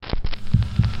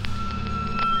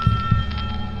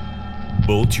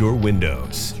Bolt your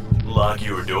windows. Lock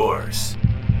your doors.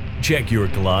 Check your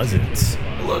closets.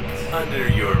 Look under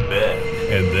your bed.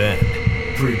 And then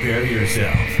prepare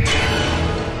yourself.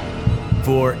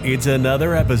 For it's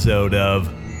another episode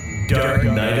of Dark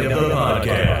Knight of the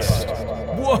Podcast.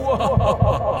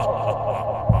 Whoa!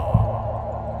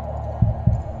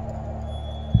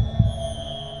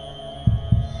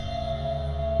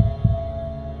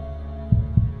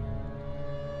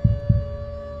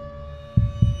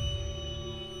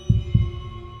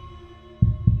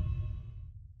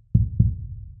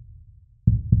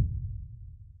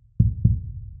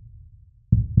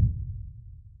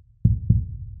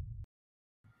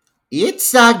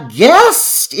 It's a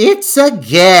guest! It's a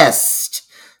guest!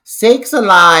 Sakes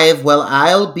alive, well,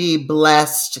 I'll be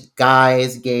blessed,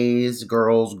 guys, gays,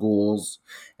 girls, ghouls,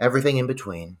 everything in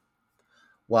between.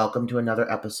 Welcome to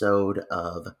another episode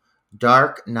of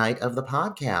Dark Knight of the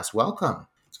Podcast. Welcome.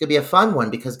 It's going to be a fun one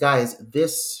because, guys,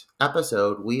 this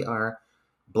episode we are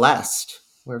blessed.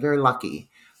 We're very lucky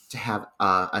to have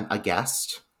a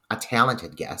guest, a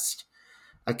talented guest.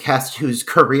 A guest whose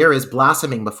career is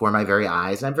blossoming before my very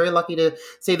eyes. And I'm very lucky to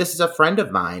say this is a friend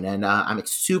of mine. And I'm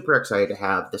super excited to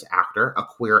have this actor, a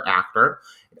queer actor,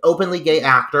 an openly gay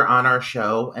actor on our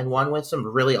show, and one with some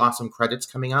really awesome credits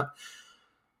coming up.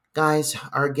 Guys,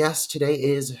 our guest today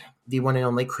is the one and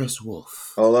only Chris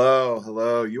Wolf.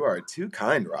 Hello. You are too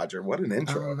kind, Roger. What an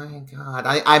intro. Oh my God.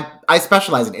 I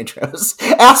specialize in intros.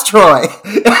 Ask Troy.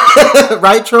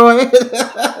 Right, Troy?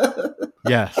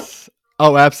 Yes.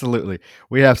 Oh, absolutely.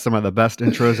 We have some of the best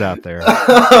intros out there.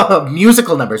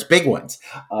 Musical numbers, big ones.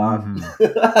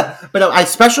 But a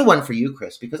special one for you,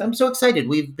 Chris, because I'm so excited.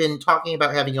 We've been talking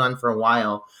about having you on for a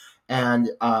while, and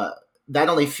that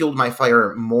only fueled my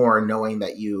fire more knowing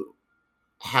that you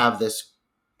have this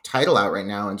title out right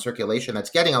now in circulation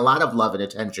that's getting a lot of love and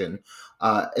attention,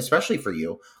 especially for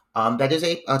you.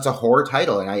 It's a horror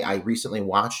title, and I recently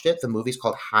watched it. The movie's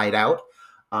called Hideout.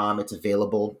 It's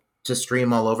available to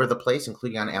stream all over the place,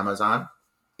 including on Amazon.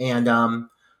 And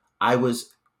I was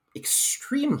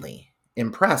extremely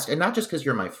impressed. And not just because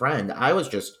you're my friend. I was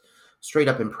just straight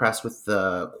up impressed with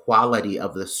the quality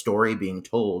of the story being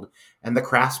told and the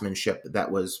craftsmanship that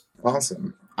was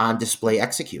awesome on display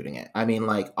executing it. I mean,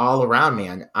 like, all around,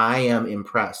 man, I am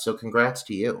impressed. So congrats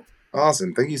to you.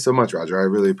 Awesome. Thank you so much, Roger. I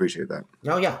really appreciate that.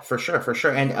 Oh, yeah, for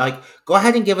sure. And go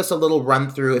ahead and give us a little run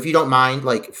through, if you don't mind,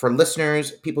 like, for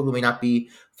listeners, people who may not be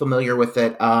familiar with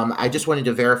it. I just wanted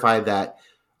to verify that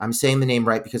I'm saying the name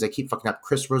right because I keep fucking up.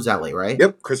 Chris Roselli, right?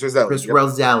 Yep, Chris Roselli.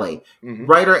 Roselli,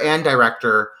 writer and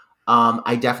director.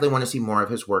 I definitely want to see more of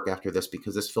his work after this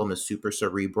because this film is super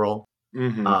cerebral,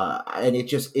 and it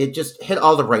just hit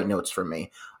all the right notes for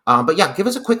me. But yeah, give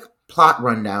us a quick plot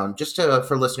rundown just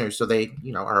for listeners so they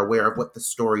are aware of what the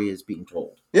story is being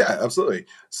told. Yeah, absolutely.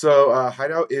 So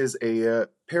Hideout is a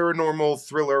paranormal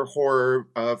thriller horror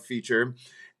feature,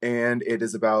 and it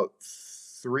is about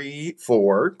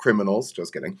four criminals who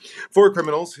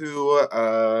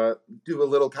do a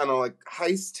little kind of like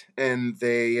heist, and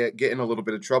they get in a little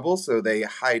bit of trouble, so they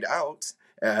hide out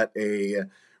at a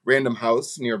random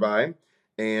house nearby.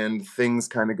 And things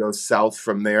kind of go south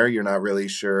from there. You're not really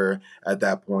sure at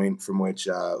that point from which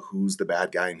who's the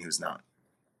bad guy and who's not.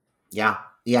 Yeah.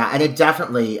 And it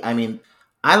definitely, I mean,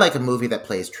 I like a movie that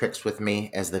plays tricks with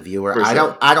me as the viewer. For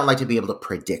sure. I don't like to be able to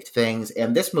predict things.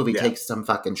 And this movie takes some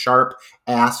fucking sharp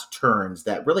ass turns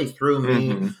that really threw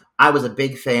me. I was a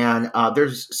big fan.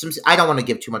 There's some, I don't want to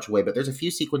give too much away, but there's a few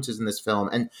sequences in this film.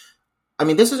 And I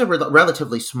mean, this is a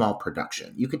relatively small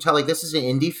production. You could tell, like, this is an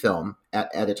indie film at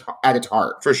its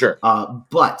heart. For sure.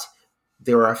 But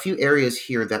there are a few areas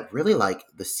here that really like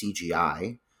the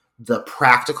CGI, the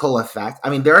practical effect. I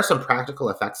mean, there are some practical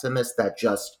effects in this that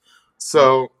just...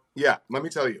 So, yeah, let me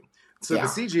tell you. So the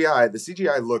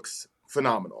CGI looks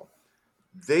phenomenal.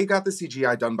 They got the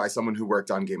CGI done by someone who worked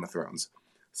on Game of Thrones.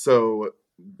 So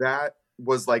that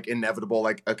was, like, inevitable.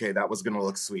 Like, okay, that was going to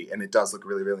look sweet. And it does look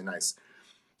really, really nice.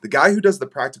 The guy who does the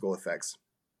practical effects,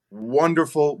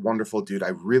 wonderful, wonderful dude. I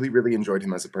really, really enjoyed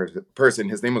him as a person.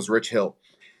 His name was Rich Hill.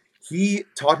 He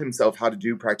taught himself how to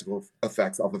do practical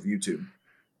effects off of YouTube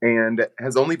and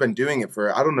has only been doing it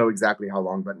for, I don't know exactly how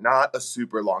long, but not a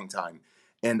super long time.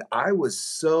 And I was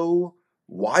so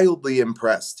wildly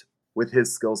impressed with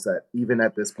his skill set, even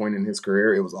at this point in his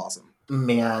career. It was awesome.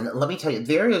 Man, let me tell you,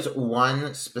 there is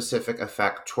one specific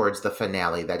effect towards the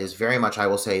finale that is very much, I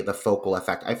will say, the focal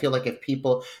effect. I feel like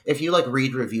if you like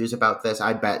read reviews about this,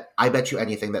 I bet you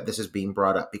anything that this is being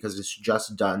brought up because it's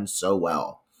just done so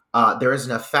well. There is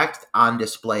an effect on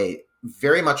display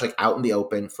very much like out in the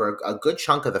open for a good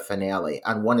chunk of the finale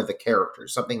on one of the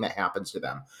characters, something that happens to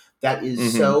them that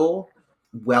is so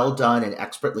well done and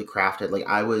expertly crafted. Like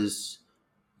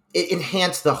it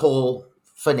enhanced the whole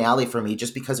finale for me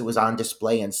just because it was on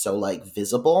display and so like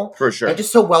visible. For sure. And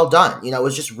just so well done. You know, it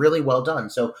was just really well done.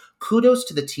 So kudos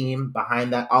to the team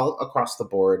behind that all across the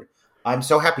board. I'm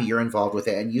so happy you're involved with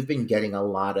it, and you've been getting a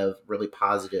lot of really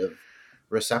positive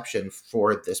reception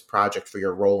for this project, for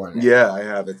your role in it. Yeah, I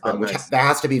have. It's been nice. That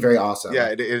has to be very awesome. Yeah,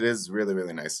 it is really,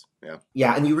 really nice. Yeah.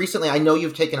 Yeah, and you recently, I know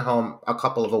you've taken home a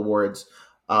couple of awards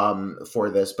for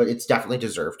this, but it's definitely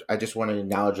deserved. I just want to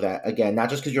acknowledge that again,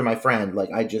 not just because you're my friend. Like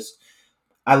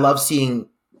I love seeing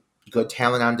good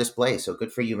talent on display. So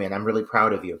good for you, man. I'm really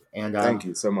proud of you. And thank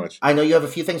you so much. I know you have a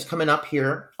few things coming up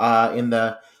here in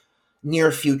the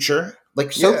near future,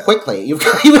 like so quickly. You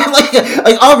have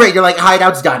like all right, you're like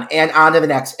Hideout's done and on to the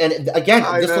next. And again,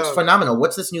 this looks phenomenal.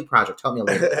 What's this new project? Tell me a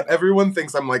little bit. Everyone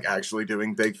thinks I'm like actually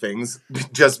doing big things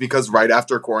just because right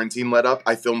after quarantine let up,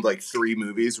 I filmed like 3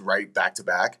 movies right back to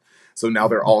back. So now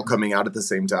they're all coming out at the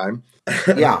same time.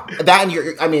 Yeah, that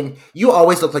and you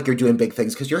always look like you're doing big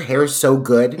things because your hair is so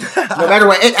good. No matter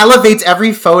what, it elevates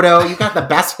every photo. You got the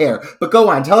best hair. But go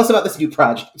on, tell us about this new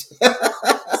project.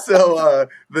 So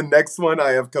the next one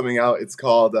I have coming out, it's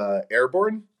called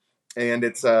Airborne, and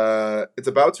it's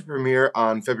about to premiere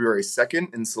on February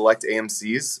 2nd in select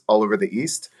AMCs all over the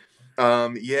East.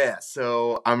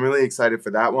 So I'm really excited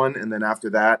for that one. And then after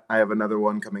that, I have another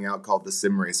one coming out called The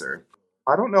Sim Racer.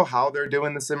 I don't know how they're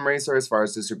doing The Sim Racer as far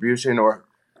as distribution or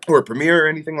premiere or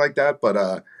anything like that,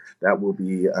 but that will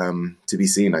be to be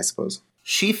seen, I suppose.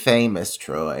 She famous,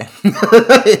 Troy.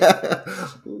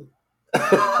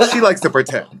 She likes to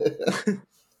pretend.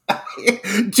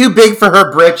 Too big for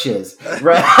her britches,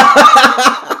 right?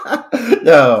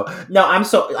 No, I'm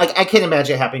so like I can't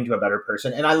imagine it happening to a better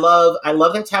person, and I love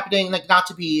that's happening. Like, not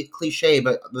to be cliche,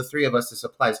 but the three of us, this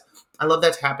applies. I love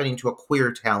that's happening to a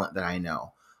queer talent that I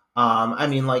know.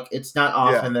 Like, it's not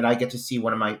often that I get to see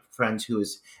one of my friends who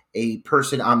is a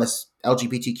person on this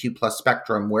LGBTQ plus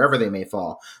spectrum, wherever they may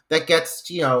fall, that gets,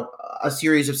 a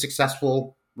series of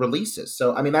successful releases.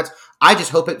 So, I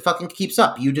just hope it fucking keeps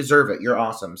up. You deserve it. You're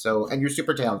awesome. So, and you're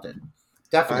super talented.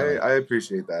 Definitely. I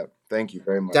appreciate that. Thank you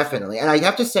very much. Definitely. And I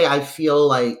have to say, I feel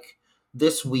like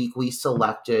this week we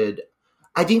selected,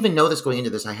 I didn't even know this going into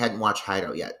this. I hadn't watched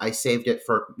Hideout yet. I saved it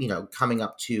for, coming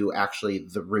up to actually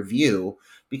the review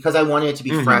because I wanted it to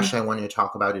be fresh. I wanted to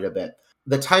talk about it a bit.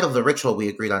 The title, The Ritual, we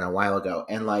agreed on a while ago.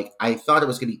 And I thought it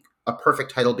was going to be a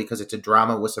perfect title because it's a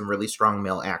drama with some really strong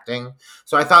male acting.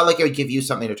 So I thought it would give you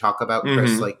something to talk about,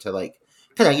 Chris, to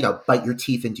kind of, bite your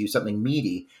teeth and do something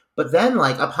meaty. But then,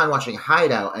 upon watching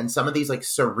Hideout and some of these,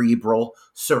 cerebral,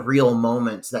 surreal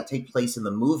moments that take place in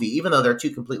the movie, even though they're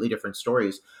two completely different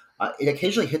stories, it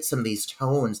occasionally hits some of these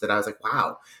tones that I was like,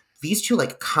 wow, these two,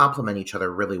 complement each other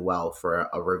really well for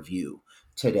a review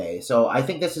today. So I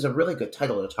think this is a really good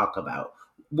title to talk about.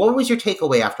 What was your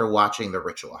takeaway after watching The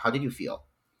Ritual? How did you feel?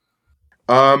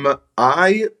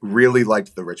 I really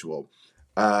liked The Ritual.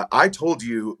 I told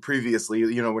you previously,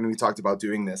 when we talked about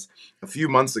doing this a few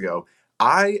months ago,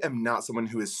 I am not someone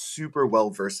who is super well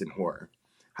versed in horror.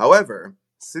 However,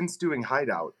 since doing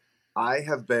Hideout, I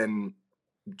have been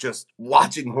just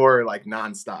watching horror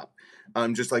nonstop.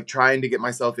 Just trying to get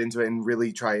myself into it and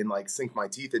really try and sink my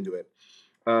teeth into it.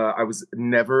 I was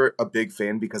never a big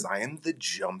fan because I am the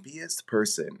jumpiest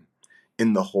person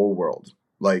in the whole world.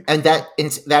 And that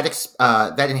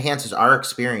enhances our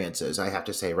experiences, I have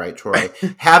to say, right, Troy?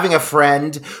 Having a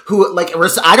friend who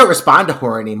I don't respond to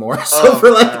horror anymore, so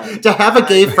to have a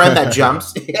gay friend that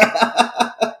jumps,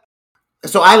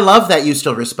 So I love that you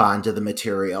still respond to the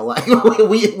material.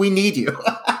 We need you.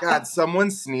 God,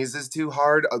 someone sneezes too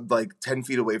hard, 10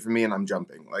 feet away from me, and I'm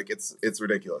jumping. It's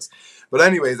ridiculous. But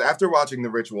anyways, after watching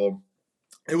The Ritual,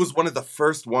 it was one of the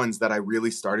first ones that I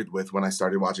really started with when I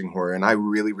started watching horror, and I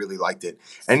really, really liked it.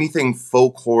 Anything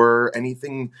folk horror,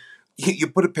 anything...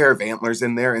 You put a pair of antlers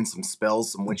in there and some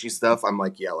spells, some witchy stuff, I'm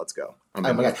like, yeah, let's go. Oh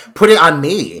my God. Put it on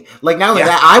me. Not only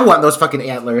that, I want those fucking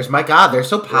antlers. My God, they're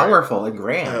so powerful and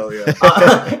grand. Hell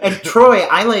yeah. And Troy,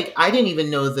 I didn't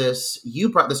even know this. You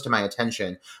brought this to my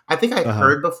attention. I think I'd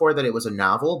heard before that it was a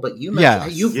novel, but you mentioned,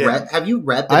 have you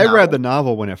read the novel? I read the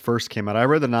novel when it first came out. I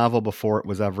read the novel before it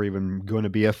was ever even going to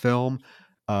be a film.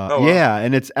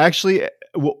 And it's actually...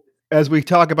 as we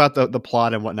talk about the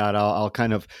plot and whatnot, I'll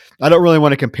kind of, I don't really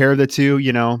want to compare the two,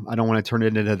 I don't want to turn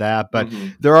it into that, but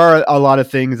there are a lot of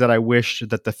things that I wish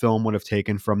that the film would have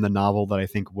taken from the novel that I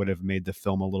think would have made the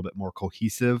film a little bit more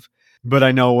cohesive. But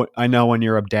I know when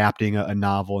you're adapting a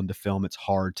novel into film, it's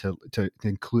hard to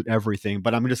include everything.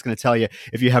 But I'm just going to tell you,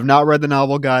 if you have not read the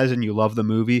novel, guys, and you love the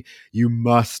movie, you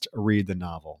must read the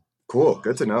novel. Cool.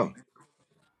 Good to know.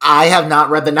 I have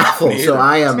not read the novel, so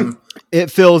I am it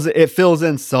fills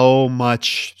in so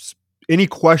much. Any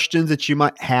questions that you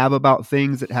might have about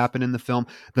things that happen in the film,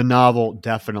 the novel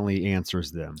definitely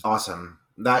answers them. Awesome.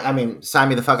 Sign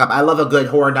me the fuck up. I love a good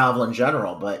horror novel in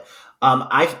general, but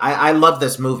I love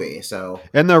this movie. So,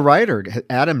 and the writer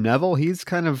Adam Neville, he's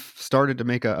kind of started to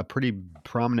make a pretty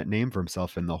prominent name for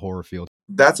himself in the horror field.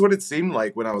 That's what it seemed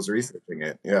like when I was researching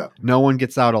it. Yeah. No One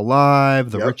Gets Out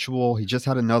Alive, The Ritual. He just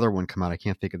had another one come out. I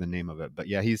can't think of the name of it, but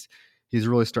yeah, he's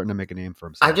really starting to make a name for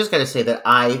himself. I just got to say that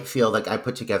I feel like I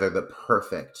put together the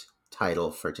perfect title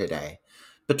for today.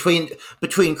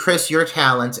 Between Chris, your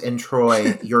talents, and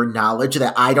Troy, your knowledge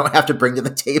that I don't have to bring to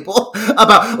the table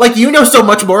about, like, you know so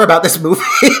much more about this movie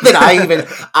that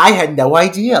I had no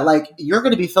idea. Like, you're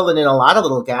going to be filling in a lot of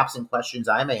little gaps and questions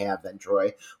I may have then,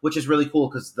 Troy, which is really cool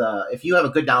because if you have a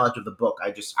good knowledge of the book,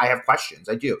 I have questions.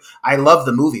 I do. I love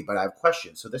the movie, but I have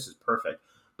questions. So this is perfect.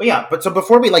 But so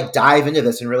before we like dive into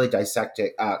this and really dissect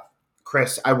it,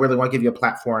 Chris, I really want to give you a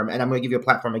platform, and I'm going to give you a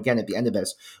platform again at the end of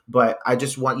this. But I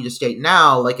just want you to state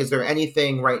now, like, is there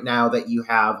anything right now that you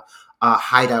have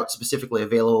Hideout specifically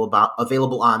available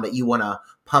on that you want to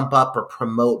pump up or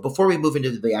promote before we move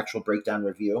into the actual breakdown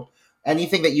review?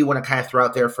 Anything that you want to kind of throw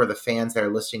out there for the fans that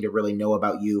are listening to really know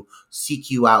about you,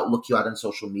 seek you out, look you out on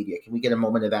social media? Can we get a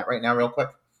moment of that right now real quick?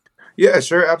 Yeah,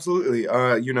 sure. Absolutely.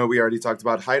 We already talked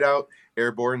about Hideout,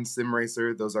 Airborne, Sim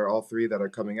Racer. Those are all three that are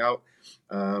coming out.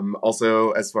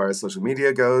 Also, as far as social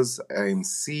media goes, I'm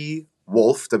C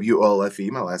Wolf, WOLFE,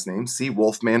 my last name, C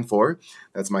Wolfman4.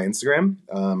 That's my Instagram.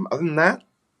 Other than that,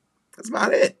 that's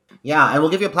about it. Yeah, and we'll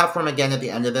give you a platform again at the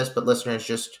end of this, but listeners,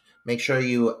 just make sure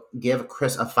you give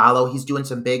Chris a follow. He's doing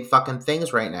some big fucking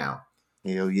things right now.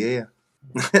 Hell yeah.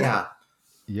 Yeah.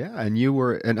 Yeah, and you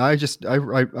were, and I've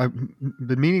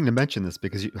been meaning to mention this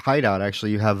because Hideout,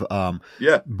 actually, you have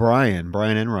Brian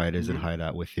Enright is in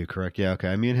Hideout with you, correct? Yeah,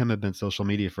 okay. Me and him have been social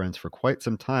media friends for quite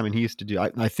some time, and he used to do,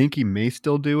 I think he may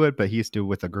still do it, but he used to,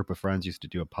 with a group of friends, used to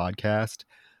do a podcast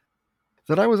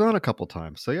that I was on a couple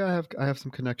times. So yeah, I have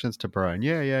some connections to Brian.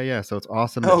 Yeah. So it's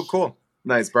awesome. Oh, cool.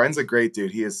 Nice. Brian's a great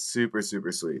dude. He is super,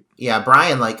 super sweet. Yeah,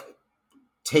 Brian, like,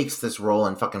 takes this role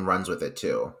and fucking runs with it,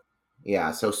 too.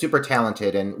 Yeah, so super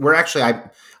talented, and we're actually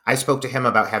I spoke to him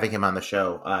about having him on the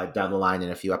show down the line in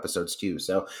a few episodes too.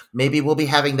 So maybe we'll be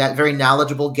having that very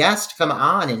knowledgeable guest come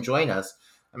on and join us.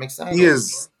 I'm excited. He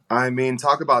is. I mean,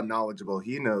 talk about knowledgeable.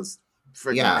 He knows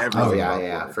freaking everything. Oh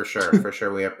yeah, for sure.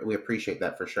 We appreciate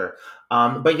that for sure.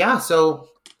 But yeah, so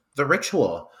The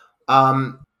Ritual.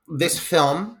 This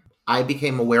film, I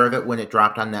became aware of it when it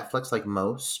dropped on Netflix, like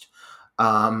most.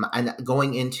 And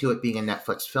going into it being a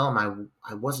Netflix film,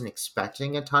 I wasn't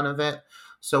expecting a ton of it.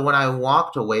 So when I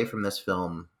walked away from this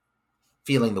film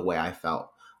feeling the way I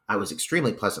felt, I was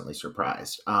extremely pleasantly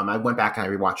surprised. I went back and I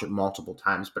rewatched it multiple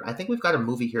times, but I think we've got a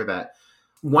movie here that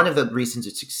one of the reasons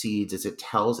it succeeds is it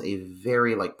tells a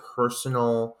very like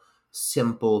personal,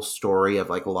 simple story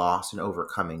of like loss and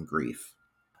overcoming grief.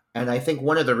 And I think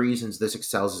one of the reasons this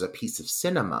excels as a piece of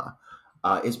cinema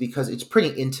is because it's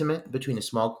pretty intimate between a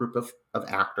small group of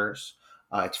actors.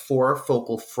 It's 4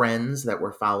 focal friends that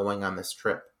we're following on this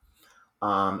trip.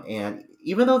 And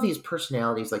even though these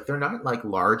personalities, like, they're not like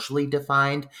largely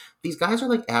defined, these guys are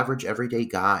like average everyday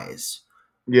guys.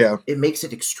 Yeah. It makes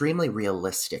it extremely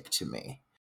realistic to me.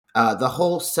 The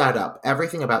whole setup,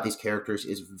 everything about these characters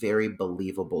is very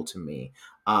believable to me.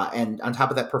 And on top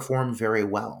of that, performed very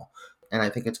well. And I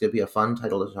think it's going to be a fun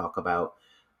title to talk about,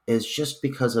 is just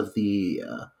because of the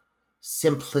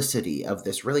simplicity of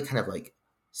this really kind of like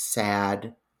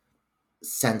sad,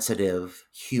 sensitive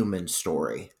human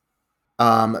story.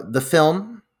 The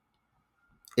film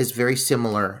is very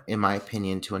similar, in my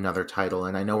opinion, to another title,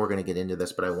 and I know we're going to get into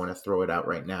this, but I want to throw it out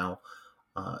right now.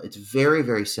 It's very,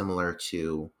 very similar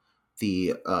to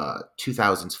the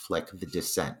 2000s flick, The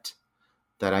Descent,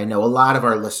 that I know a lot of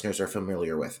our listeners are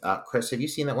familiar with. Chris, have you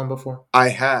seen that one before? I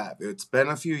have. It's been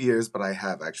a few years, but I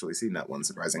have actually seen that one,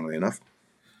 surprisingly enough.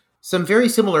 Some very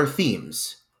similar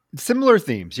themes.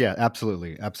 Yeah,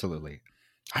 absolutely.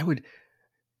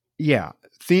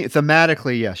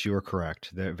 Thematically, yes, you are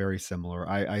correct. They're very similar.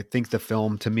 I think the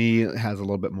film, to me, has a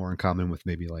little bit more in common with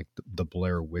maybe like the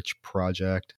Blair Witch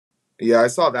Project. Yeah, I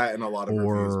saw that in a lot of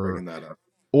reviews bringing that up.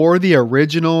 Or the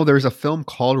original, there's a film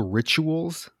called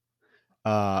Rituals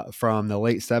from the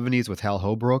late 70s with Hal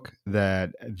Holbrook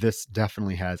that this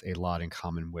definitely has a lot in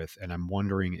common with. And I'm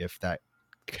wondering if that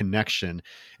connection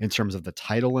in terms of the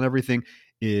title and everything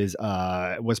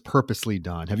was purposely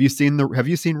done. Have you seen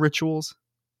Rituals,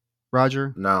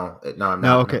 Roger? No, I'm not.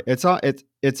 No, okay. No.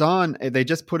 It's on. They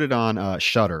just put it on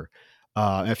Shudder.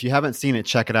 If you haven't seen it,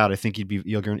 check it out. I think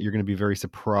you're going to be very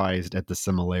surprised at the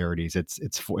similarities.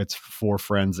 It's four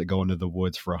friends that go into the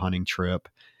woods for a hunting trip,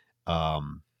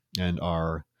 and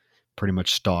are pretty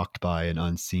much stalked by an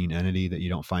unseen entity that you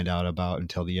don't find out about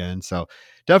until the end. So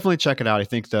definitely check it out. I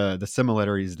think the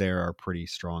similarities there are pretty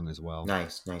strong as well.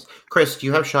 Nice. Chris, do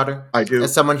you have Shudder? I do.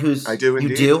 As someone I do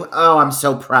indeed. You do? Oh, I'm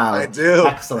so proud. I do.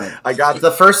 Excellent. I got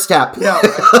the first step. Yeah,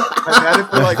 I've had it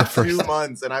for like 2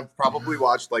 months, and I've probably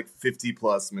watched like 50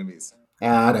 plus movies.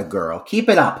 Atta girl. Keep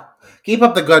it up. Keep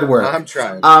up the good work. I'm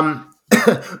trying.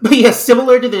 But yeah,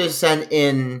 similar to The Descent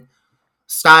in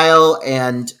style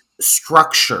and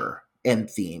structure and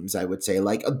themes, I would say.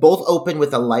 Like, both open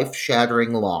with a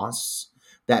life-shattering loss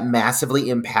that massively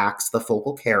impacts the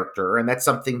focal character, and that's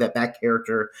something that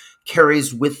character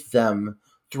carries with them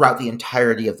throughout the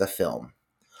entirety of the film.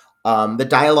 The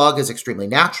dialogue is extremely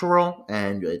natural,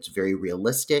 and it's very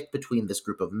realistic between this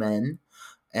group of men.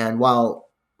 And while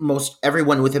most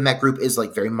everyone within that group is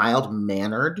like very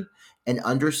mild-mannered and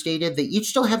understated, they each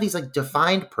still have these like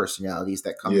defined personalities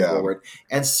that come forward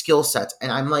and skill sets.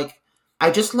 And I'm like, I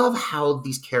just love how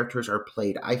these characters are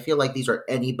played. I feel like these are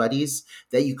anybody's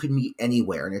that you could meet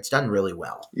anywhere, and it's done really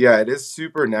well. Yeah, it is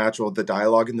super natural. The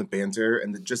dialogue and the banter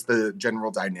and just the general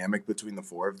dynamic between the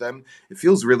four of them, it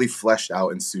feels really fleshed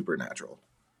out and supernatural.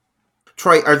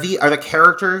 Troy, are the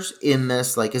characters in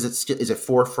this, like, is it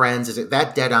four friends? Is it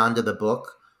that dead on to the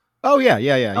book? Oh yeah.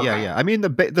 I mean,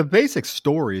 the basic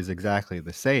story is exactly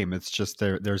the same. It's just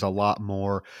there's a lot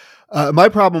more. My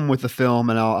problem with the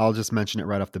film, and I'll just mention it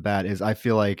right off the bat, is I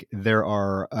feel like there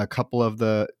are a couple of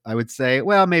I would say,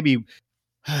 well, maybe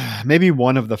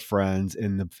one of the friends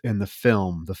in the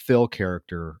film, the Phil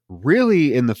character,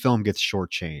 really in the film gets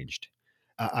shortchanged.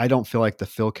 I don't feel like the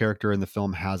Phil character in the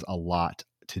film has a lot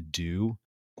to do.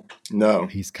 No,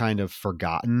 he's kind of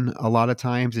forgotten a lot of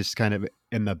times. It's kind of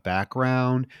in the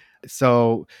background.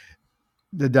 So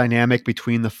the dynamic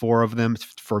between the four of them,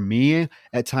 for me,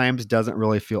 at times doesn't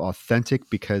really feel authentic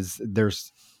because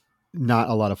there's not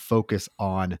a lot of focus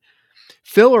on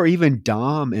Phil or even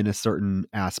Dom in a certain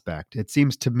aspect. It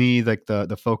seems to me like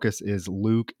the focus is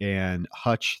Luke and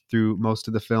Hutch through most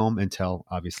of the film until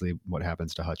obviously what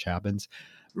happens to Hutch happens.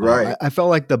 Right. I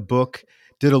felt like the book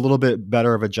did a little bit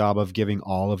better of a job of giving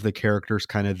all of the characters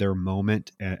kind of their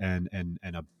moment and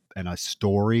a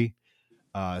story.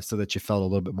 So that you felt a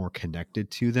little bit more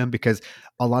connected to them, because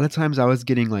a lot of times I was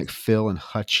getting like Phil and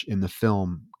Hutch in the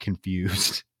film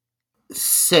confused.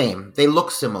 Same. They look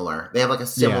similar. They have like a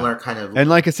similar kind of. And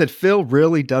like I said, Phil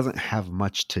really doesn't have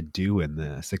much to do in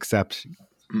this except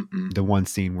the one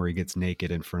scene where he gets naked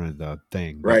in front of the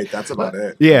thing. Right. That's about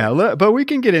it. Yeah. But we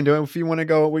can get into it. If you want to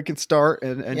go, we can start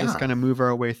and just kind of move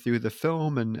our way through the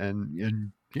film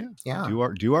and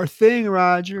do our thing,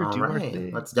 Roger. All right. Our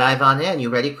thing. Let's dive on in. You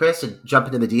ready, Chris, to jump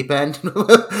into the deep end?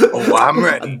 Oh, I'm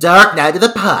ready. Dark Night of the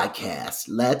Podcast.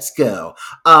 Let's go.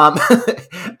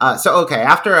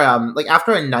 After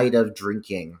a night of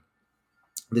drinking,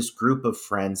 this group of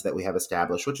friends that we have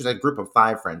established, which is a group of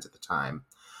 5 friends at the time,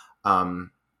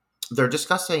 they're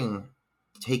discussing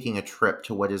taking a trip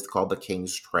to what is called the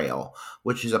King's Trail,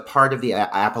 which is a part of the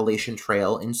Appalachian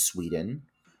Trail in Sweden.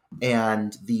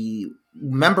 And the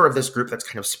member of this group that's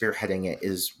kind of spearheading it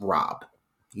is Rob.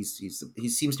 He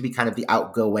seems to be kind of the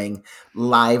outgoing,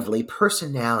 lively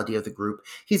personality of the group.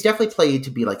 He's definitely played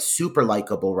to be like super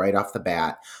likable right off the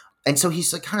bat. And so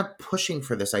he's like kind of pushing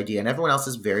for this idea, and everyone else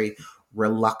is very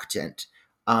reluctant.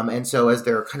 And so as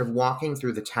they're kind of walking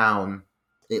through the town,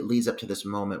 it leads up to this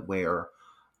moment where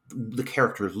the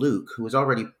character Luke, who is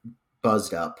already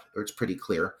buzzed up, or it's pretty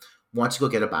clear, wants to go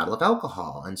get a bottle of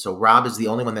alcohol. And so Rob is the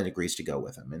only one that agrees to go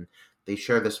with him. And they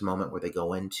share this moment where they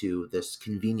go into this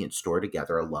convenience store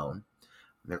together alone.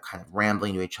 And they're kind of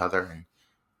rambling to each other. And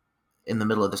in the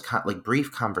middle of this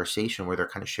brief conversation where they're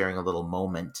kind of sharing a little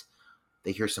moment,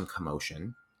 they hear some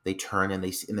commotion. They turn and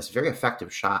in this very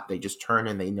effective shot, they just turn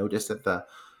and they notice that the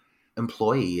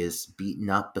employee is beaten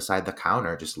up beside the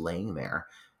counter, just laying there.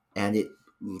 And it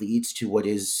leads to what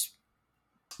is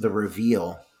the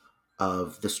reveal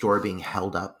of the store being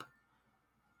held up,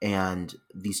 and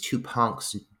these 2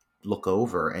 punks look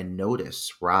over and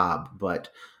notice Rob, but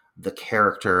the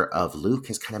character of Luke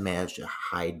has kind of managed to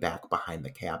hide back behind the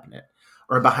cabinet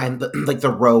or behind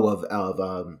the row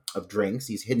of drinks.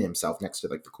 He's hidden himself next to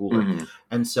the cooler,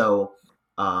 and so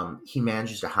he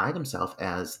manages to hide himself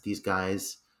as these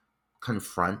guys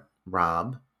confront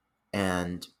Rob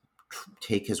and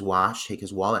take his watch, take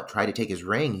his wallet, try to take his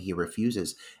ring. He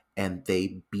refuses. And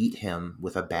they beat him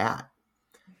with a bat.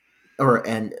 They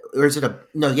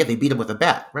beat him with a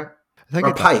bat, right?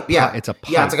 or pipe. Yeah, it's a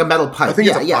pipe. Yeah, it's like a metal pipe. I think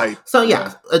it's a pipe. So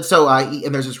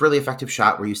and there's this really effective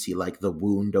shot where you see like the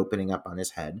wound opening up on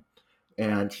his head,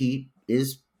 and he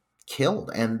is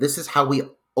killed. And this is how we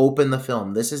open the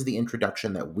film. This is the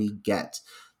introduction that we get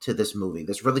to this movie.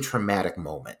 This really traumatic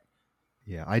moment.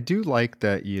 Yeah, I do like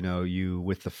that, you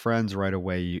with the friends right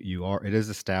away, it is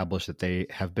established that they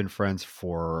have been friends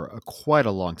for quite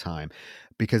a long time,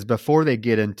 because before they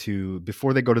go to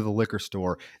the liquor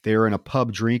store, they're in a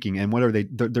pub drinking, and what are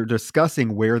they're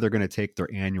discussing where they're going to take their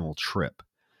annual trip.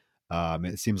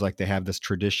 It seems like they have this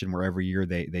tradition where every year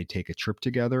they take a trip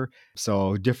together.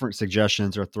 So different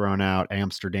suggestions are thrown out,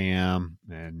 Amsterdam,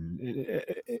 and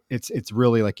it's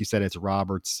really, like you said, it's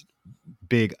Robert's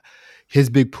big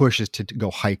push is to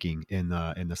go hiking in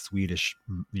the Swedish,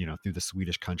 through the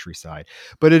Swedish countryside.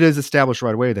 But it is established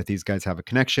right away that these guys have a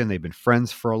connection. They've been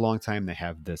friends for a long time. They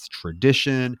have this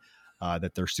tradition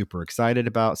that they're super excited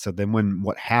about. So then when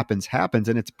what happens,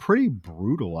 and it's pretty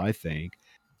brutal, I think.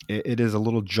 It is a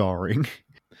little jarring.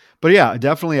 But yeah,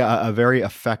 definitely a very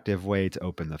effective way to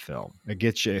open the film.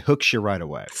 It hooks you right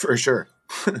away. For sure.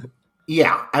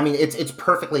 Yeah, I mean, it's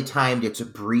perfectly timed. It's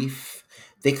brief.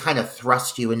 They kind of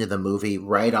thrust you into the movie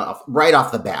right off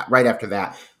the bat, right after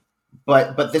that.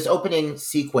 But this opening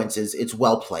sequence it's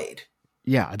well played.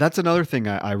 Yeah, that's another thing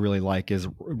I really like is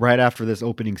right after this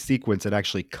opening sequence, it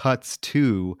actually cuts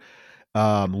to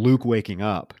Luke waking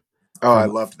up. I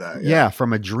loved that. Yeah,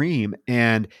 from a dream,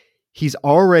 and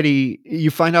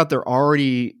you find out they're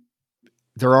already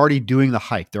doing the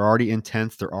hike. They're already in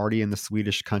tents. They're already in the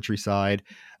Swedish countryside.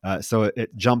 So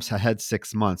it jumps ahead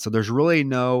 6 months. So there's really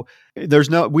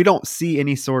we don't see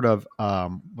any sort of,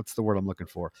 what's the word I'm looking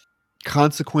for?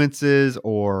 Consequences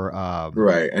or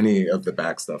right. Any of the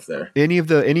back stuff there. Any of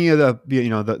the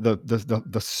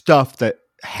the stuff that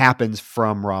happens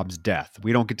from Rob's death.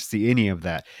 We don't get to see any of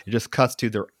that. It just cuts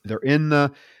to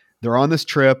they're on this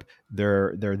trip.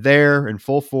 They're there in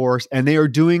full force, and they are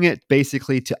doing it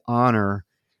basically to honor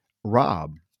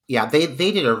Rob. Yeah, they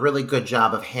did a really good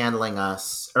job of handing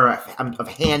us,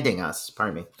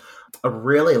 pardon me, a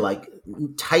really like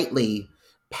tightly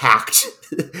packed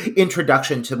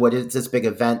introduction to what is this big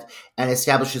event, and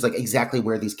establishes like exactly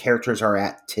where these characters are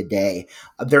at today.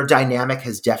 Their dynamic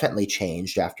has definitely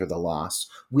changed after the loss.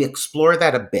 We explore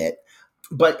that a bit,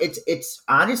 but it's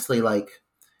honestly like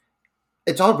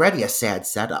it's already a sad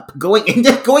setup going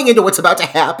into what's about to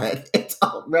happen. It's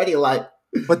already like.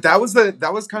 But that was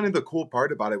kind of the cool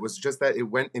part about it, was just that it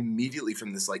went immediately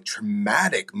from this like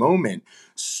traumatic moment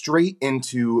straight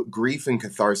into grief and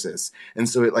catharsis. And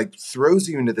so it like throws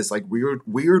you into this like weird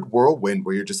whirlwind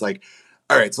where you're just like,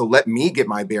 all right, so let me get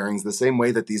my bearings the same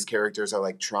way that these characters are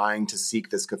like trying to seek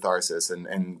this catharsis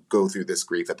and go through this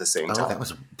grief at the same time. That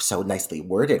was so nicely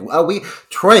worded.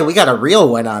 Troy, we got a real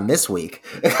one on this week.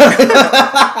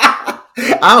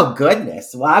 Oh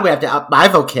goodness! Well, I'm gonna have to up my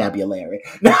vocabulary.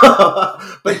 No,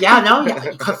 but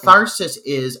catharsis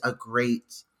is a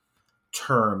great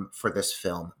term for this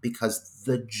film because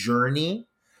the journey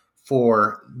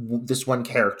for this one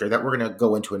character that we're gonna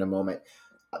go into in a moment,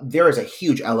 there is a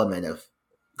huge element of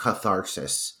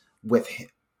catharsis with him,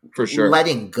 for sure,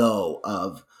 letting go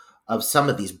of some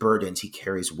of these burdens he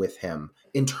carries with him,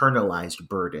 internalized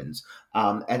burdens.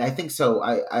 And I think so.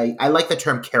 I like the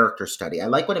term character study. I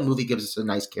like when a movie gives us a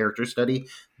nice character study.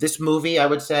 This movie, I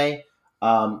would say,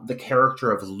 the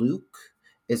character of Luke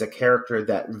is a character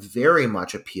that very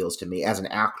much appeals to me as an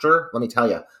actor. Let me tell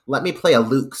you, let me play a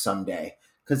Luke someday,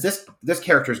 because this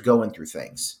character is going through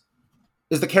things.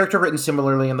 Is the character written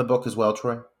similarly in the book as well,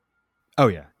 Troy? Oh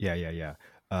yeah.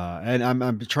 And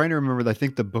I'm trying to remember. I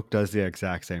think the book does the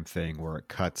exact same thing, where it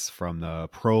cuts from the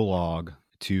prologue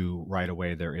to right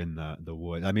away they're in the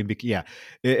woods. I mean, yeah,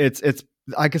 it's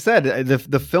like I said,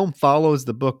 the film follows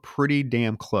the book pretty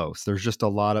damn close. There's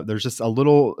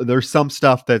there's some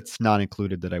stuff that's not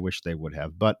included that I wish they would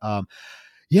have. But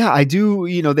yeah, I do.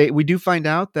 We do find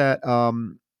out that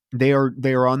they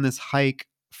are on this hike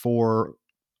for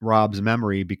Rob's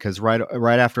memory, because right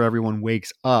after everyone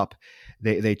wakes up,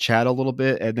 they chat a little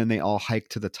bit, and then they all hike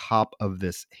to the top of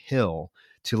this hill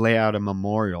to lay out a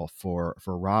memorial for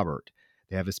Robert.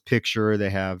 They have his picture. They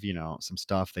have, some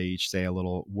stuff. They each say a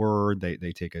little word.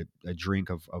 They take a drink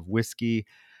of whiskey.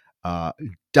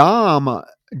 Dom,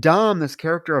 this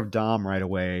character of Dom, right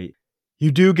away, you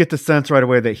do get the sense right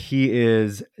away that he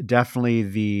is definitely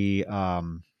the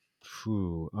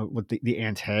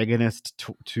antagonist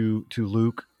to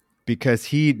Luke, because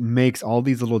he makes all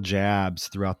these little jabs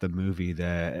throughout the movie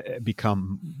that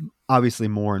become obviously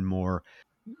more and more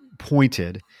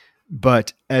pointed.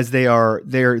 But as they're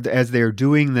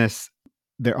doing this,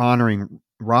 they're honoring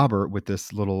Robert with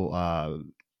this little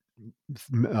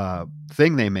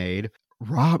thing they made,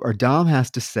 Dom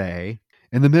has to say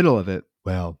in the middle of it,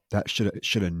 well, that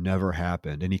should have never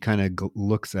happened. And he kind of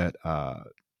looks at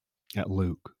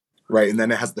Luke. Right, and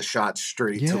then it has the shot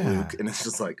straight to Luke, and it's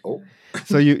just like, oh.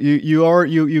 So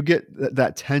you get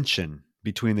that tension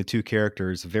between the two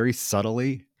characters very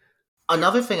subtly.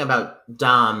 Another thing about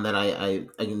Dom that I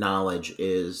acknowledge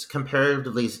is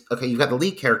comparatively, okay, you've got the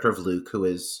lead character of Luke, who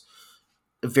is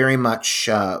very much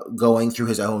going through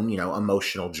his own,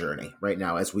 emotional journey right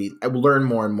now, as we learn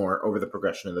more and more over the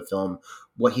progression of the film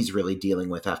what he's really dealing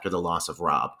with after the loss of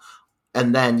Rob.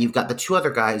 And then you've got the two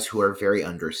other guys who are very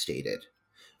understated.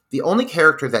 The only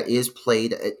character that is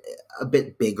played a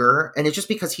bit bigger, and it's just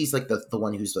because he's like the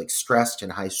one who's like stressed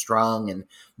and high strung and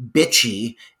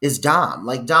bitchy, is Dom.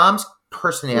 Like, Dom's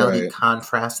personality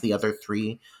contrasts the other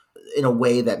three in a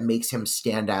way that makes him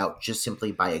stand out just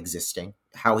simply by existing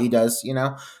how he does,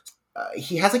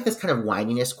 he has like this kind of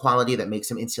whininess quality that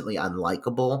makes him instantly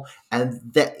unlikable, and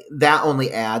that only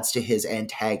adds to his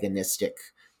antagonistic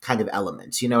kind of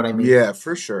elements. You know what I mean? Yeah,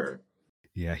 for sure.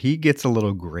 Yeah, he gets a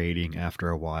little grating after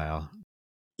a while.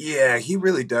 Yeah, he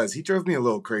really does. He drove me a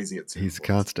little crazy at He's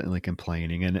constantly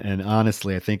complaining, and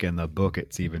honestly, I think in the book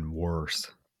it's even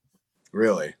worse.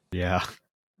 Really? Yeah.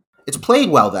 It's played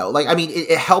well, though. Like, I mean,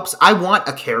 it helps. I want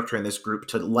a character in this group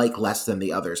to like less than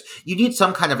the others. You need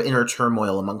some kind of inner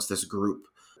turmoil amongst this group,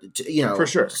 for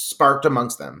sure, sparked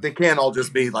amongst them. They can't all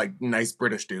just be like nice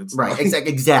British dudes, right?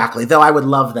 Exactly. Though I would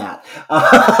love that.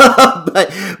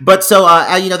 But so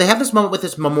they have this moment with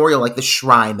this memorial, like the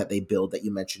shrine that they build that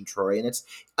you mentioned, Troy, and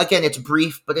it's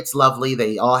brief, but it's lovely.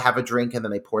 They all have a drink and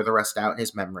then they pour the rest out in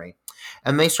his memory,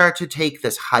 and they start to take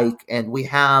this hike, and we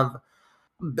have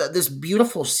this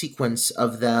beautiful sequence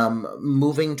of them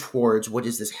moving towards what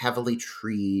is this heavily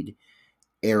treed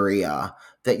area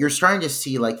that you're starting to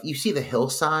see. Like, you see the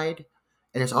hillside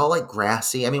and it's all like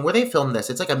grassy. I mean, where they filmed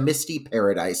this, it's like a misty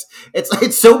paradise.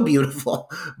 It's so beautiful,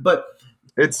 but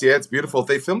it's beautiful.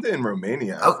 They filmed it in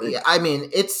Romania. I mean,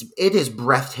 it is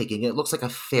breathtaking. It looks like a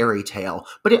fairy tale,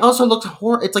 but it also looks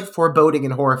it's like foreboding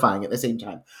and horrifying at the same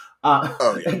time.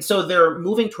 And so they're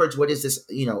moving towards what is this,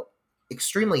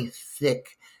 extremely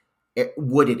thick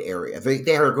wooded area.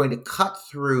 They are going to cut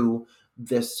through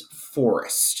this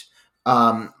forest,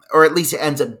 or at least it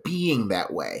ends up being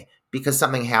that way because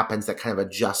something happens that kind of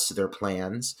adjusts their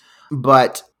plans.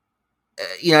 But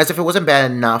as if it wasn't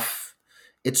bad enough,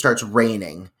 it starts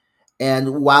raining,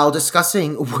 and while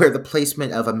discussing where the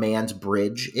placement of a man's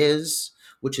bridge is,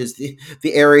 which is the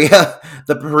area,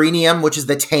 the perineum, which is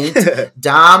the taint,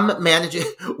 Dom manages,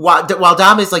 while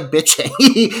Dom is like bitching,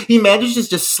 he manages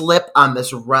to slip on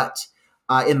this rut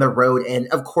in the road. And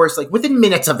of course, like within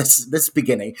minutes of this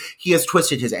beginning, he has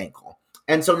twisted his ankle.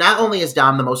 And so not only is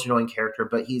Dom the most annoying character,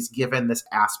 but he's given this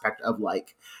aspect of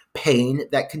like pain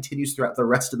that continues throughout the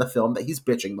rest of the film, that he's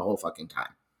bitching the whole fucking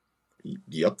time.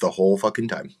 Yep, the whole fucking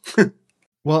time.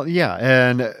 Well, yeah,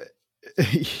 and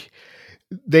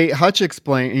Hutch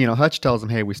explain, Hutch tells him,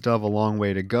 "Hey, we still have a long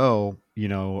way to go.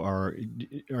 Are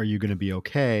you going to be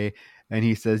okay?" And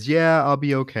he says, "Yeah, I'll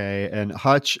be okay." And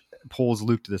Hutch pulls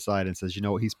Luke to the side and says,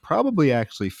 he's probably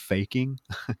actually faking,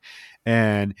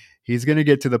 and he's going to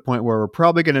get to the point where we're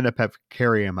probably going to end up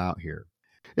carrying him out here.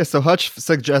 Yeah, so Hutch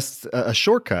suggests a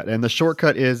shortcut, and the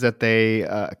shortcut is that they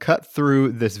cut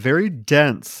through this very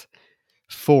dense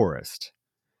forest.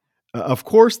 Of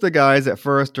course, the guys at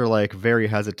first are like very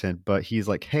hesitant, but he's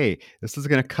like, "Hey, this is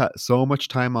going to cut so much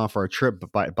time off our trip,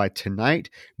 but by tonight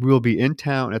we will be in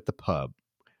town at the pub."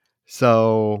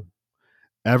 So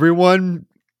everyone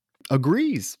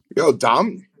agrees. Yo,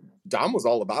 Dom was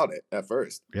all about it at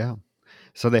first. Yeah.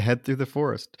 So they head through the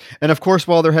forest. And of course,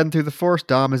 while they're heading through the forest,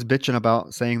 Dom is bitching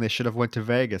about saying they should have went to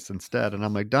Vegas instead. And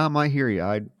I'm like, Dom, I hear you.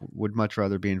 I would much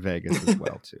rather be in Vegas as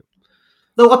well, too.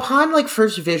 Though upon like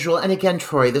first visual, and again,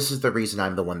 Troy, this is the reason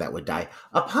I'm the one that would die.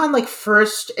 Upon like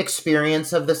first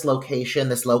experience of this location,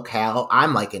 this locale,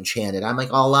 I'm like enchanted. I'm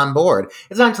like all on board.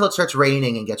 It's not until it starts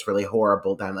raining and gets really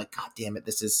horrible that I'm like, God damn it,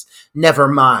 this is never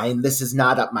mind. This is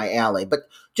not up my alley. But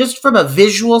just from a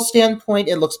visual standpoint,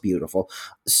 it looks beautiful.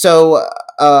 So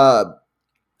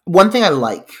one thing I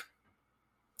like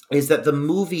is that the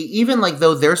movie, even like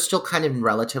though they're still kind of in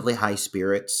relatively high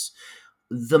spirits,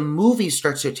 the movie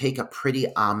starts to take a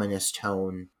pretty ominous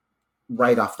tone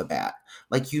right off the bat.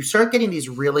 Like, you start getting these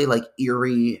really like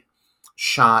eerie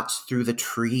shots through the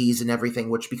trees and everything,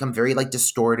 which become very like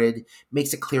distorted,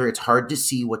 makes it clear it's hard to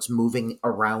see what's moving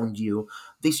around you.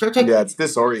 They start to... Yeah, it's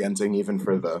disorienting even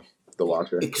for the the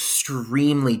watcher.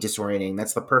 Extremely disorienting.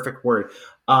 That's the perfect word.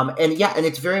 And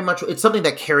it's very much, it's something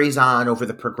that carries on over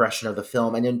the progression of the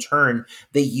film. And in turn,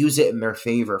 they use it in their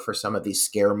favor for some of these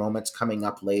scare moments coming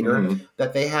up later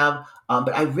that they have.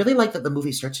 But I really like that the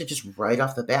movie starts to just right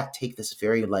off the bat take this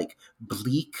very like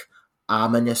bleak,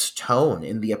 ominous tone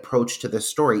in the approach to this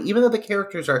story, even though the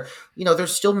characters are, they're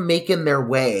still making their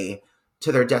way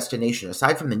to their destination.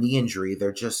 Aside from the knee injury,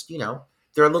 they're just,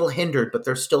 they're a little hindered, but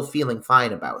they're still feeling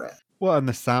fine about it. Well, and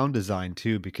the sound design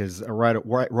too, because right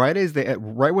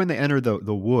when they enter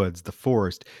the woods, the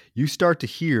forest, you start to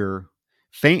hear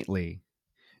faintly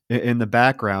in the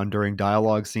background during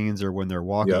dialogue scenes or when they're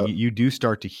walking. You do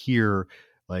start to hear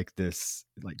like this,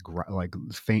 like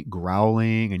faint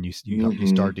growling, and you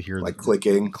start to hear like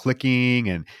clicking,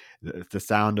 and the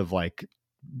sound of like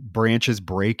branches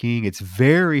breaking. It's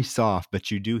very soft,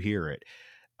 but you do hear it.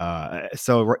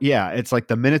 So it's like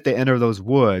the minute they enter those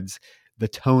woods, the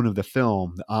tone of the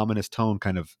film, the ominous tone,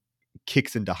 kind of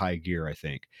kicks into high gear. I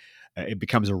think it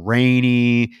becomes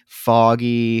rainy,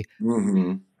 foggy.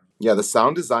 Mm-hmm. Yeah, the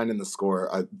sound design and the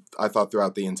score, I thought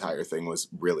throughout the entire thing was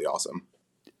really awesome.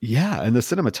 Yeah, and the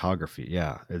cinematography,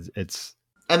 it's.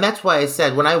 And that's why I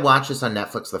said when I watched this on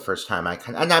Netflix the first time, not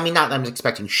that I'm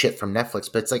expecting shit from Netflix,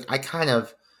 but it's like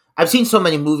I've seen so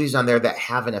many movies on there that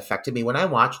haven't affected me. When I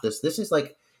watch this feels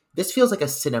like a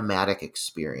cinematic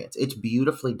experience. It's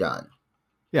beautifully done.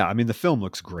 Yeah, I mean the film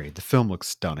looks great. The film looks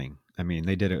stunning. I mean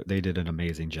they did an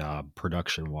amazing job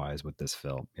production wise with this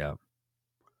film. Yeah.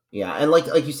 Yeah, and like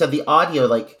you said, the audio,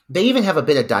 like they even have a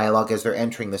bit of dialogue as they're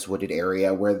entering this wooded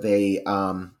area where they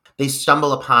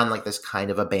stumble upon like this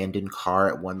kind of abandoned car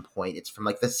at one point. It's from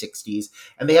like the 60s,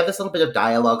 and they have this little bit of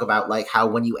dialogue about like how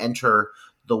when you enter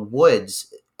the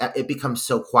woods, it becomes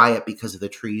so quiet because the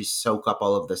trees soak up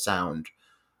all of the sound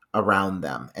around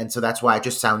them, and so that's why it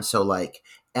just sounds so like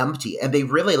empty. And they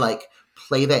really like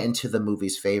play that into the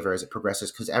movie's favor as it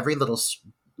progresses, because every little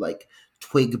like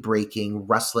twig breaking,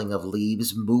 rustling of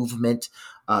leaves, movement,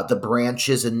 the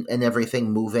branches and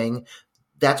everything moving,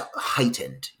 that's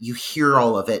heightened. You hear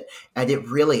all of it, and it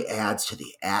really adds to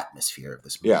the atmosphere of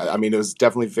this movie. Yeah, I mean, it was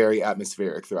definitely very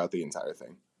atmospheric throughout the entire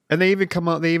thing. And they even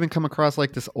come across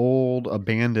like this old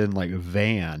abandoned like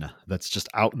van that's just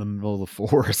out in the middle of the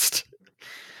forest.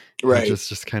 Right. It's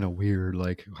just kind of weird.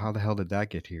 Like, how the hell did that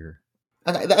get here?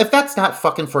 And if that's not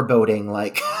fucking foreboding,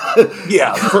 like,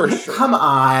 yeah, for sure. Come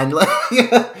on, like,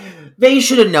 they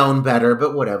should have known better.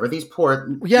 But whatever, these poor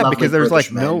because there's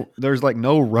British like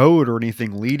no road or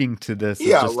anything leading to this. It's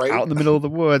just right out in the middle of the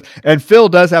woods. And Phil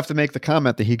does have to make the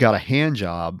comment that he got a hand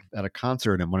job at a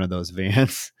concert in one of those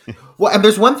vans. Well, and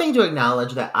there's one thing to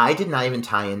acknowledge that I did not even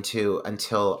tie into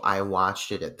until I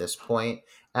watched it at this point.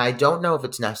 And I don't know if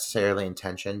it's necessarily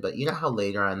intention, but you know how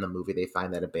later on in the movie they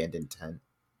find that abandoned tent.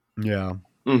 Yeah.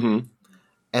 Mm-hmm.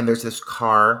 And there's this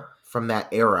car from that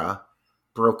era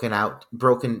broken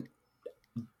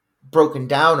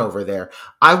down over there.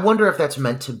 I wonder if that's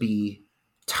meant to be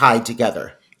tied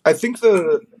together. I think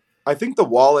the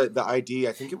wallet, the ID,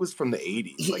 I think it was from the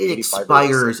 80s. Like it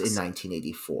expires in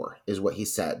 1984 is what he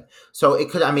said. So it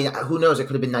could, I mean, who knows? It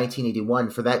could have been 1981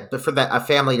 for that a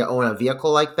family to own a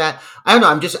vehicle like that. I don't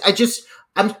know.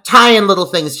 I'm tying little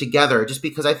things together just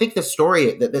because I think the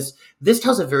story that this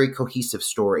tells a very cohesive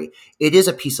story. It is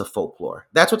a piece of folklore.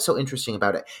 That's what's so interesting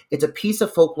about it. It's a piece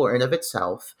of folklore in of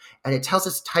itself, and it tells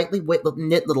this tightly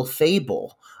knit little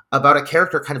fable about a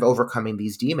character kind of overcoming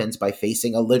these demons by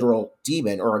facing a literal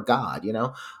demon or a god,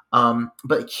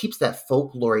 but it keeps that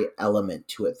folklore element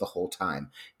to it the whole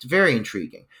time. It's very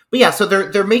intriguing. But yeah, so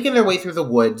they're making their way through the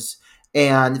woods,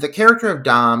 and the character of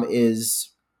Dom is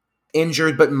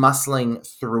injured but muscling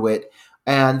through it,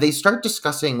 and they start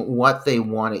discussing what they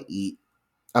want to eat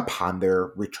upon their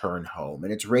return home,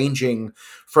 and it's ranging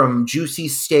from juicy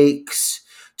steaks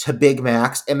to Big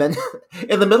Macs. And then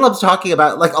in the middle of talking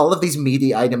about like all of these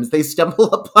meaty items, they stumble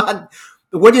upon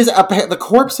what is the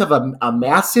corpse of a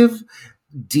massive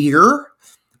deer,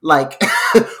 like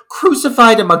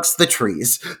crucified amongst the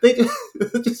trees.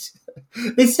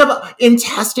 They stumble,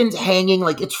 intestines hanging,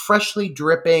 like it's freshly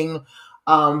dripping.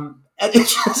 And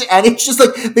it's just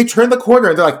like they turn the corner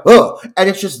and they're like, oh, and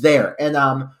it's just there.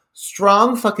 And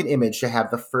strong fucking image to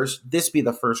have this be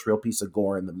the first real piece of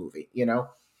gore in the movie,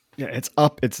 Yeah, it's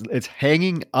up. It's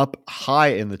hanging up high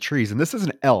in the trees, and this is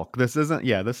an elk. This isn't.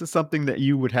 Yeah, this is something that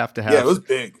you would have to have. Yeah, it was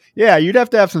big. Yeah, you'd have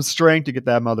to have some strength to get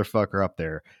that motherfucker up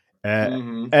there.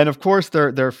 And of course,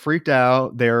 they're freaked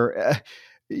out. They're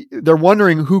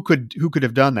wondering who could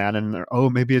have done that, and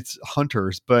maybe it's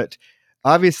hunters. But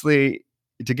obviously,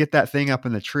 to get that thing up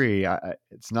in the tree,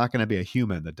 it's not going to be a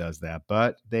human that does that.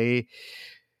 But they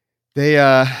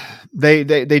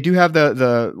They do have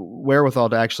the wherewithal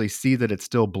to actually see that it's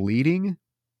still bleeding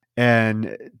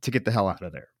and to get the hell out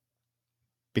of there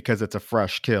because it's a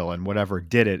fresh kill and whatever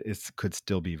did it could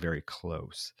still be very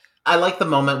close. I like the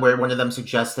moment where one of them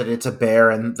suggests that it's a bear,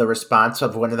 and the response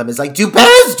of one of them is like, "Do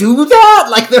bears do that?"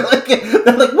 Like they're like,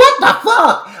 "What the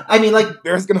fuck?" I mean, like,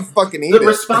 bear's gonna fucking eat it. The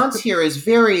response here is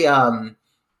very,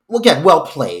 well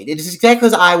played. It is exactly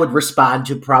as I would respond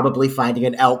to probably finding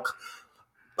an elk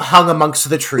hung amongst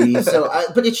the trees. So,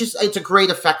 but it's a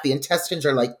great effect. The intestines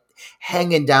are like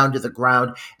hanging down to the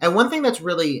ground, and one thing that's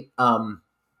really,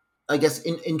 I guess,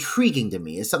 intriguing to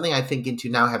me is something I think into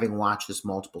now, having watched this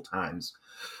multiple times.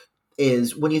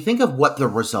 Is when you think of what the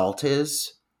result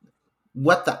is,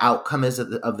 what the outcome is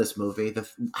of this movie,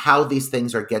 how these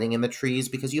things are getting in the trees,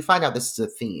 because you find out this is a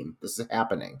theme, this is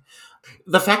happening.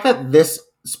 The fact that this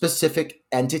specific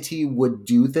entity would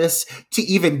do this to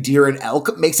even deer and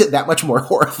elk makes it that much more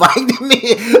horrifying to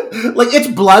me. Like, it's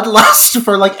bloodlust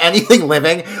for, like, anything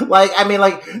living. Like, I mean,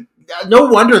 like, no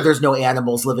wonder there's no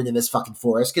animals living in this fucking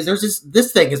forest, because there's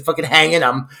this thing is fucking hanging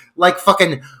them like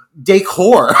fucking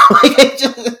decor. Like, it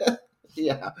just...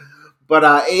 Yeah.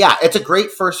 But yeah, it's a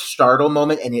great first startle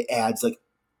moment, and it adds like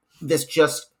this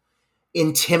just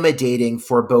intimidating,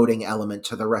 foreboding element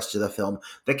to the rest of the film.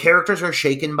 The characters are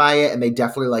shaken by it, and they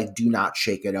definitely like do not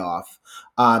shake it off.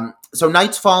 So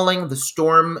night's falling, the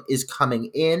storm is coming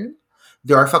in.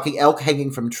 There are fucking elk hanging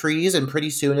from trees, and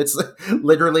pretty soon it's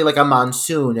literally like a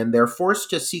monsoon, and they're forced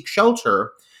to seek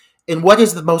shelter in what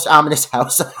is the most ominous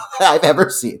house I've ever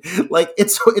seen. Like,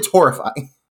 it's horrifying.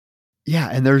 Yeah,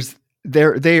 and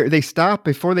they stop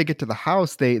before they get to the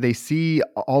house. They see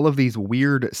all of these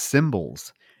weird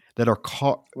symbols that are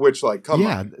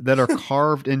that are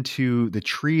carved into the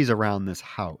trees around this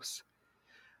house.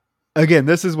 Again,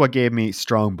 this is what gave me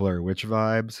strong Blair Witch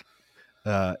vibes.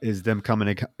 Is them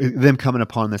coming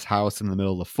upon this house in the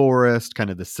middle of the forest, kind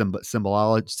of the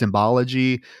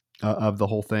symbology of the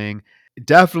whole thing.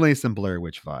 Definitely some Blair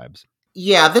Witch vibes.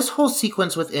 Yeah, this whole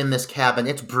sequence within this cabin,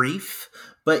 it's brief.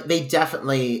 But they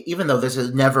definitely, even though this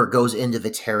never goes into the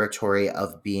territory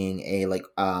of being a like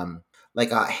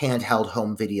a handheld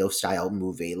home video style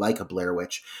movie like a Blair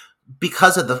Witch,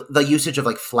 because of the usage of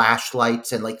like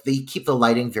flashlights and like they keep the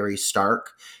lighting very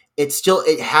stark, it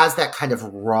has that kind of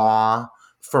raw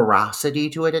ferocity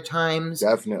to it at times.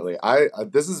 Definitely,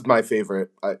 this is my favorite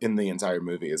in the entire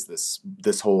movie. Is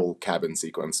this whole cabin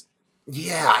sequence?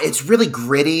 Yeah, it's really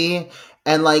gritty.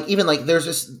 And like, even like, there's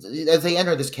this, as they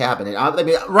enter this cabin, I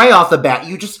mean, right off the bat,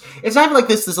 it's not like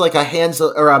this is like a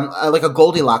Hansel or like a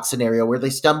Goldilocks scenario where they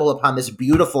stumble upon this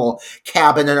beautiful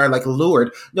cabin and are like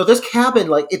lured. No, this cabin,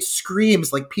 like, it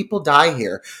screams like people die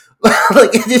here.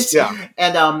 Like, it is, yeah.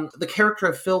 And the character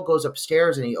of Phil goes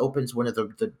upstairs and he opens one of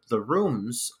the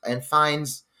rooms and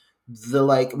finds the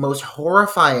like most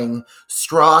horrifying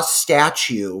straw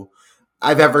statue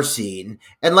I've ever seen.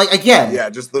 And like, again, yeah,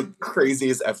 just the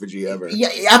craziest effigy ever. Yeah,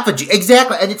 effigy,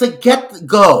 exactly. And it's like,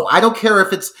 go. I don't care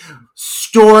if it's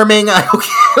storming. I don't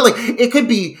care. Like, it could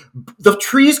be, the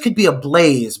trees could be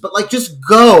ablaze, but like, just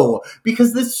go,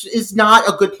 because this is not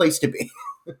a good place to be.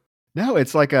 No,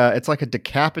 it's like a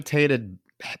decapitated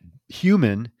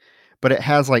human, but it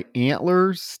has like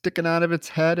antlers sticking out of its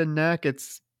head and neck.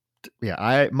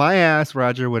 My ass,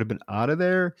 Roger, would have been out of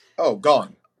there. Oh,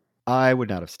 gone. I would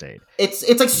not have stayed. It's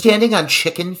like standing on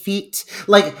chicken feet.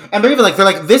 Like, and they're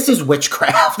like, this is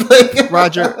witchcraft. Like,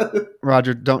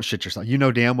 Roger, don't shit yourself. You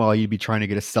know damn well you'd be trying to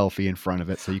get a selfie in front of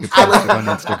it so you can post it on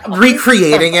Instagram.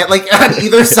 Recreating it, like, on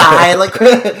either side. Like,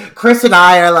 Chris and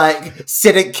I are like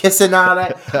sitting, kissing on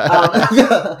it.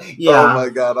 Yeah. Oh my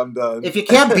God, I'm done. If you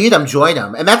can't beat them, join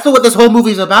them. And that's what this whole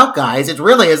movie's about, guys. It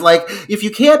really is like, if you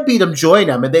can't beat them, join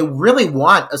them. And they really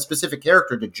want a specific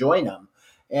character to join them.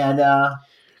 And,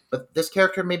 but this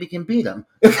character maybe can beat him.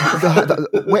 If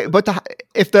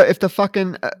the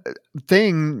fucking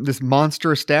thing, this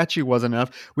monstrous statue wasn't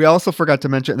enough, we also forgot to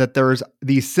mention that there's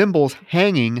these symbols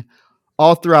hanging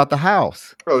all throughout the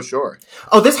house. Oh, sure.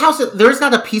 Oh, this house, there's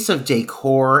not a piece of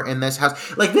decor in this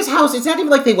house. Like, this house, it's not even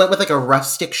like they went with like a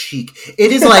rustic chic.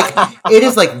 It is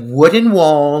like wooden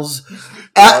walls,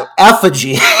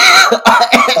 effigy.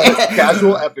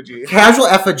 Casual effigy. Casual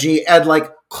effigy and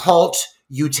like cult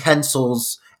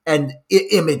utensils and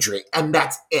imagery, and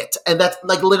that's it. And that's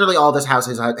like literally all this house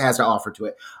has to offer to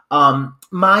it.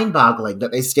 Mind-boggling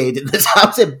that they stayed in this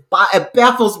house. It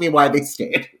baffles me why they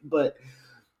stayed. But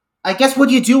I guess what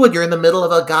do you do when you're in the middle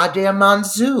of a goddamn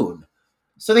monsoon?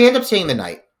 So they end up staying the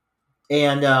night.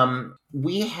 And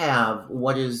we have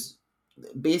what is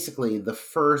basically the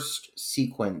first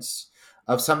sequence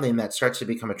of something that starts to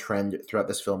become a trend throughout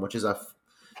this film, which is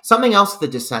Something else the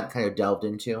Descent kind of delved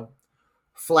into,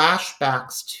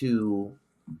 flashbacks to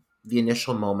the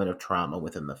initial moment of trauma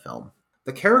within the film.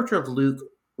 The character of Luke,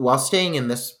 while staying in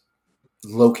this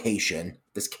location,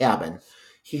 this cabin,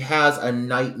 he has a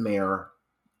nightmare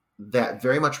that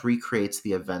very much recreates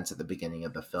the events at the beginning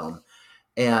of the film.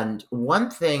 And one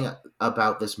thing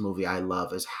about this movie I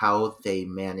love is how they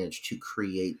manage to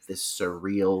create this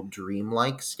surreal,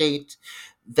 dreamlike state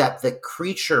that the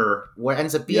creature, what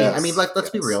ends up being, I mean, like, let's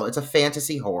be real, it's a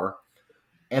fantasy horror,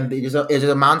 and it is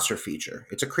a monster feature.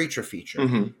 It's a creature feature.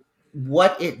 Mm-hmm.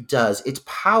 What it does, its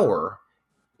power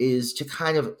is to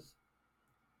kind of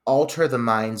alter the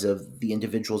minds of the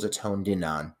individuals it's honed in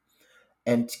on,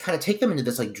 and kind of take them into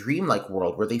this like dreamlike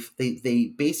world where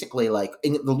they basically, like,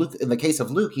 in the case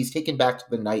of Luke, he's taken back to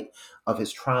the night of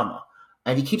his trauma,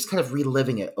 and he keeps kind of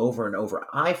reliving it over and over.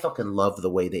 I fucking love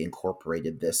the way they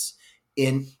incorporated this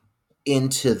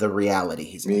into the reality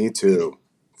he's in. Me too,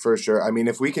 for sure. I mean,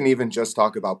 if we can even just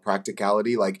talk about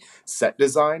practicality, like set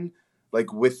design,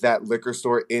 like with that liquor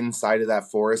store inside of that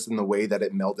forest and the way that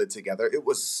it melded together, it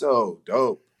was so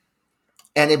dope.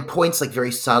 And in points like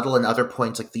very subtle, and other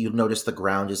points like you notice the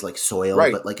ground is like soil,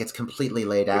 right, but like it's completely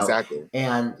laid out. Exactly.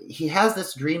 And he has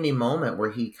this dreamy moment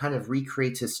where he kind of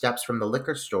recreates his steps from the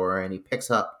liquor store, and he picks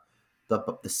up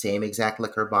the same exact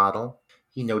liquor bottle.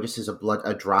 He notices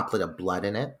a droplet of blood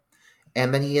in it.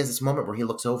 And then he has this moment where he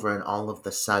looks over, and all of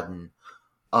the sudden,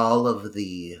 all of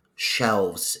the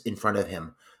shelves in front of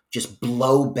him just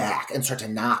blow back and start to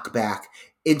knock back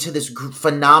into this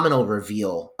phenomenal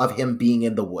reveal of him being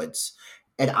in the woods.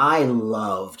 And I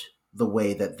loved the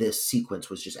way that this sequence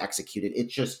was just executed.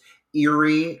 It's just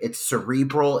eerie. It's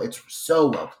cerebral. It's so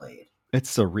well played.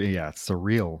 It's surreal. Yeah, it's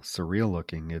surreal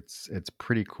looking. It's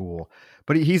pretty cool.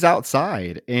 But he's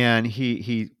outside, and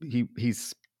he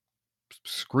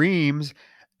screams,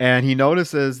 and he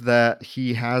notices that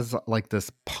he has like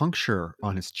this puncture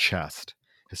on his chest.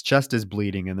 His chest is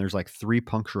bleeding, and there's like 3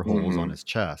 puncture holes on his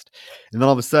chest. And then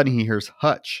all of a sudden he hears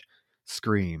Hutch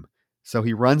scream. So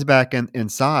he runs back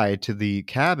inside to the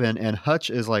cabin, and Hutch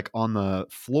is like on the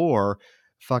floor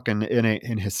fucking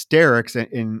in hysterics,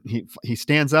 and he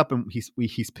stands up, and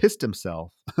he's pissed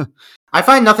himself. I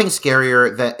find nothing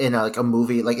scarier than in a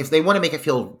movie, like if they want to make it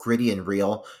feel gritty and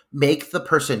real, make the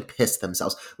person piss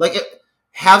themselves. Like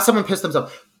have someone piss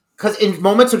themselves, because in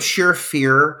moments of sheer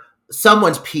fear,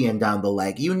 someone's peeing down the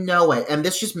leg, you know it, and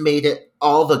this just made it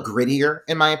all the grittier,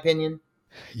 in my opinion.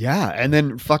 Yeah, and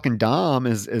then fucking Dom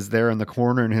is there in the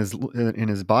corner in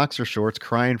his boxer shorts,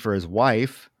 crying for his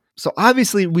wife. So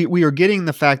obviously we are getting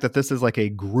the fact that this is like a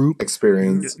group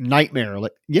experience nightmare.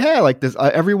 Like, yeah, like this,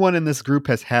 everyone in this group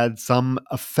has had some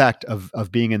effect of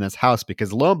being in this house,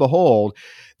 because lo and behold,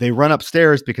 they run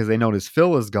upstairs because they notice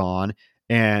Phil is gone,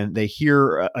 and they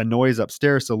hear a noise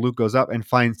upstairs. So Luke goes up and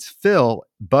finds Phil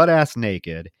butt-ass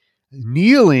naked,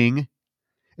 kneeling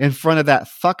in front of that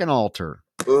fucking altar.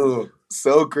 Ugh,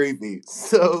 so creepy.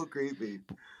 So creepy.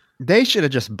 They should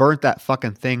have just burnt that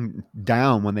fucking thing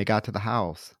down when they got to the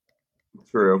house.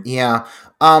 True. Yeah.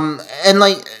 And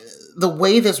like the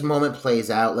way this moment plays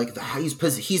out, like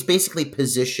he's basically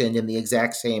positioned in the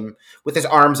exact same, with his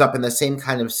arms up in the same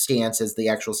kind of stance as the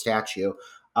actual statue.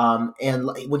 And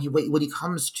like, when he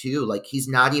comes to, like, he's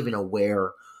not even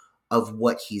aware of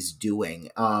what he's doing.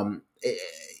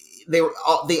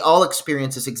 They all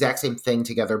experience this exact same thing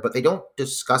together, but they don't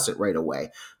discuss it right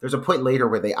away. There's a point later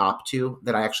where they opt to,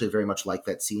 that I actually very much like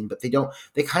that scene, but they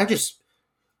kind of just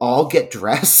all get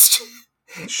dressed.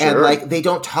 Sure. And like they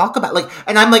don't talk about, like,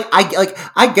 and I'm like,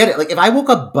 I get it. Like if I woke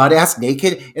up butt ass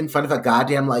naked in front of a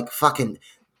goddamn like fucking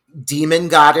demon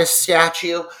goddess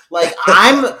statue, like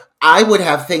I would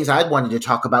have things I'd wanted to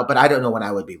talk about, but I don't know when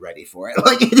I would be ready for it.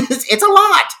 Like it's a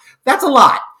lot. That's a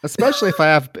lot. Especially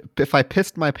if I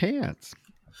pissed my pants.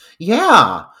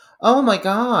 Yeah. Oh my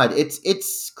God.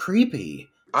 It's creepy.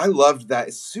 I loved that.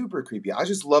 It's super creepy. I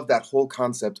just love that whole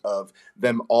concept of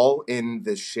them all in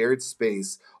this shared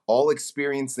space, all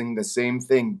experiencing the same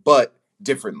thing, but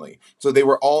differently. So they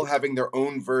were all having their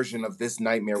own version of this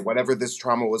nightmare, whatever this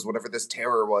trauma was, whatever this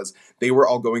terror was. They were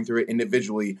all going through it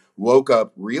individually, woke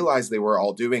up, realized they were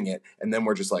all doing it, and then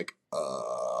we're just like,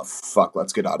 fuck,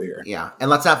 let's get out of here. Yeah, and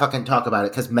let's not fucking talk about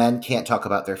it, because men can't talk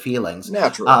about their feelings.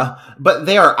 Naturally. But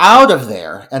they are out of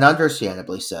there, and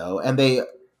understandably so, and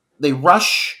they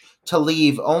rush to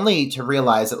leave, only to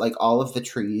realize that like all of the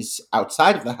trees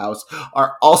outside of the house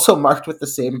are also marked with the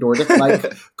same Nordic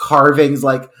like carvings,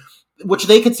 like, which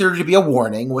they consider to be a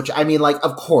warning, which, I mean, like,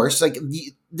 of course, like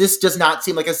this does not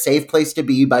seem like a safe place to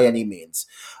be by any means.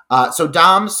 So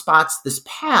Dom spots this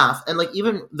path, and like,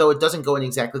 even though it doesn't go in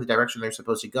exactly the direction they're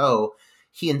supposed to go,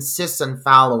 he insists on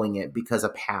following it because a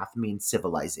path means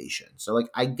civilization. So like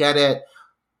I get it,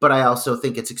 but I also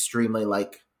think it's extremely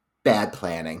like bad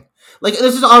planning. Like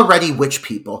this is already witch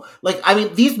people. Like I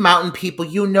mean, these mountain people,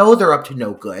 you know, they're up to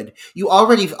no good. You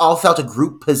already all felt a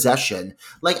group possession.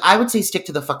 Like I would say, stick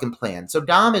to the fucking plan. So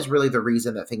Dom is really the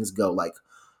reason that things go like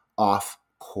off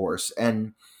course,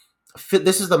 and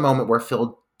this is the moment where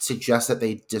Phil suggests that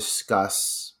they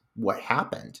discuss what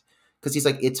happened because he's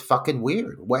like, it's fucking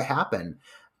weird. What happened?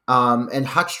 And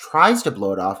Hutch tries to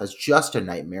blow it off as just a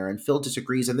nightmare, and Phil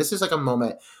disagrees. And this is like a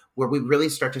moment where we really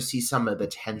start to see some of the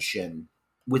tension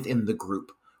within the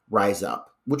group rise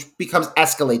up, which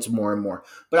escalates more and more.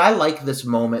 But I like this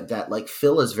moment that like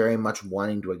Phil is very much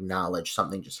wanting to acknowledge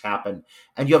something just happened,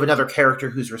 and you have another character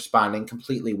who's responding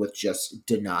completely with just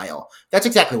denial. That's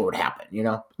exactly what would happen, you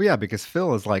know? Well, yeah, because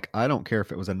Phil is like, I don't care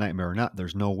if it was a nightmare or not.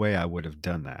 There's no way I would have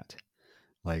done that.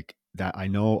 Like that, I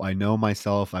know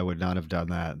myself. I would not have done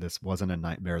that. This wasn't a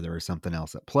nightmare. There was something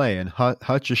else at play. And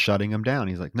Hutch is shutting him down.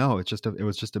 He's like, no, it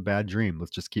was just a bad dream.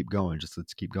 Let's just keep going.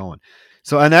 Let's keep going.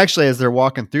 So, and actually, as they're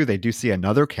walking through, they do see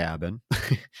another cabin,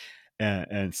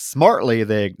 and smartly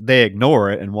they ignore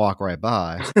it and walk right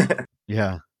by.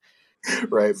 Yeah.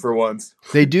 Right, for once.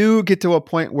 They do get to a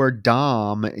point where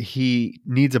Dom, he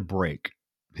needs a break.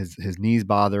 His knees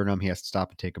bothering him. He has to stop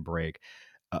and take a break.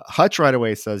 Hutch right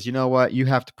away says, you know what? You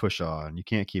have to push on. You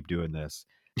can't keep doing this.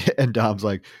 And Dom's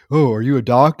like, oh, are you a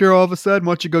doctor all of a sudden?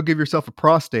 Why don't you go give yourself a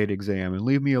prostate exam and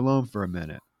leave me alone for a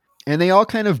minute? And they all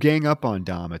kind of gang up on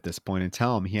Dom at this point and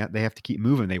tell him they have to keep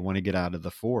moving. They want to get out of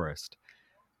the forest.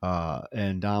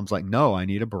 And Dom's like, no, I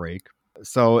need a break.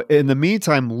 So in the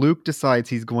meantime, Luke decides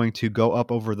he's going to go up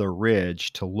over the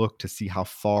ridge to look to see how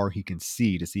far he can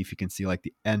see, to see if he can see like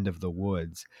the end of the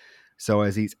woods. So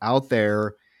as he's out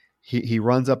there, he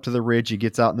runs up to the ridge. He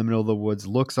gets out in the middle of the woods,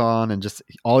 looks on, and just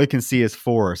all he can see is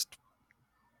forest,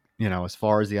 as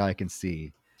far as the eye can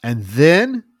see. And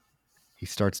then he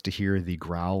starts to hear the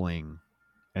growling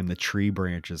and the tree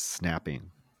branches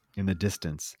snapping in the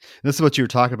distance. This is what you were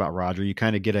talking about, Roger. You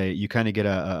kind of get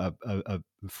a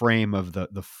frame of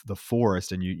the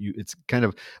forest, and you it's kind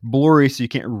of blurry, so you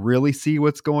can't really see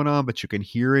what's going on, but you can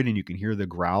hear it, and you can hear the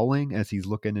growling as he's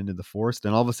looking into the forest.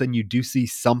 And all of a sudden, you do see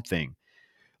something.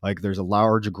 Like there's a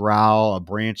large growl, a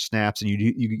branch snaps, and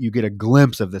you get a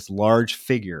glimpse of this large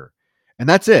figure, and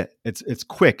that's it. It's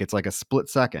quick. It's like a split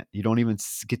second. You don't even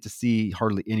get to see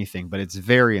hardly anything, but it's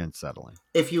very unsettling.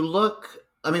 If you look,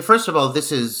 I mean, first of all,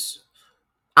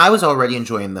 I was already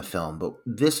enjoying the film, but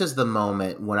this is the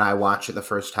moment when I watched it the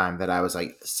first time that I was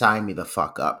like, sign me the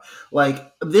fuck up.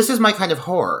 Like, this is my kind of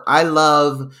horror. I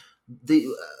love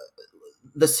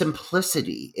the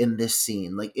simplicity in this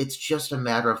scene. Like, it's just a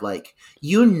matter of like,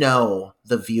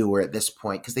 the viewer at this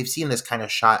point, because they've seen this kind of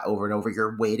shot over and over.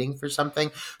 You're waiting for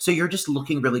something. So you're just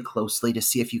looking really closely to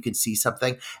see if you can see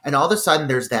something. And all of a sudden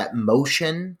there's that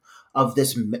motion of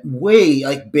this way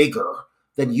like bigger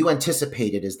than you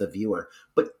anticipated as the viewer.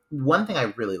 But one thing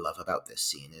I really love about this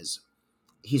scene is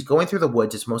he's going through the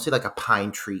woods. It's mostly like a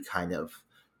pine tree kind of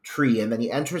tree, and then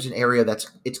he enters an area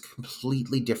it's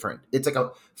completely different. It's like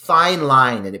a fine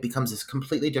line, and it becomes this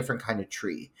completely different kind of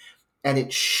tree, and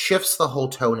it shifts the whole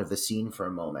tone of the scene for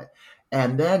a moment.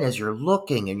 And then as you're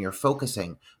looking and you're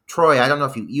focusing, Troy, I don't know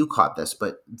if you caught this,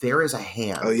 but there is a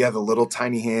hand. Oh yeah, the little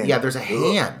tiny hand. Yeah, there's a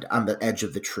hand on the edge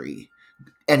of the tree,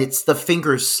 and it's the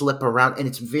fingers slip around, and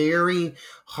it's very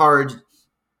hard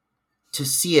to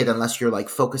see it unless you're like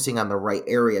focusing on the right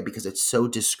area because it's so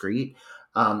discreet.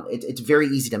 It's very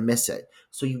easy to miss it.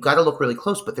 So you've got to look really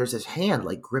close, but there's this hand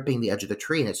like gripping the edge of the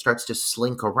tree, and it starts to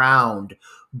slink around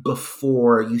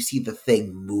before you see the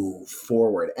thing move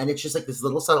forward. And it's just like this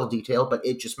little subtle detail, but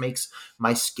it just makes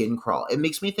my skin crawl. It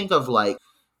makes me think of like,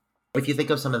 if you think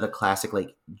of some of the classic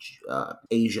like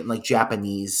Asian, like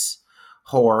Japanese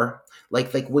horror,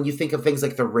 like when you think of things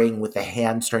like The Ring with the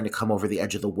hand starting to come over the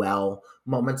edge of the well,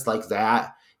 moments like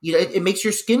that, it makes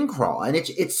your skin crawl, and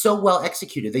it's so well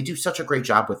executed. They do such a great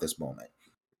job with this moment.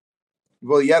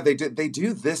 Well, yeah, they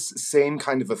do this same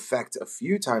kind of effect a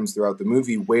few times throughout the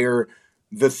movie, where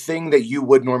the thing that you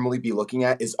would normally be looking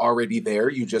at is already there.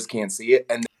 You just can't see it.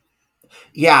 And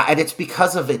yeah, and it's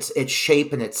because of its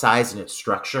shape and its size and its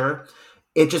structure.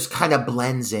 It just kind of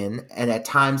blends in, and at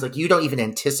times, like, you don't even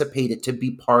anticipate it to be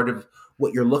part of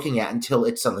what you're looking at until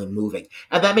it's suddenly moving.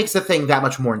 And that makes the thing that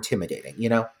much more intimidating,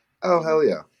 Oh, hell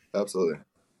yeah. Absolutely.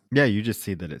 Yeah, you just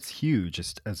see that it's huge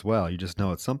as well. You just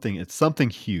know it's something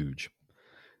huge.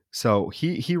 So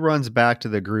he runs back to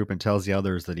the group and tells the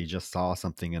others that he just saw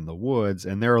something in the woods,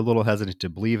 and they're a little hesitant to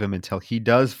believe him until he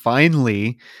does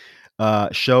finally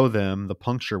show them the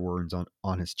puncture wounds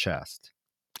on his chest.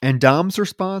 And Dom's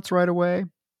response right away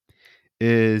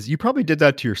is, "You probably did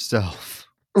that to yourself."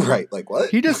 Right, like what?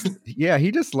 He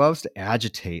just loves to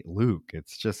agitate Luke.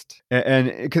 It's just,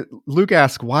 and Luke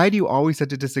asks, "Why do you always have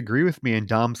to disagree with me?" And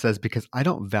Dom says, "Because I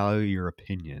don't value your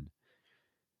opinion."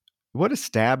 What a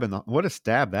stab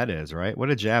that is, right? What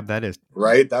a jab that is.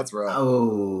 Right, that's rough.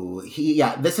 Oh,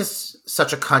 this is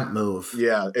such a cunt move.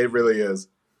 Yeah, it really is.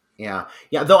 Yeah.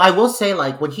 Though I will say,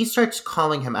 like, when he starts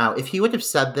calling him out, if he would have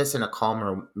said this in a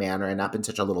calmer manner and not been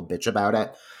such a little bitch about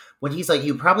it, when he's like,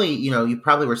 you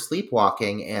probably were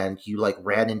sleepwalking and you like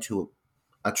ran into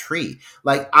a tree.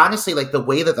 Like, honestly, like the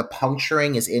way that the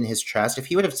puncturing is in his chest, if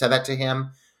he would have said that to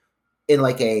him in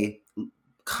like a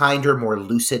kinder, more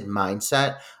lucid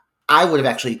mindset, I would have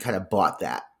actually kind of bought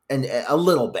that, and a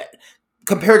little bit,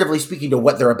 comparatively speaking to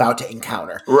what they're about to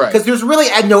encounter. Right. Because there's really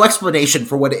no explanation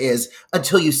for what it is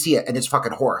until you see it, and it's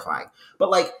fucking horrifying. But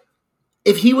like,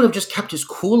 if he would have just kept his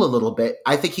cool a little bit,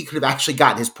 I think he could have actually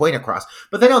gotten his point across.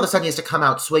 But then all of a sudden he has to come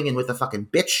out swinging with the fucking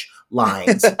bitch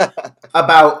lines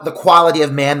about the quality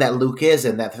of man that Luke is,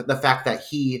 and that the fact that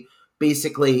he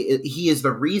is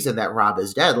the reason that Rob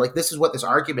is dead. Like, this is what this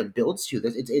argument builds to.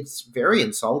 It's very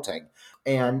insulting.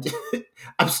 And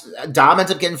Dom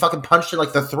ends up getting fucking punched in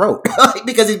like the throat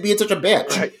because he's being such a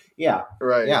bitch. Right. Yeah.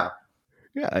 Right.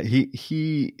 Yeah.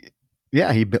 He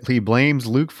blames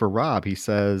Luke for Rob. He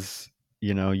says,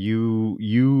 how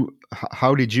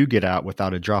did you get out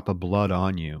without a drop of blood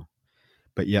on you?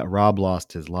 But yet Rob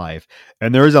lost his life.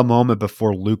 And there is a moment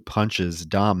before Luke punches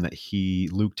Dom that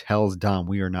Luke tells Dom,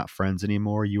 "We are not friends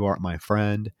anymore. You aren't my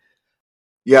friend."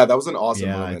 Yeah, that was an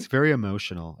awesome moment. Yeah, it's very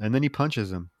emotional. And then he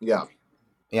punches him. Yeah.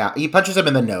 Yeah, he punches him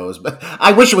in the nose, but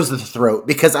I wish it was the throat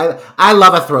because I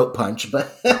love a throat punch,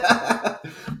 but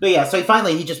but yeah, so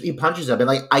he punches him, and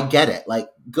like, I get it, like,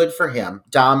 good for him.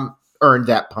 Dom earned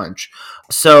that punch.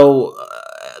 So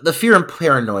the fear and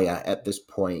paranoia at this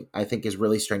point, I think, is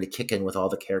really starting to kick in with all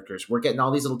the characters. We're getting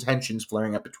all these little tensions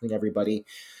flaring up between everybody,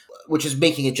 which is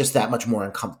making it just that much more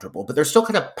uncomfortable, but they're still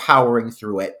kind of powering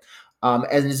through it. And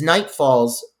as night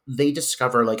falls, they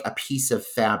discover like a piece of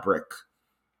fabric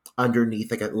underneath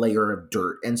like a layer of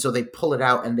dirt, and so they pull it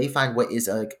out and they find what is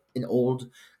an old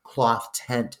cloth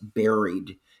tent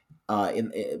buried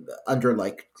under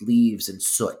like leaves and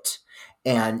soot.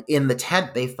 And in the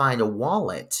tent they find a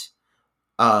wallet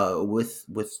with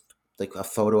like a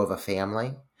photo of a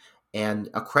family and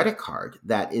a credit card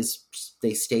that is,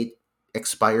 they state,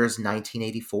 expires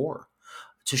 1984,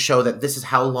 to show that this is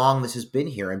how long this has been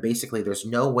here. And basically there's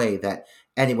no way that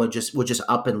anyone would just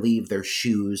up and leave their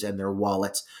shoes and their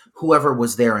wallets. Whoever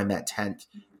was there in that tent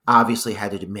obviously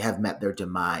had to have met their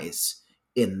demise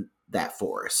in that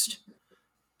forest.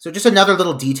 So just another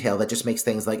little detail that just makes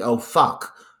things like, oh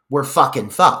fuck, we're fucking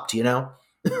fucked, you know?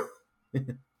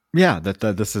 Yeah,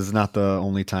 that this is not the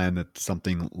only time that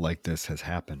something like this has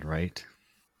happened, right?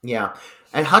 Yeah.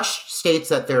 And Hutch states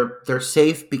that they're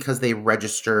safe because they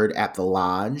registered at the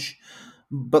lodge,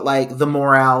 but like the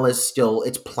morale is still,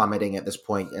 it's plummeting at this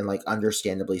point, and like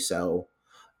understandably so.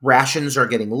 Rations are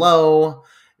getting low.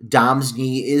 Dom's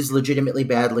knee is legitimately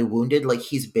badly wounded. Like,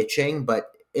 he's bitching, but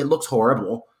it looks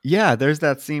horrible. Yeah, there's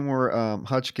that scene where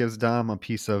Hutch gives Dom a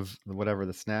piece of whatever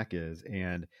the snack is,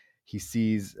 and he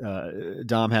sees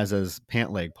Dom has his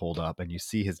pant leg pulled up, and you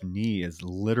see his knee is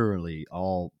literally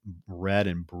all red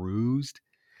and bruised.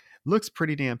 Looks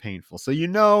pretty damn painful. So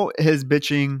his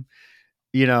bitching,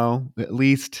 at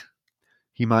least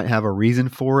he might have a reason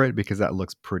for it, because that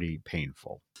looks pretty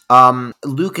painful.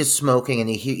 Luke is smoking, and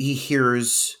he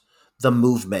hears the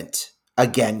movement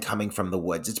again coming from the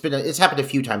woods. It's happened a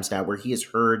few times now where he has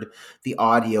heard the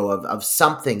audio of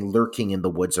something lurking in the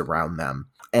woods around them.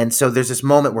 And so there's this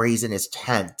moment where he's in his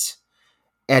tent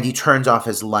and he turns off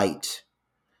his light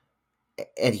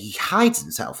and he hides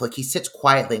himself. Like, he sits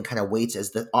quietly and kind of waits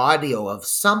as the audio of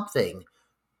something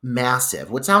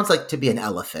massive, what sounds like to be an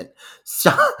elephant,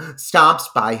 stomps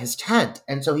by his tent.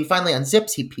 And so he finally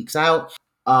unzips, he peeks out,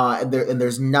 and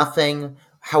there's nothing.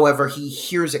 However, he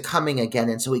hears it coming again,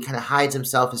 and so he kind of hides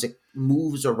himself as it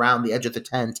moves around the edge of the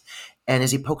tent. And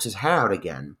as he pokes his head out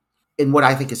again, in what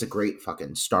I think is a great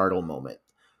fucking startle moment,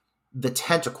 the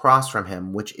tent across from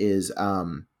him, which is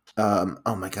oh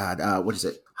my god, what is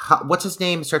it? What's his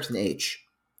name? It starts with an H.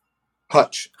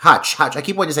 Hutch. I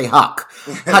keep wanting to say Huck.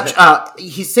 Hutch.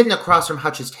 He's sitting across from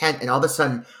Hutch's tent, and all of a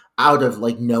sudden, out of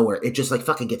like nowhere, it just like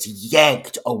fucking gets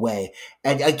yanked away.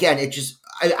 And again, it just,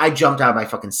 I jumped out of my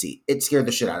fucking seat. It scared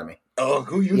the shit out of me. Oh,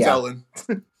 who you telling?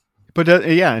 But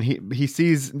and he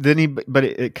sees, but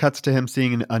it cuts to him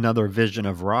seeing another vision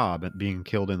of Rob being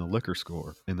killed in the liquor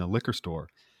store.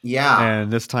 Yeah.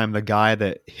 And this time the guy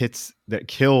that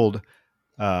killed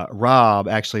Rob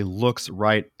actually looks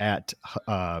right at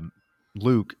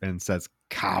Luke and says,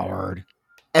 "Coward."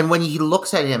 And when he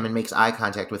looks at him and makes eye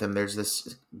contact with him, there's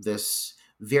this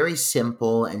very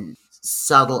simple and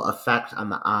subtle effect on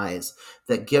the eyes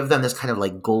that give them this kind of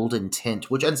like golden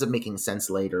tint, which ends up making sense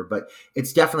later, but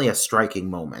it's definitely a striking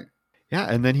moment. Yeah,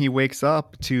 and then he wakes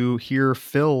up to hear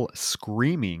Phil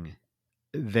screaming.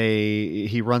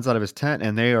 He runs out of his tent,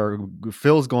 and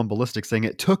Phil's going ballistic, saying,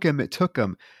 "It took him, it took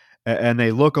him." And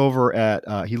they look over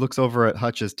at he looks over at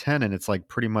Hutch's tent, and it's like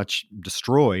pretty much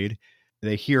destroyed.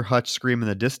 They hear Hutch scream in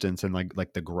the distance and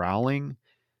like the growling.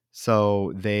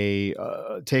 So they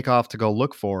take off to go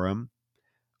look for him.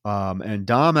 And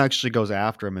Dom actually goes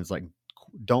after him and is like,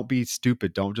 "Don't be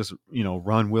stupid. Don't just,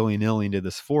 run willy-nilly into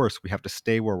this forest. We have to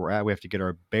stay where we're at. We have to get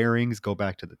our bearings, go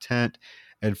back to the tent,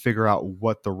 and figure out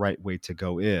what the right way to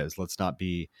go is. Let's not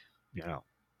be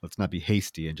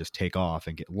hasty and just take off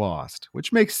and get lost,"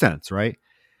 which makes sense, right?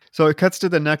 So it cuts to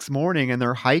the next morning, and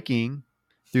they're hiking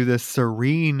through this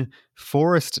serene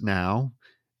forest now.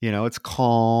 It's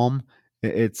calm.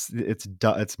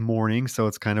 It's morning, so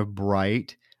it's kind of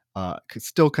bright.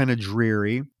 Still kind of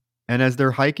dreary. And as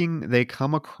they're hiking, they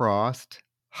come across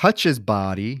Hutch's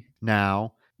body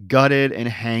now, gutted and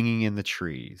hanging in the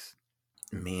trees.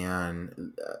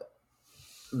 Man,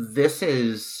 this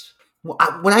is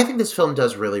what I think this film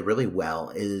does really, really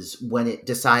well is when it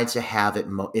decides to have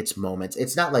its moments.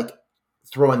 It's not like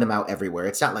throwing them out everywhere.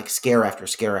 It's not like scare after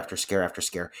scare after scare after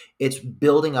scare. It's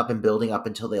building up and building up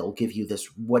until they'll give you this,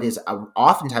 what is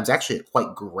oftentimes actually a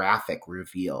quite graphic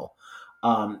reveal.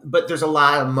 But there's a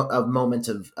lot of moments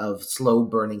of slow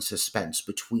burning suspense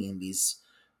between these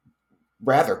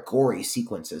rather gory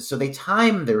sequences. So they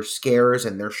time their scares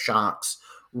and their shocks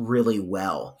really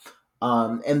well.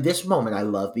 And this moment I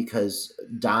love because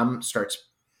Dom starts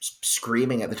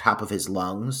screaming at the top of his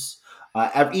lungs.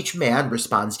 Each man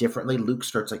responds differently. Luke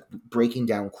starts like breaking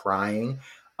down crying.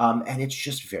 And it's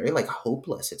just very like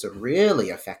hopeless. It's a really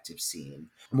effective scene.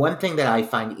 One thing that I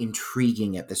find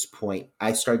intriguing at this point,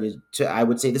 I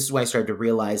would say this is when I started to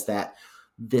realize that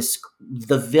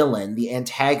the villain, the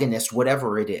antagonist,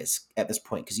 whatever it is at this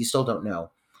point, because you still don't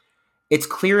know, it's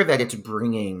clear that it's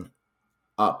bringing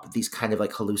up these kind of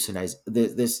like hallucinations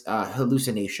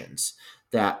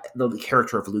that the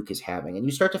character of Luke is having. And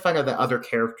you start to find out that other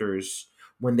characters,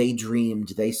 when they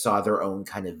dreamed, they saw their own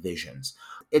kind of visions.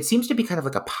 It seems to be kind of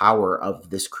like a power of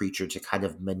this creature to kind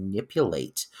of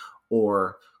manipulate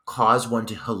or cause one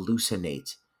to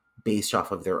hallucinate based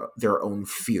off of their own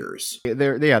fears.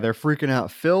 They're freaking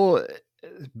out. Phil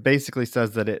basically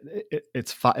says that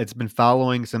it's been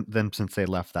following them since they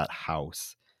left that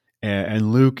house.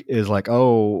 And Luke is like,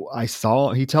 "Oh,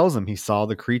 he tells him he saw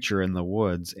the creature in the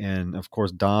woods." And of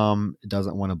course, Dom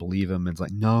doesn't want to believe him. And it's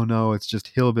like, no, it's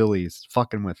just hillbillies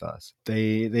fucking with us.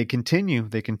 They continue,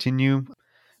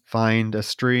 find a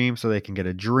stream so they can get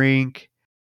a drink.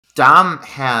 Dom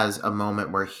has a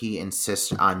moment where he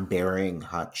insists on burying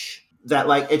Hutch. That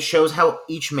like, it shows how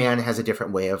each man has a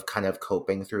different way of kind of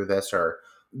coping through this, or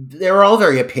they're all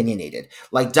very opinionated.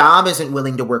 Like Dom isn't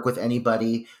willing to work with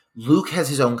anybody. Luke has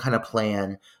his own kind of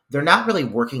plan. They're not really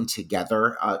working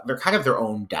together. They're kind of their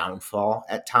own downfall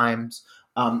at times.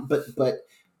 But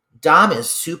Dom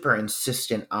is super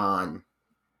insistent on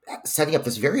setting up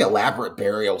this very elaborate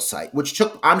burial site, which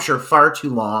took, I'm sure, far too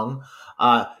long.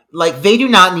 Like they do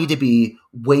not need to be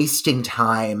wasting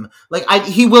time. Like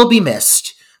he will be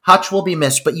missed. Hutch will be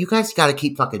missed, but you guys got to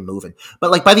keep fucking moving.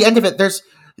 But like by the end of it,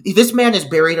 this man is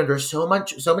buried under so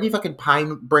many fucking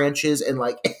pine branches, and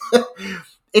like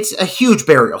it's a huge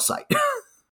burial site.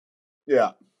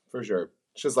 Yeah, for sure.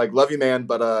 It's just like, love you, man,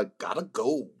 but gotta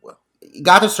go.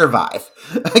 Gotta survive.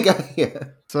 Yeah.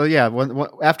 So yeah,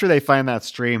 after they find that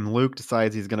stream, Luke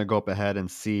decides he's going to go up ahead and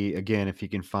see again if he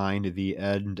can find the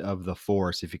end of the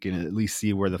forest, if he can at least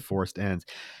see where the forest ends.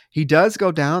 He does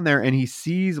go down there, and he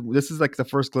sees, this is like the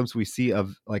first glimpse we see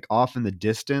of like off in the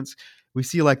distance, we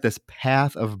see like this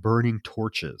path of burning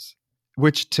torches,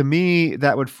 which to me,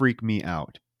 that would freak me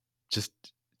out. Just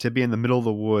to be in the middle of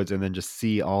the woods and then just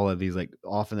see all of these like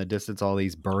off in the distance, all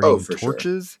these burning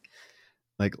torches. Sure.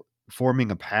 Like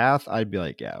forming a path, I'd be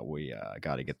like, yeah, we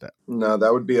got to get that. No,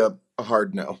 that would be a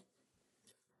hard no.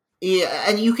 Yeah,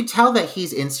 and you could tell that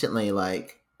he's instantly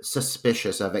like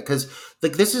suspicious of it, because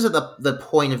like this is the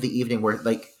point of the evening where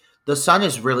like the sun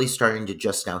is really starting to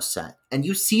just now set, and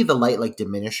you see the light like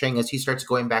diminishing as he starts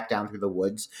going back down through the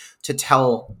woods to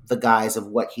tell the guys of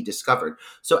what he discovered.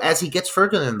 So as he gets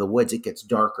further in the woods, it gets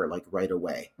darker like right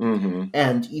away. Mm-hmm.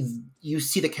 And you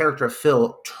see the character of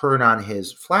Phil turn on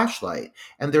his flashlight,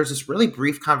 and there's this really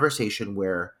brief conversation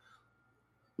where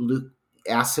Luke,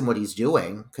 asks him what he's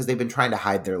doing because they've been trying to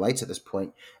hide their lights at this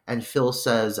point. And Phil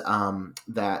says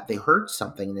that they heard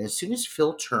something. And as soon as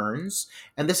Phil turns,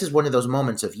 and this is one of those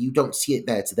moments of you don't see it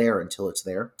that it's there until it's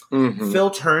there. Mm-hmm. Phil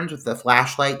turns with the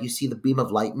flashlight. You see the beam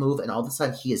of light move, and all of a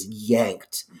sudden he is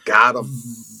yanked. Got him.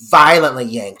 Violently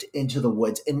yanked into the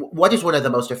woods. And what is one of the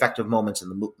most effective moments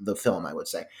in the film, I would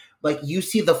say. Like, you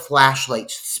see the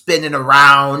flashlight spinning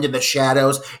around in the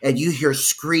shadows, and you hear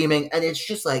screaming, and it's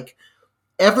just like,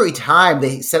 every time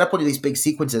they set up one of these big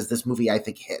sequences, this movie, I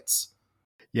think, hits.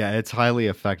 Yeah, it's highly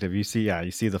effective. You see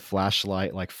the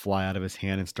flashlight like fly out of his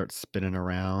hand and start spinning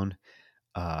around.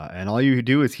 And all you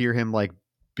do is hear him like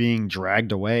being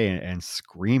dragged away and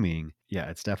screaming. Yeah,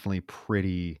 it's definitely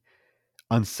pretty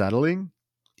unsettling.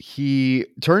 He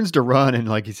turns to run and,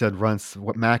 like you said, runs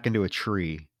Mac into a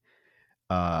tree.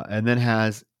 And then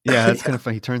that's kind of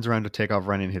fun. He turns around to take off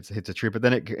running, hits a tree, but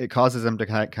then it causes him to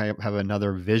kind of have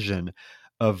another vision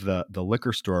of the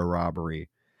liquor store robbery.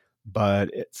 But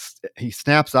he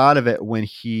snaps out of it when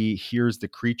he hears the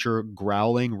creature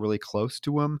growling really close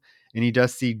to him, and he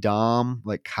does see Dom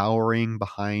like cowering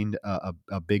behind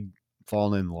a big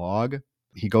fallen log.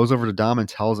 He goes over to Dom and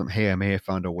tells him, "Hey, I may have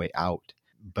found a way out,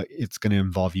 but it's going to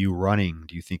involve you running.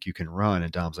 Do you think you can run?"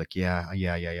 And Dom's like,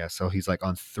 yeah. So he's like,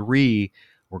 on 3,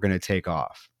 we're going to take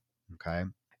off. Okay.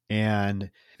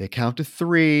 And they count to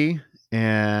 3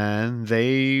 and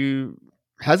they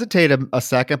hesitate a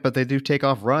second, but they do take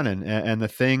off running. And the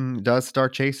thing does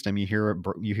start chasing him. You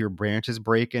hear branches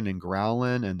breaking and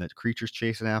growling, and the creature's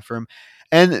chasing after him.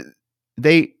 And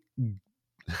they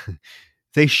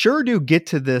sure do get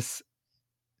to this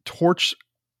torch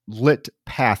lit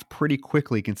path pretty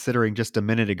quickly, considering just a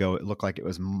minute ago it looked like it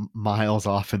was miles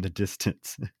off in the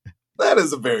distance. That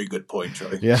is a very good point,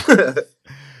 Troy. Yeah.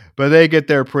 But they get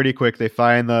there pretty quick. They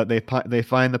find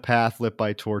the path lit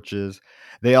by torches.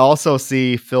 They also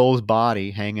see Phil's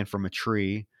body hanging from a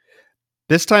tree.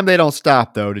 This time they don't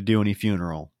stop though to do any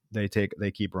funeral. They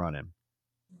keep running.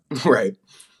 Right.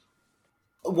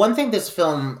 One thing this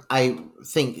film, I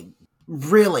think,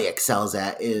 really excels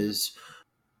at is,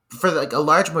 for like a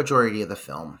large majority of the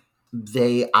film,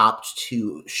 they opt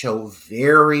to show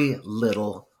very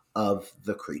little of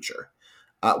the creature,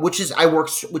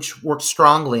 which works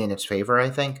strongly in its favor,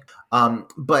 I think.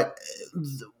 But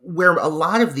where a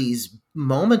lot of these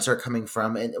moments are coming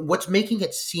from, and what's making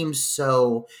it seem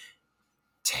so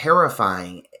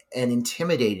terrifying and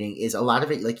intimidating, is a lot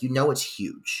of it, like, it's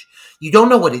huge. You don't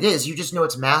know what it is, you just know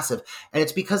it's massive. And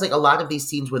it's because, like, a lot of these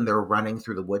scenes when they're running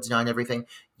through the woods now and everything,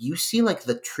 you see, like,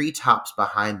 the treetops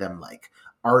behind them, like,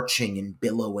 arching and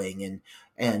billowing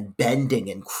and bending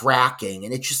and cracking,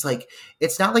 and it's just like,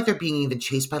 it's not like they're being even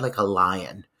chased by like a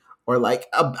lion or like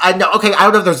I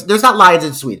don't know if there's not lions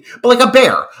in Sweden, but like a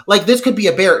bear. Like, this could be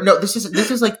a bear. No, this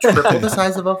is like triple the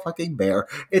size of a fucking bear.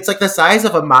 It's like the size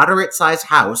of a moderate sized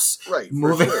house, right,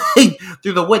 moving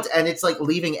through the woods, and it's like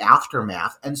leaving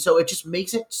aftermath. And so it just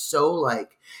makes it so,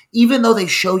 like, even though they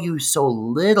show you so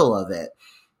little of it,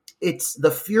 it's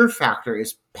the fear factor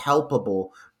is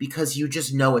palpable because you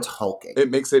just know it's hulking. It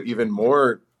makes it even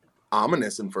more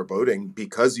ominous and foreboding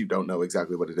because you don't know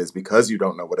exactly what it is, because you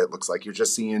don't know what it looks like. You're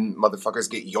just seeing motherfuckers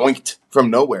get yoinked from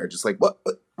nowhere. Just like, what?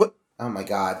 Oh my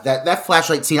God. That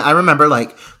flashlight scene, I remember,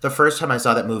 like, the first time I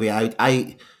saw that movie,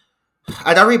 I'd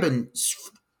already been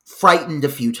frightened a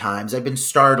few times. I've been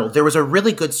startled. There was a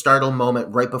really good startle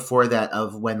moment right before that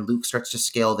of when Luke starts to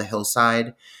scale the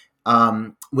hillside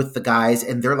with the guys,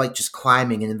 and they're like just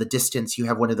climbing, and in the distance you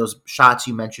have one of those shots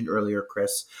you mentioned earlier,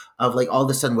 Chris, of like all of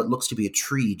a sudden what looks to be a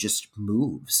tree just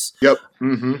moves. Yep.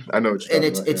 Mm-hmm. I know what you're and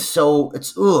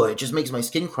it just makes my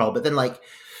skin crawl. But then, like,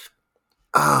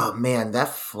 oh man, that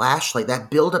flashlight, that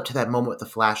build up to that moment with the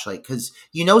flashlight, because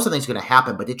something's going to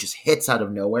happen, but it just hits out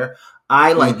of nowhere.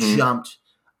 I jumped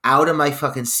out of my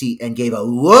fucking seat and gave a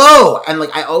whoa. And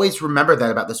like, I always remember that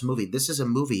about this movie. This is a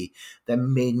movie that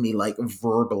made me like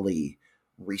verbally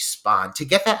respond. To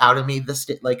get that out of me this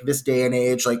day and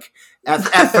age, like at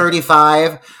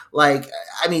 35, like,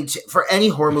 I mean, for any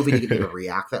horror movie to get me to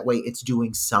react that way, it's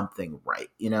doing something right,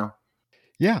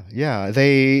 Yeah.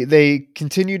 They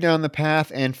continue down the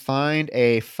path and find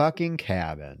a fucking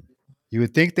cabin. You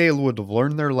would think they would have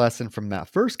learned their lesson from that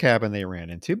first cabin they ran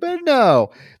into, but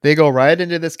no. They go right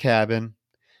into this cabin.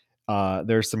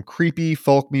 There's some creepy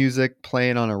folk music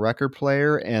playing on a record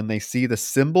player, and they see the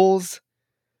symbols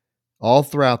all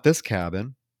throughout this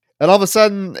cabin. And all of a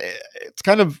sudden, it's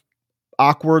kind of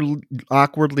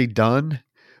awkwardly done,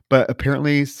 but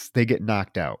apparently they get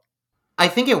knocked out. I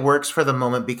think it works for the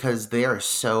moment because they are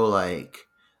so, like,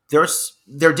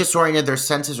 they're disoriented. Their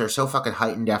senses are so fucking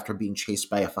heightened after being chased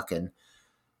by a fucking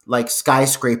like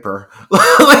skyscraper,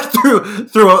 like through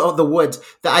the woods.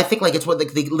 That I think like it's what they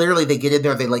literally they get in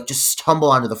there, they like just stumble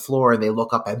onto the floor and they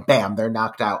look up and bam, they're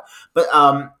knocked out. But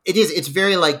it's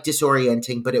very like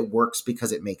disorienting, but it works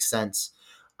because it makes sense.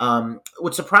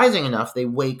 What's surprising enough, they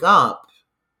wake up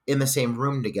in the same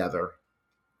room together.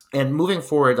 And moving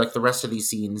forward, like the rest of these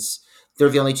scenes, they're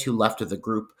the only two left of the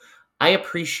group. I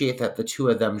appreciate that the two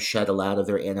of them shed a lot of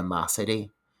their animosity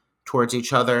towards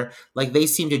each other. Like they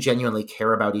seem to genuinely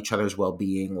care about each other's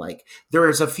well-being. Like there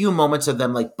is a few moments of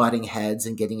them like butting heads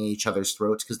and getting in each other's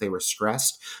throats because they were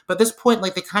stressed. But at this point,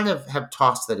 like they kind of have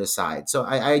tossed that aside. So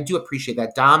I do appreciate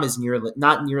that. Dom is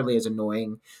not nearly as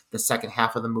annoying the second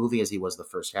half of the movie as he was the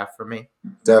first half for me.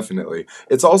 Definitely.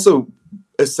 It's also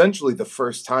essentially the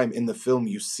first time in the film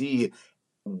you see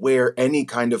where any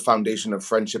kind of foundation of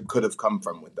friendship could have come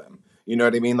from with them. You know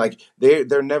what I mean? Like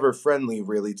they're never friendly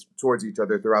really towards each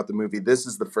other throughout the movie. This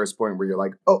is the first point where you're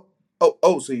like, so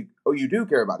you do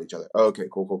care about each other. Oh, okay,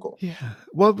 cool. Yeah.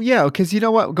 Well, yeah, because you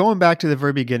know what? Going back to the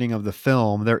very beginning of the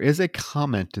film, there is a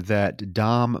comment that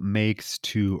Dom makes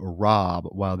to Rob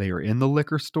while they are in the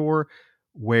liquor store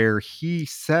where he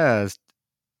says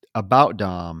about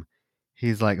Dom,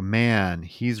 he's like, man,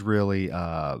 he's really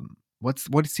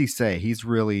what does he say? He's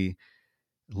really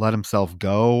let himself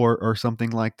go or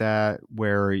something like that,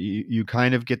 where you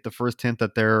kind of get the first hint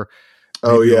that they're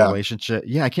a relationship.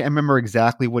 Yeah, I can't remember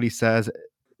exactly what he says.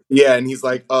 Yeah, and he's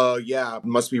like, yeah,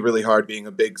 must be really hard being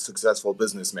a big successful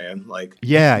businessman. Like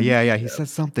Yeah. He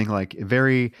says something like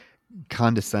very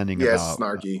condescending about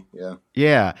snarky.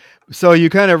 Yeah. So you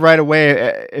kind of right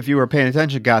away, if you were paying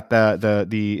attention, got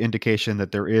the indication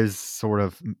that there is sort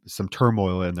of some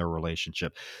turmoil in their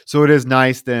relationship. So it is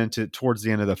nice then towards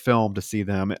the end of the film to see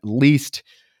them at least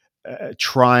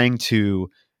trying to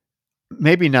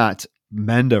maybe not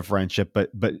mend a friendship, but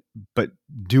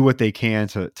do what they can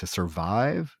to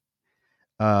survive.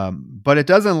 But it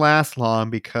doesn't last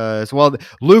long because, well,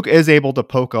 Luke is able to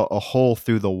poke a hole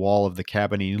through the wall of the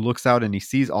cabin. And he looks out and he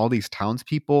sees all these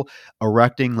townspeople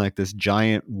erecting like this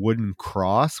giant wooden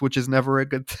cross, which is never a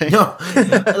good thing. No,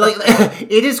 like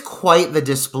it is quite the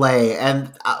display.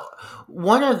 And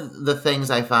one of the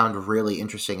things I found really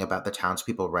interesting about the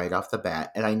townspeople right off the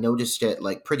bat, and I noticed it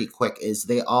like pretty quick, is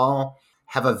they all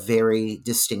have a very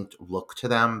distinct look to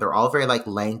them. They're all very like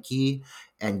lanky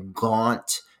and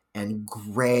gaunt and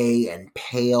gray and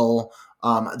pale.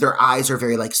 Their eyes are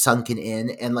very like sunken in,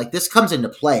 and like this comes into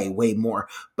play way more.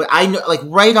 But I know, like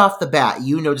right off the bat,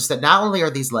 you notice that not only are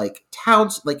these like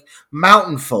towns, like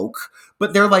mountain folk,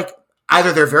 but they're like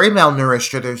either they're very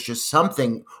malnourished or there's just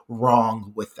something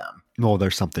wrong with them. No,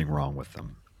 there's something wrong with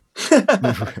them.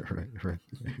 right.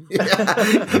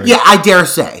 Yeah, I dare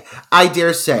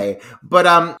say.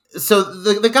 But so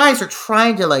the guys are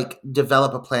trying to like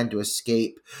develop a plan to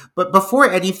escape, but before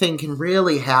anything can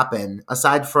really happen,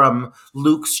 aside from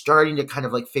Luke starting to kind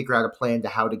of like figure out a plan to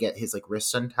how to get his like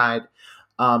wrists untied,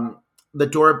 the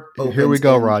door opens. Here we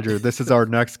go, Roger. This is our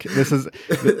next. This is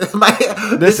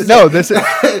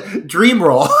dream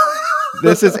roll.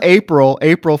 This is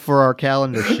April for our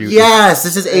calendar shoot. Yes,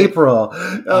 this is April.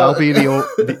 I'll be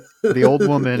the old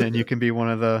woman, and you can be one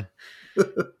of the.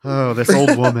 Oh, this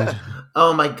old woman.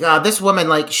 Oh my God, this woman!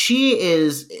 Like she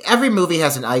is. Every movie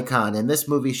has an icon. In this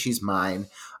movie, she's mine.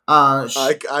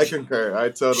 I concur. I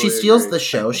totally. She steals the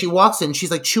show. She walks in.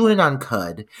 She's like chewing on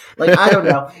cud. Like I don't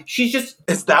know. She's just.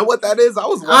 Is that what that is?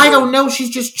 I don't know. She's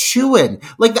just chewing.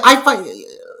 Like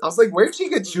I was like, where'd she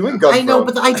get chewing gum I know, from?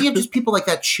 but the idea of just people like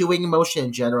that chewing motion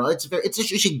in general, is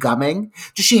she gumming?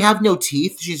 Does she have no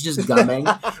teeth? She's just gumming.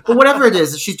 But whatever it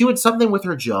is, she's doing something with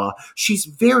her jaw. She's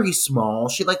very small.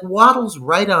 She like waddles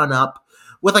right on up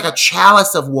with like a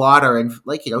chalice of water and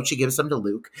like, you know, she gives some to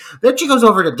Luke. Then she goes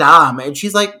over to Dom and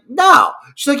she's like, no.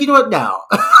 She's like, you know what, no.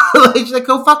 She's like,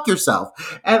 go fuck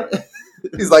yourself. And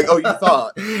he's like, oh, you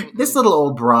thought. This little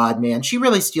old broad, man, she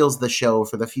really steals the show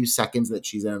for the few seconds that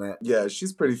she's in it. Yeah,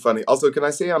 she's pretty funny. Also, can I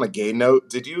say on a gay note,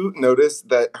 did you notice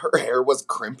that her hair was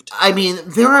crimped? I mean,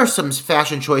 there are some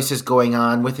fashion choices going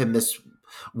on within this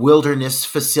wilderness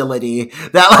facility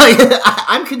that, like,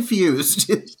 I'm confused.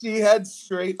 She had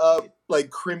straight up, like,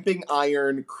 crimping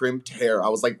iron crimped hair. I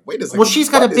was like, wait a second. Well, she's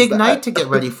got a big night to get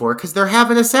ready for because they're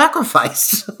having a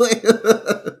sacrifice.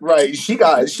 Right, she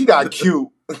got cute.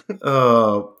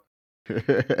 Oh.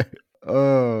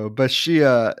 Oh, but she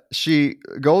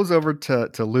goes over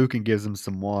to Luke and gives him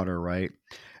some water, right?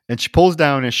 And she pulls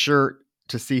down his shirt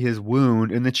to see his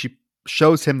wound, and then she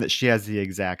shows him that she has the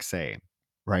exact same,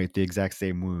 right? The exact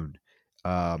same wound.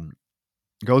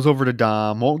 Goes over to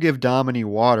Dom, won't give Dom any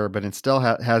water, but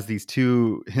instead has these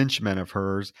two henchmen of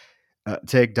hers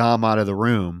take Dom out of the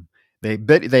room.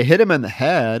 They hit him in the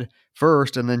head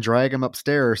first and then drag him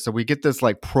upstairs. So we get this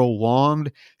like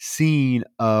prolonged scene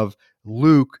of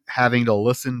Luke having to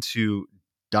listen to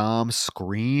Dom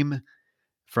scream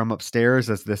from upstairs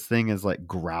as this thing is like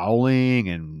growling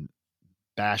and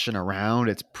bashing around.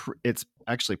 It's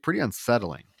actually pretty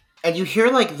unsettling. And you hear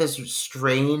like this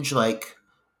strange like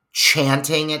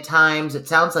chanting at times. It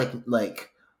sounds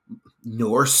like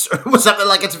Norse or something.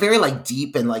 Like it's very like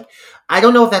deep and like I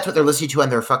don't know if that's what they're listening to on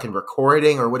their fucking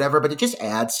recording or whatever, but it just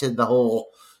adds to the whole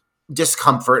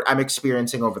discomfort I'm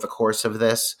experiencing over the course of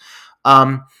this.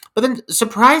 But then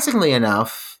surprisingly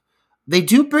enough, they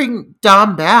do bring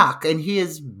Dom back and he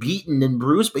is beaten and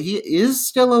bruised, but he is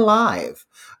still alive.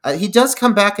 He does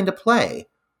come back into play.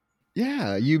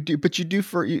 Yeah, you do, but you do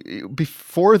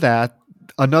before that,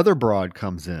 another broad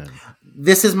comes in.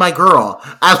 This is my girl.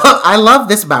 I love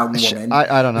this mountain woman.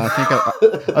 I don't know. I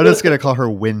think I'm just gonna call her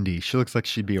Wendy. She looks like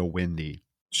she'd be a Wendy.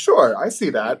 Sure, I see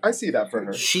that. I see that for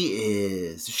her. She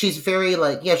is. She's very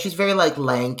like she's very like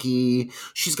lanky.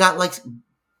 She's got like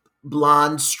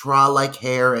blonde straw-like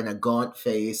hair and a gaunt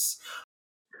face.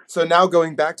 So now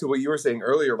going back to what you were saying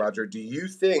earlier, Roger, do you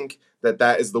think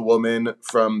that is the woman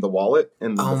from the wallet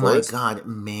in the forest? My God,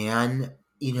 man.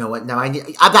 You know what? Now I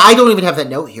don't even have that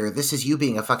note here. This is you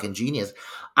being a fucking genius.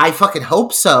 I fucking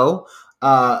hope so.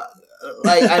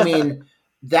 I mean,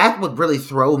 that would really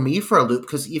throw me for a loop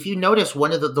because if you notice,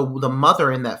 one of the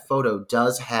mother in that photo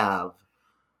does have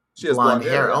blonde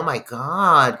hair. Yeah. Oh my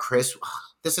God, Chris.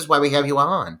 This is why we have you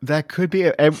on. That could be,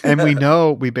 and we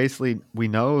know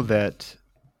that,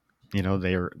 you know,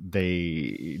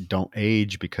 they don't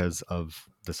age because of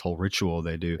this whole ritual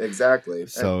they do. Exactly.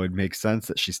 So it makes sense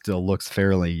that she still looks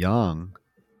fairly young.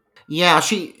 Yeah,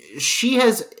 she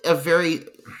has a very.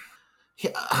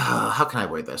 How can I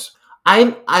word this?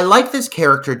 I like this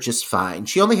character just fine.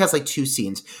 She only has like 2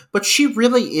 scenes, but she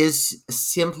really is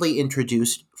simply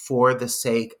introduced for the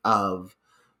sake of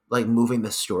like moving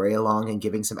the story along and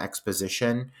giving some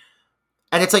exposition.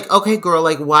 And it's like, okay, girl,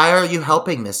 like, why are you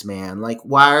helping this man? Like,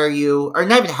 why are you, or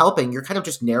not even helping, you're kind of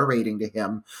just narrating to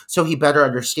him so he better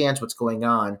understands what's going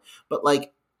on. But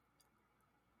like,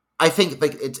 I think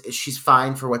like she's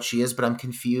fine for what she is, but I'm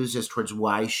confused as towards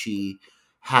why she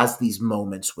has these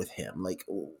moments with him. Like,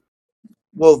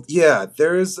 well, yeah,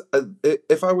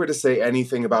 if I were to say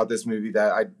anything about this movie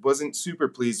that I wasn't super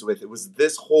pleased with, it was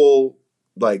this whole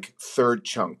like third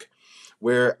chunk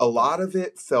where a lot of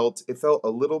it felt a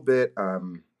little bit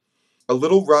a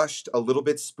little rushed, a little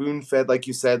bit spoon-fed. Like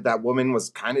you said, that woman was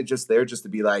kind of just there just to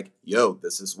be like, yo,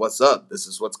 this is what's up, this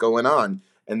is what's going on,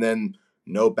 and then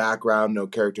no background, no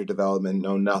character development,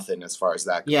 no nothing as far as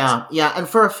that goes. Yeah, and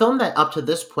for a film that up to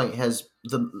this point has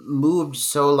moved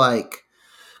so like,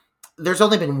 there's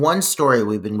only been one story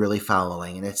we've been really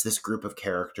following, and it's this group of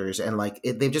characters, and like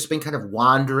they've just been kind of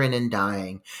wandering and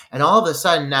dying, and all of a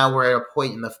sudden now we're at a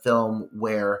point in the film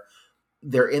where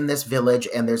they're in this village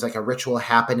and there's like a ritual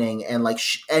happening, and like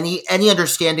any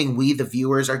understanding we the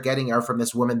viewers are getting are from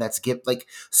this woman that's like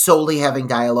solely having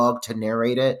dialogue to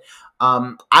narrate it.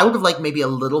 I would have liked maybe a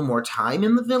little more time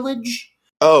in the village.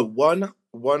 Oh,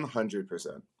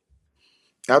 100%.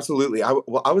 Absolutely. I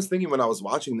was thinking when I was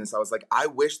watching this, I was like, I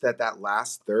wish that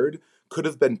last third could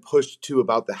have been pushed to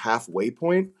about the halfway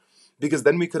point, because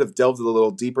then we could have delved a little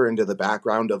deeper into the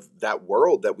background of that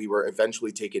world that we were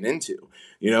eventually taken into.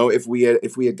 You know, if we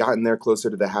had gotten there closer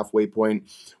to the halfway point,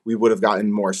 we would have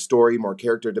gotten more story, more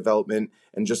character development,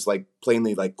 and just like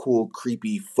plainly like cool,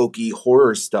 creepy, folky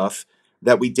horror stuff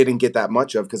that we didn't get that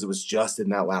much of because it was just in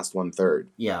that last 1/3.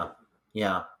 Yeah.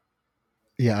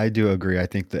 Yeah, I do agree. I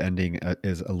think the ending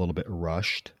is a little bit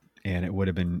rushed, and it would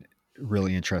have been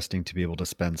really interesting to be able to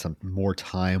spend some more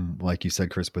time, like you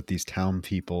said, Chris, with these town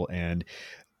people and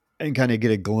kind of get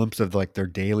a glimpse of like their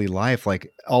daily life.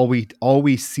 Like all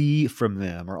we see from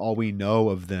them, or all we know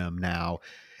of them now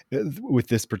with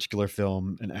this particular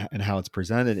film and how it's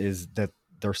presented, is that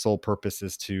their sole purpose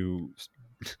is to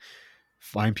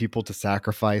find people to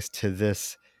sacrifice to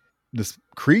this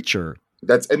creature.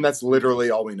 That's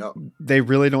literally all we know. They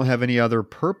really don't have any other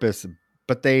purpose,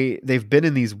 but they've been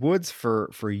in these woods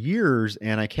for years,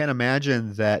 and I can't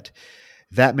imagine that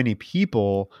many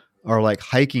people are like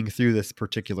hiking through this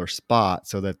particular spot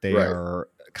so that they are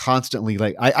constantly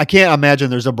like, I can't imagine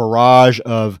there's a barrage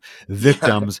of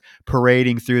victims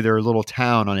parading through their little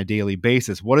town on a daily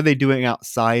basis. What are they doing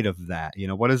outside of that? You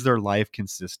know, what does their life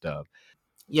consist of?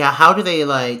 Yeah, how do they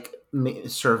like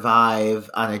survive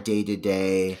on a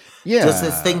day-to-day? Yeah, does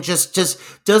this thing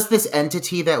does this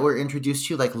entity that we're introduced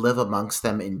to like live amongst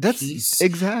them in peace?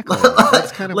 Exactly.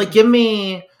 That's kind of like, give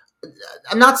me,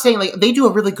 I'm not saying like they do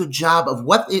a really good job of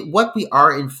what we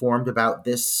are informed about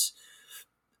this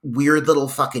weird little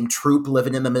fucking troop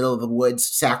living in the middle of the woods,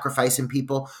 sacrificing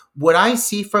people. What I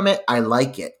see from it, I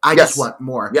like it. I just want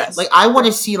more. Yes. Like, I want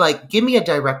to see, like, give me a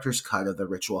director's cut of the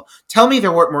ritual. Tell me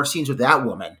there weren't more scenes with that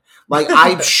woman. Like,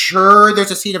 I'm sure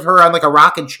there's a scene of her on, like, a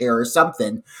rocking chair or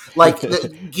something. Like,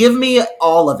 give me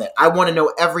all of it. I want to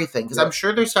know everything. Because I'm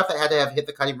sure there's stuff that had to have hit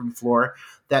the cutting room floor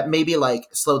that maybe, like,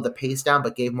 slowed the pace down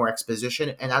but gave more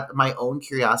exposition. And out of my own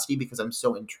curiosity, because I'm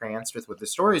so entranced with what the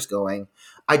story's going,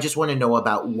 I just want to know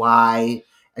about why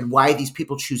these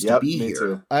people choose to be here.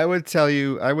 Too. I would tell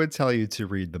you to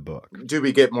read the book. Do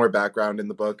we get more background in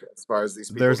the book as far as these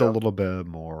people There's go? a little bit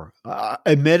more.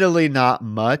 Admittedly, not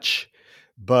much,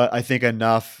 but I think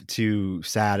enough to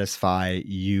satisfy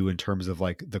you in terms of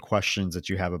like the questions that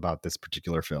you have about this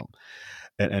particular film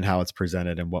and how it's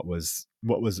presented and what was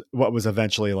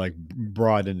eventually like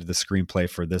brought into the screenplay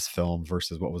for this film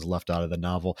versus what was left out of the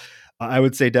novel. I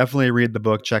would say definitely read the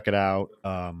book, check it out,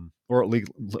 or at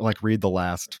least like read the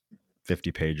last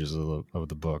 50 pages of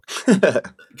the book.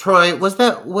 Troy, was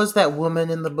that woman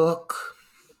in the book?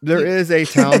 There is a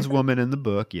townswoman in the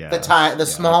book. Yeah. The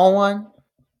small one.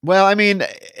 Well, I mean,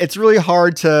 it's really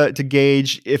hard to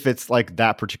gauge if it's like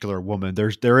that particular woman.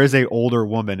 There is a older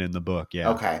woman in the book.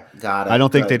 Yeah. Okay. Got it. I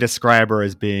don't think they describe her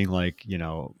as being like,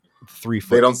 3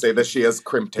 foot. They don't say that she has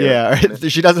crimped hair. Yeah.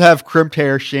 She doesn't have crimped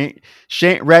hair. She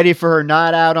ain't ready for her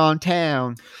night out on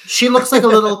town. She looks like a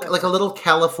little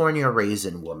California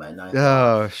raisin woman.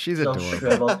 She's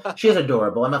adorable. She's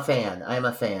adorable. I'm a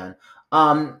fan.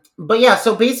 But yeah,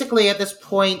 so basically at this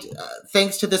point,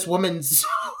 thanks to this woman's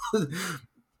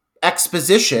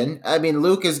exposition, I mean,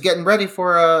 Luke is getting ready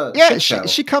for a show.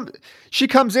 She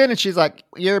comes in and she's like,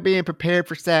 "You're being prepared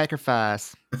for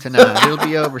sacrifice tonight. It'll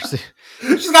be over soon."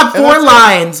 She's got 4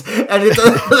 lines, and it's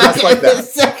like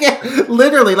that.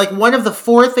 Literally, like one of the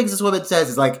 4 things this woman says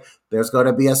is like, "There's going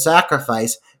to be a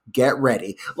sacrifice. Get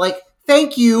ready." Like,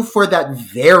 thank you for that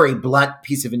very blunt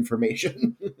piece of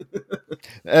information.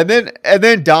 and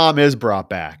then Dom is brought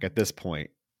back at this point.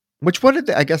 Which one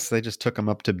I guess they just took him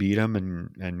up to beat him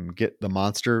and get the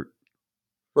monster.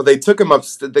 Well, they took him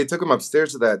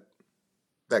upstairs to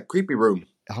that creepy room.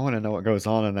 I want to know what goes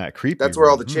on in that creepy That's room. Where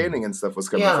all the chanting and stuff was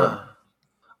coming from.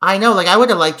 I know, like I would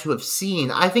have liked to have seen.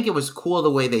 I think it was cool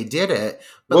the way they did it.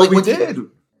 But well, we did.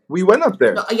 We went up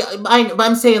there. No,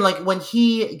 I'm saying, like, when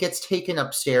he gets taken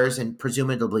upstairs and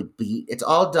presumably beat, it's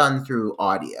all done through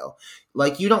audio.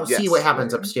 Like, you don't see what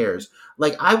happens upstairs.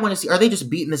 Like, I want to see, are they just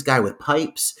beating this guy with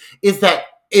pipes? Is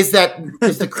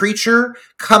the creature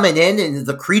coming in and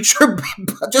the creature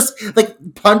just, like,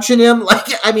 punching him? Like,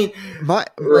 I mean... My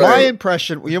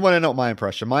impression, you want to know what my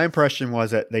impression? My impression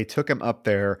was that they took him up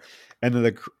there and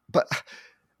then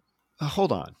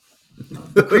hold on.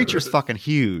 The creature's fucking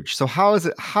huge. So how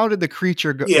did the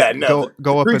creature go up in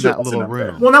that little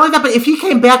room? Well, not only that, but if he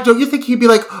came back, don't you think he'd be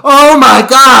like, "Oh my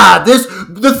god,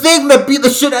 the thing that beat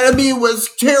the shit out of me was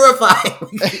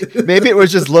terrifying." Maybe it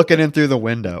was just looking in through the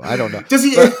window. I don't know. Does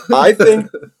he? I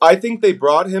think they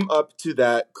brought him up to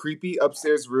that creepy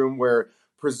upstairs room where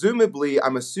presumably,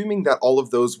 I'm assuming that all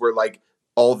of those were like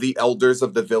all the elders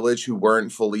of the village who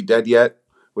weren't fully dead yet.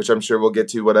 Which I'm sure we'll get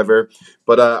to, whatever.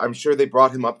 But I'm sure they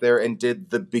brought him up there and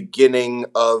did the beginning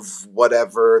of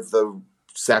whatever the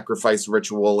sacrifice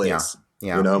ritual is.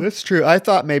 Yeah. You know? That's true. I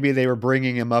thought maybe they were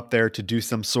bringing him up there to do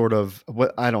some sort of,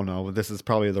 I don't know, this is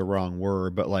probably the wrong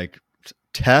word, but like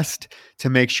test to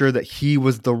make sure that he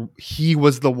was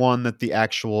the one that the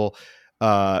actual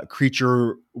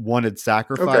creature wanted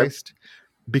sacrificed.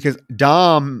 Okay. Because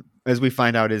Dom, as we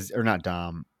find out,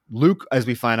 Luke, as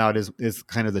we find out, is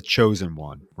kind of the chosen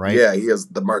one, right? Yeah, he has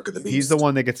the mark of the beast. He's the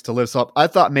one that gets to live. So I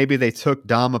thought maybe they took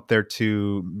Dom up there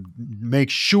to make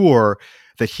sure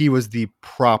that he was the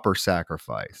proper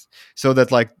sacrifice, so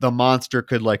that like the monster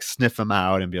could like sniff him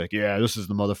out and be like, "Yeah, this is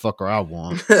the motherfucker I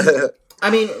want."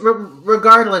 I mean,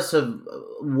 regardless of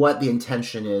what the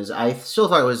intention is, I still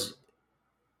thought it was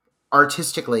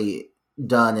artistically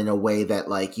done in a way that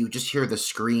like you just hear the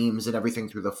screams and everything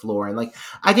through the floor, and like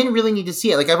I didn't really need to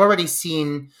see it. Like I've already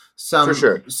seen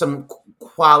some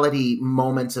quality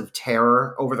moments of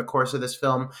terror over the course of this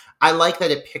film. I like that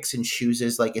it picks and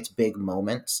chooses like its big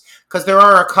moments, because there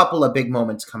are a couple of big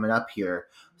moments coming up here.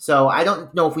 So I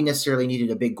don't know if we necessarily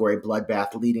needed a big gory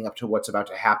bloodbath leading up to what's about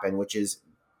to happen, which is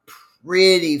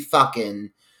pretty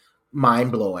fucking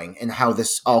mind-blowing, and how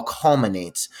this all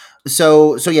culminates.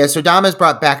 So Dom is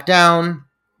brought back down,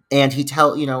 and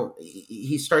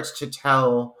he starts to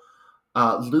tell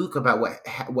Luke about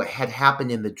what had happened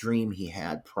in the dream he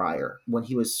had prior when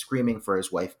he was screaming for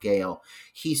his wife Gail.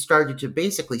 He started to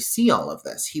basically see all of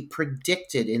this. He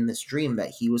predicted in this dream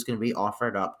that he was going to be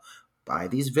offered up by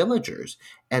these villagers.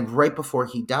 And right before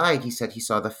he died, he said he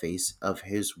saw the face of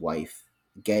his wife,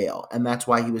 Gail. And that's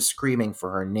why he was screaming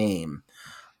for her name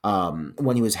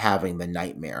when he was having the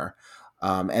nightmare.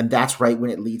 And that's right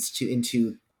when it leads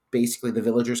into basically the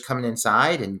villagers coming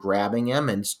inside and grabbing him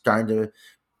and starting to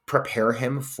prepare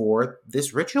him for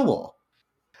this ritual.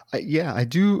 Yeah, I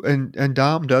do. And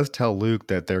Dom does tell Luke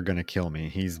that they're going to kill me.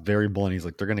 He's very blunt. He's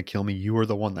like, they're going to kill me. You are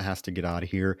the one that has to get out of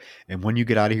here. And when you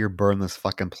get out of here, burn this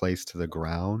fucking place to the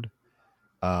ground.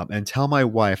 And tell my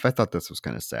wife, I thought this was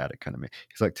kind of sad. It kind of made,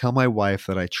 he's like, tell my wife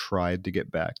that I tried to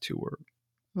get back to her.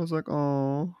 I was like,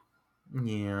 oh.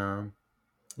 Yeah.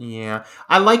 Yeah.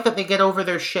 I like that they get over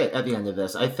their shit at the end of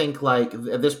this. I think, like,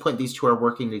 at this point, these two are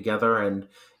working together, and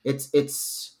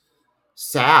it's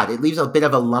sad. It leaves a bit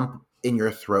of a lump in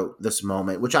your throat, this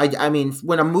moment, which I mean,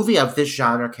 when a movie of this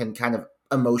genre can kind of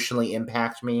emotionally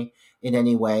impact me in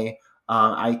any way,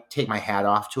 I take my hat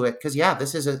off to it. Because, yeah,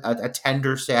 this is a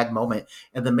tender, sad moment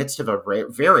in the midst of a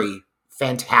very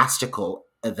fantastical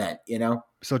event, you know?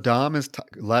 So Dom is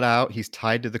let out. He's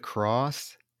tied to the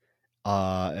cross.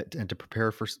 And to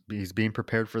prepare for, he's being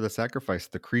prepared for the sacrifice.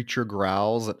 The creature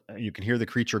growls. You can hear the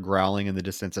creature growling in the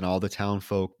distance, and all the town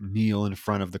folk kneel in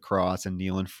front of the cross and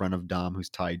kneel in front of Dom, who's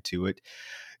tied to it.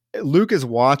 Luke is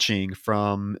watching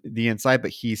from the inside,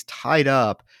 but he's tied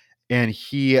up, and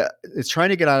he is trying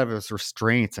to get out of his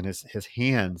restraints, and his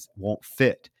hands won't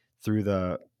fit through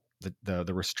the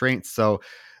restraints. So,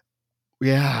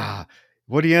 yeah,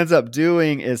 what he ends up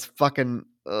doing is fucking.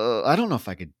 I don't know if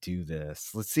I could do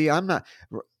this. Let's see. I'm not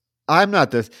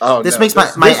this. Oh, this makes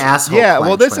my asshole. Yeah,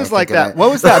 well, this is like that. What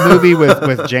was that movie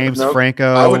with James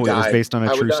Franco? It was based on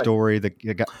a true story. The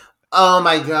guy. Oh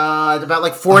my god! About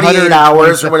like 48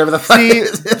 hours or whatever the fuck.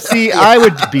 See, I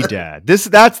would be dead.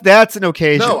 That's an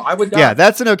occasion. No, I would die. Yeah,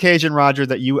 that's an occasion, Roger,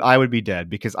 that I would be dead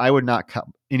because I would not cut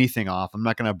anything off. I'm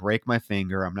not going to break my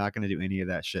finger. I'm not going to do any of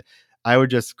that shit. I would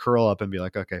just curl up and be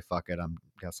like, okay, fuck it.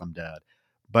 Guess I'm dead.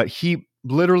 But he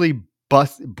literally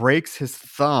breaks his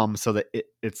thumb so that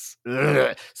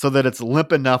it's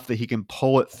limp enough that he can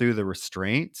pull it through the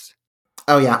restraints.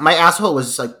 Oh yeah, my asshole was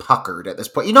just like puckered at this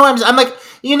point. You know, I'm like,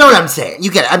 you know what I'm saying.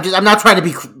 You get it. I'm not trying to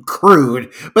be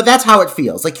crude, but that's how it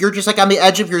feels. Like you're just like on the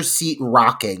edge of your seat,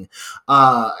 rocking.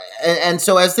 And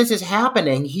so as this is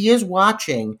happening, he is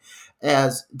watching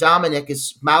as Dominic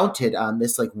is mounted on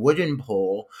this like wooden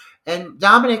pole, and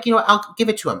Dominic, you know, I'll give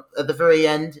it to him at the very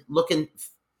end, looking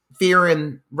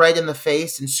fear right in the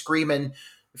face and screaming,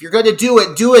 "If you're going to do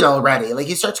it already!" Like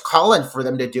he starts calling for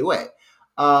them to do it.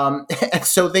 And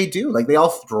so they do. Like they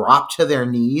all drop to their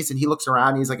knees, and he looks around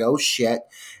and he's like, "Oh shit!"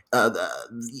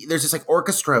 There's this like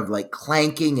orchestra of like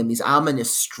clanking and these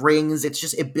ominous strings.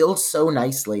 It builds so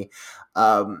nicely.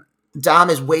 Dom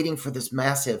is waiting for this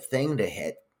massive thing to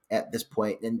hit at this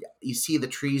point, and you see the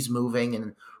trees moving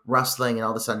and rustling, and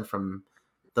all of a sudden from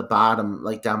the bottom,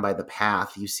 like down by the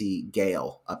path, you see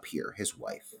Gail appear, his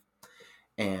wife,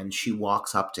 and she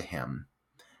walks up to him.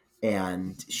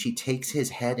 And she takes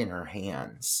his head in her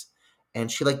hands,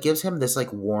 and she like gives him this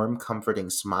like warm,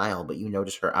 comforting smile. But you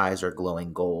notice her eyes are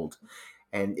glowing gold,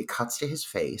 and it cuts to his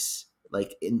face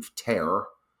like in terror,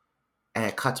 and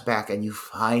it cuts back, and you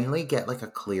finally get like a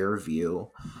clear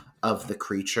view of the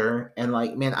creature. And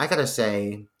like, man, I gotta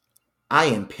say, I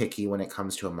am picky when it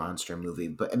comes to a monster movie,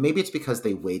 but maybe it's because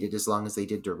they waited as long as they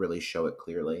did to really show it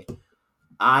clearly.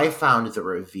 I found the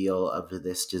reveal of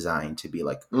this design to be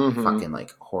like fucking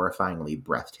like horrifyingly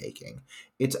breathtaking.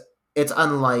 It's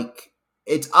unlike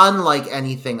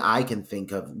anything I can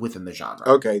think of within the genre.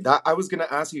 Okay, that I was gonna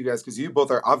ask you guys because you both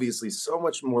are obviously so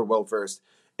much more well versed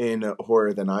in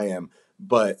horror than I am,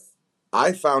 but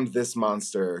I found this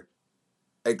monster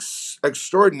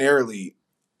extraordinarily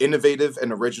innovative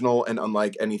and original and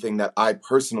unlike anything that I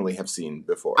personally have seen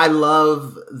before. I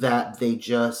love that they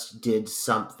just did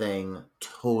something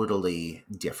totally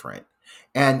different.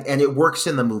 And it works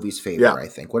in the movie's favor, I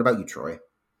think. What about you, Troy?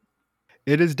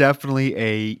 It is definitely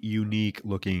a unique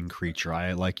looking creature.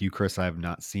 I like you, Chris. I have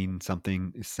not seen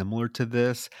something similar to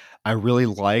this. I really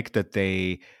like that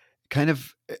they kind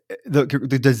of the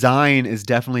design is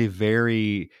definitely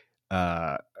very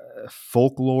folklorish,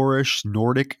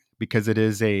 Nordic, because it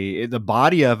is the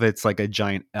body of it's like a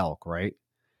giant elk, right?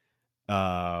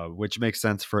 Which makes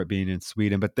sense for it being in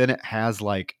Sweden. But then it has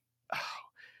like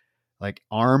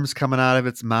arms coming out of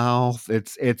its mouth.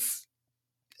 It's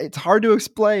hard to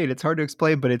explain. It's hard to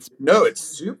explain, but it's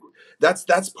super.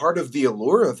 That's part of the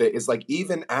allure of it. Is like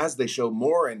even as they show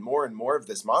more and more and more of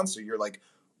this monster, you're like,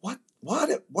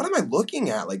 what am I looking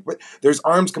at? Like, there's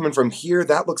arms coming from here.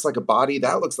 That looks like a body.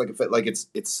 That looks like a foot. Like it's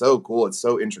so cool. It's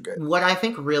so intricate. What I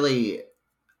think really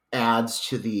adds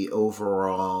to the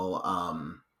overall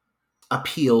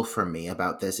appeal for me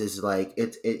about this is like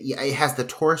it has the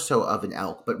torso of an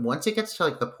elk, but once it gets to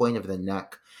like the point of the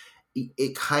neck,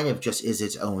 it kind of just is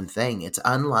its own thing. It's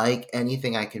unlike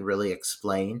anything I can really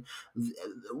explain.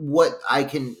 What I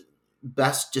can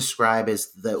best describe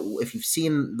is that if you've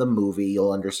seen the movie,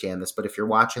 you'll understand this. But if you're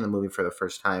watching the movie for the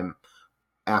first time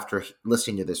after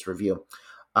listening to this review,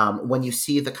 when you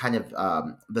see the kind of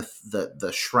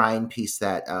the shrine piece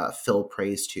that Phil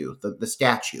prays to, the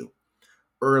statue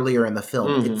earlier in the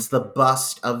film, it's the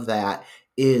bust of that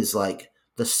is like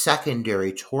the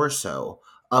secondary torso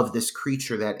of this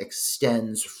creature that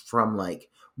extends from like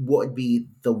what would be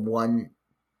the one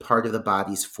part of the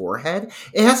body's forehead.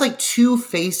 It has like two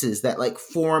faces that like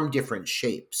form different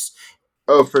shapes.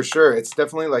 Oh, for sure. It's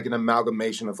definitely like an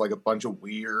amalgamation of like a bunch of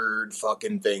weird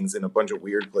fucking things in a bunch of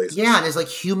weird places. Yeah, and it's like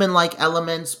human-like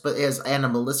elements, but it has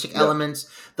animalistic elements.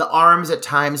 The arms at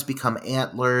times become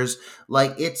antlers.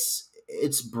 Like it's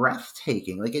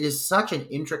breathtaking. Like it is such an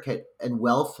intricate and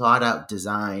well thought out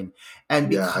design.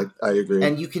 And I agree.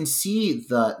 And you can see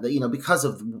the because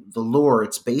of the lore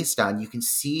it's based on, you can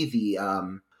see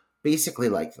the basically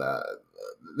like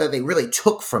that they really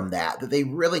took from that they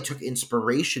really took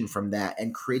inspiration from that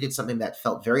and created something that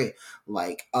felt very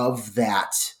like of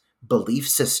that belief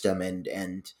system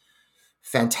and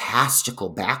fantastical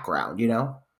background,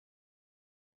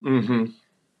 Mm-hmm.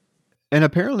 And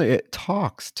apparently it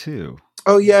talks too.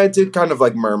 Oh yeah, it did kind of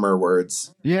like murmur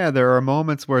words. Yeah, there are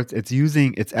moments where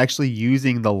it's actually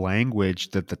using the language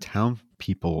that the town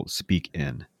people speak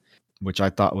in, which I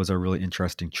thought was a really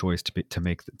interesting choice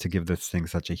to give this thing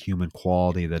such a human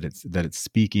quality that it's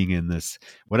speaking in this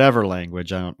whatever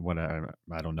language. I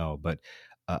don't know, but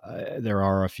there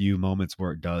are a few moments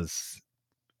where it does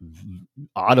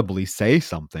audibly say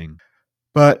something,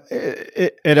 but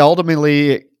it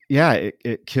ultimately,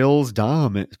 it kills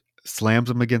Dom. It slams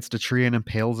him against a tree and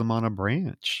impales him on a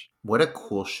branch. What a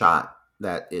cool shot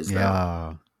that is, though.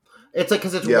 Yeah. It's like,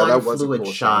 because it's one fluid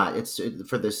cool shot. It's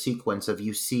for the sequence of,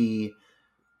 you see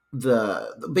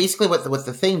basically what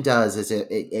the thing does is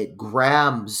it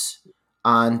grabs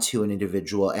onto an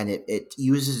individual and it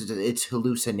uses its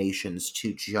hallucinations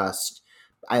to just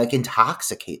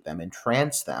intoxicate them,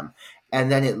 entrance them.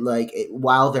 And then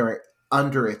while they're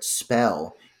under its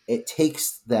spell, it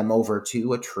takes them over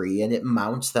to a tree and it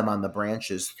mounts them on the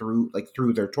branches through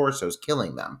their torsos,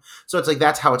 killing them. So it's like,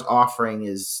 that's how it's offering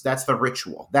that's the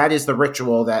ritual. That is the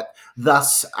ritual that,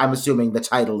 thus, I'm assuming the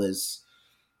title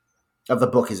of the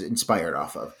book is inspired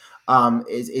off of,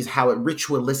 is how it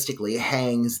ritualistically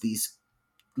hangs these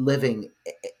living,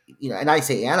 and I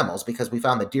say animals because we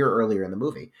found the deer earlier in the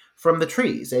movie, from the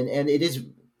trees. And it is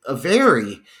a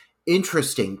very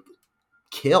interesting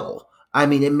kill. I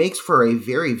mean, it makes for a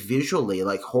very visually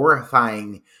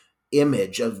horrifying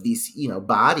image of these,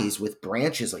 bodies with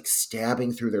branches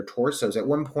stabbing through their torsos. At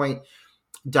one point,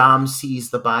 Dom sees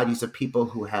the bodies of people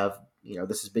who have,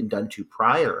 this has been done to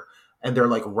prior, and they're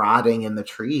rotting in the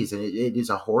trees. And it is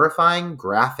a horrifying,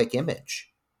 graphic image.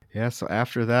 Yeah, so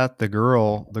after that, the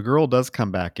girl does come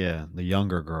back in, the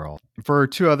younger girl, for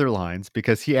 2 other lines,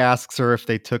 because he asks her if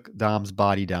they took Dom's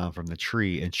body down from the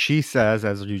tree. And she says,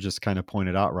 as you just kind of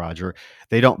pointed out, Roger,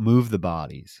 they don't move the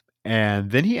bodies.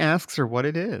 And then he asks her what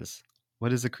it is.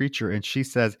 What is the creature? And she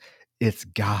says, it's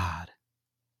God.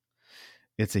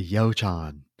 It's a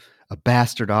Jotun, a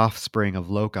bastard offspring of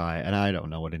Loki. And I don't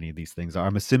know what any of these things are.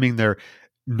 I'm assuming they're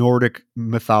Nordic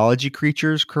mythology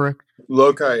creatures, correct?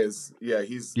 Loki is,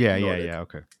 he's Nordic.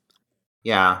 Okay.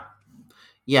 Yeah.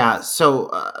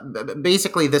 So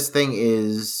basically, this thing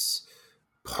is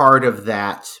part of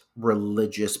that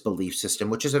religious belief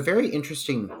system, which is a very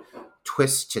interesting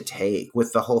twist to take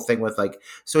with the whole thing with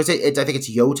so I think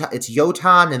it's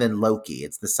Jotun and then Loki.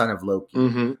 It's the son of Loki.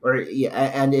 Mm-hmm.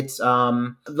 And it's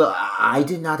I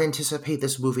did not anticipate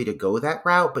this movie to go that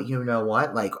route, but you know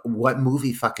what? What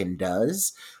movie fucking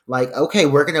does? Okay,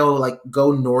 we're gonna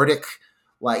go Nordic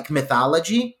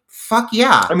mythology. Fuck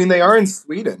yeah! I mean, they are in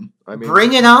Sweden.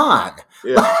 Bring it on!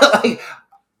 Yeah.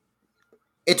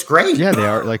 It's great. Yeah, they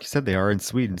are. Like you said, they are in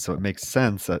Sweden, so it makes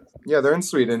sense that. Yeah, they're in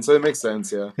Sweden, so it makes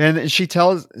sense. Yeah. And she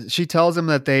tells him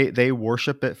that they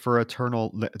worship it for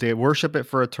eternal. They worship it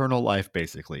for eternal life,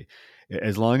 basically.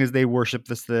 As long as they worship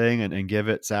this thing and give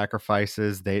it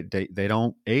sacrifices, they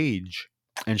don't age.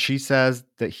 And she says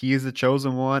that he is the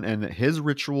chosen one, and that his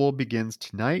ritual begins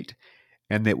tonight,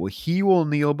 and that he will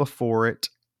kneel before it,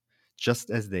 just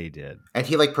as they did. And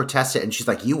he protests it, and she's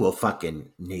like, "You will fucking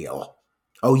kneel."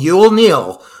 Oh, you will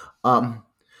kneel.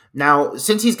 Now,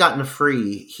 since he's gotten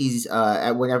free, he's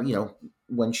whenever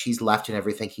when she's left and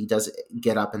everything, he does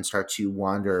get up and start to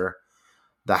wander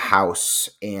the house,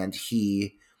 and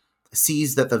he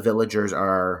sees that the villagers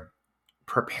are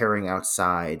preparing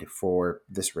outside for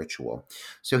this ritual.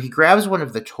 So he grabs one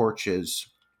of the torches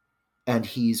and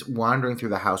he's wandering through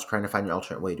the house trying to find an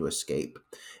alternate way to escape.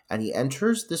 And he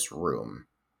enters this room,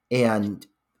 and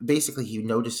basically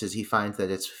he finds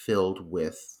that it's filled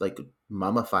with like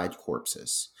mummified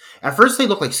corpses. At first they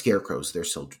look like scarecrows. They're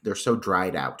so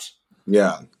dried out.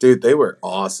 Yeah, dude, they were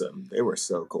awesome. They were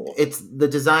so cool. The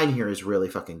design here is really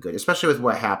fucking good, especially with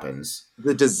what happens.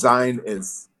 The design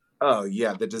is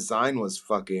the design was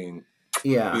fucking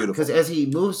beautiful. Because as he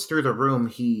moves through the room,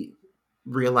 he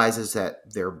realizes that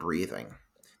they're breathing.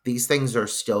 These things are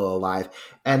still alive,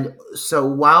 and so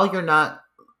while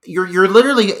you're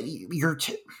literally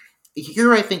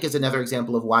here, I think is another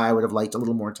example of why I would have liked a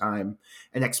little more time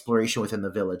and exploration within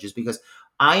the village, is because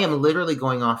I am literally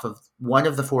going off of one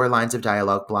of the 4 lines of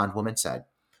dialogue Blonde Woman said.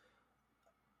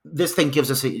 This thing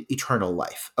gives us eternal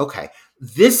life. Okay.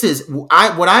 This is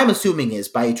what I'm assuming is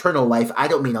by eternal life, I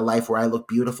don't mean a life where I look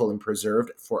beautiful and preserved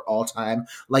for all time,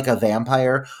 like a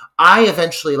vampire. I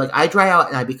eventually, I dry out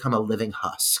and I become a living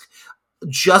husk.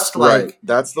 Just like right.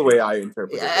 That's the way I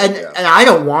interpret it. And I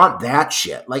don't want that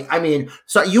shit.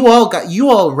 So you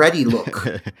already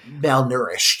look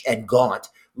malnourished and gaunt,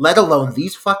 let alone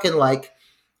these fucking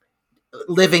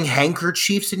living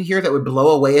handkerchiefs in here that would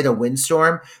blow away at a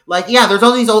windstorm. There's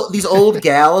all these old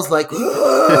gals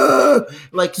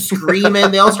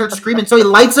screaming. They all start screaming. So he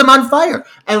lights them on fire.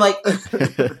 And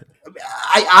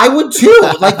I would too.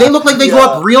 They look like they go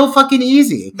up real fucking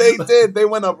easy. They did. They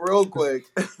went up real quick.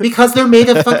 Because they're made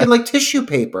of fucking tissue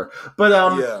paper. But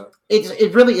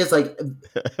it really is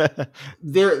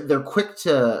they're quick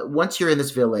to, once you're in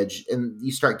this village and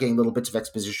you start getting little bits of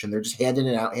exposition, they're just handing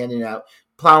it out,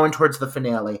 plowing towards the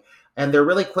finale. And they're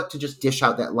really quick to just dish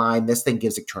out that line, this thing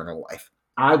gives eternal life.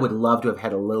 I would love to have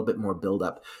had a little bit more build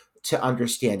up to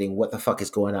understanding what the fuck is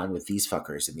going on with these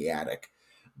fuckers in the attic.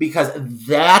 Because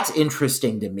that's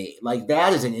interesting to me.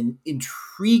 That is an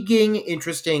intriguing,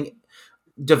 interesting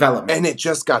development. And it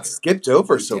just got skipped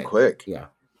over so quick. Yeah.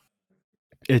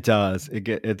 It does. It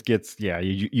gets.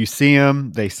 You see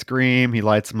him. They scream. He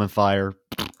lights them on fire.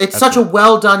 It's such a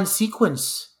well done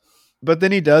sequence. But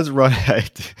then he does run.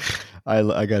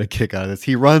 I got a kick out of this.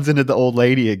 He runs into the old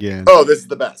lady again. Oh, this is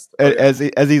the best. As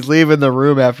he's leaving the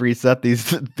room after he set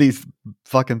these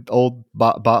fucking old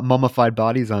mummified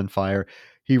bodies on fire,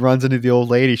 he runs into the old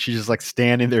lady. She's just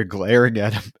standing there glaring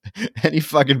at him, and he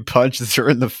fucking punches her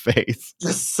in the face.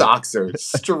 Just socks her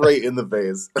straight in the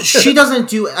face. She doesn't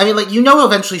do.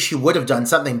 Eventually she would have done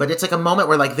something, but it's a moment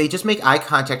where they just make eye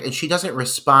contact, and she doesn't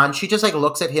respond. She just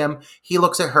looks at him. He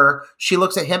looks at her. She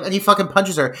looks at him, and he fucking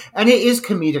punches her. And it is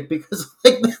comedic because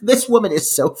this woman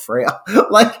is so frail.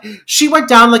 She went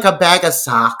down like a bag of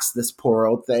socks. This poor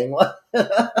old thing.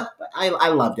 I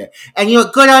loved it, and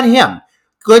good on him.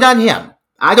 Good on him.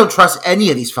 I don't trust any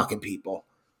of these fucking people.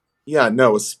 Yeah,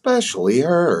 no, especially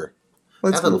her.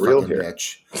 Let's be real here.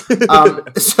 Bitch.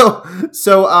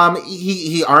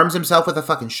 He arms himself with a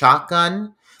fucking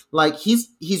shotgun.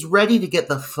 He's ready to get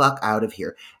the fuck out of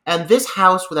here. And this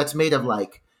house that's made of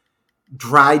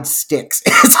dried sticks,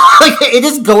 it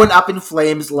is going up in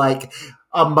flames like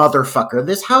a motherfucker.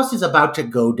 This house is about to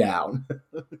go down.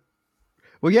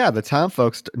 Well, yeah, the town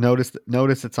folks notice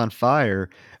it's on fire,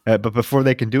 but before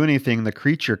they can do anything, the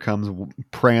creature comes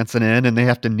prancing in, and they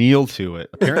have to kneel to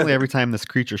it. Apparently, every time this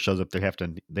creature shows up, they have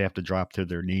to drop to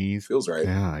their knees. Feels right.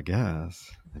 Yeah, I guess.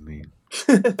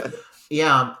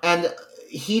 Yeah, and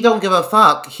he don't give a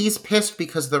fuck. He's pissed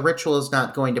because the ritual is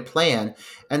not going to plan,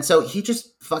 and so he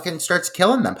just fucking starts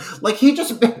killing them. Well,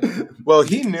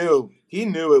 he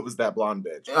knew it was that blonde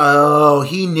bitch. Oh,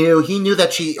 he knew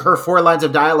that her 4 lines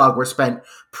of dialogue were spent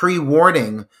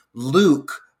pre-warning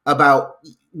Luke about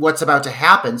what's about to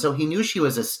happen. So he knew she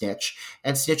was a snitch,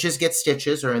 and snitches get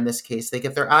stitches, or in this case, they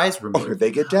get their eyes removed. Or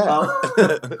they get dead.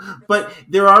 But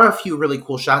there are a few really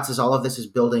cool shots as all of this is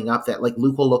building up that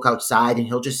Luke will look outside and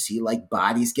he'll just see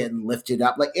bodies getting lifted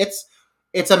up.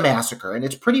 It's a massacre, and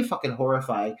it's pretty fucking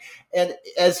horrifying. And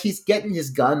as he's getting his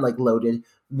gun loaded,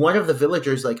 one of the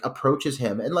villagers approaches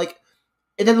him and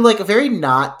in a very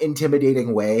not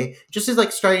intimidating way, just is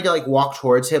starting to walk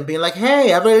towards him, being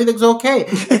hey, everything's okay.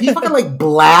 And he fucking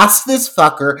blasts this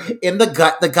fucker in the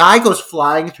gut. The guy goes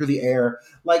flying through the air.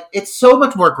 It's so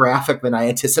much more graphic than I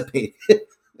anticipated.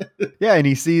 Yeah, and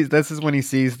this is when he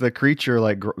sees the creature,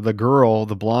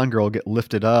 the blonde girl, get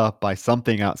lifted up by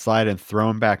something outside and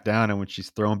thrown back down. And when she's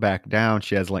thrown back down,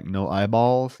 she has no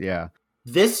eyeballs. Yeah.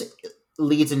 This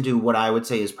leads into what I would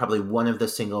say is probably one of the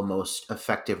single most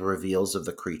effective reveals of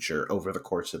the creature over the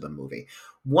course of the movie.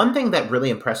 One thing that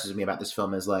really impresses me about this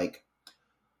film is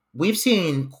we've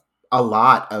seen a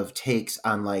lot of takes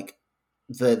on like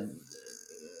the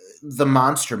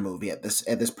monster movie at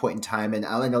this point in time, and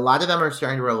a lot of them are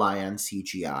starting to rely on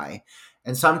CGI,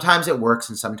 and sometimes it works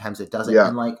and sometimes it doesn't. Yeah.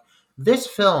 And like this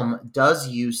film does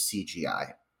use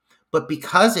CGI, but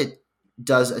because it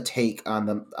does a take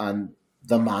on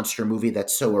the monster movie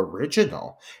that's so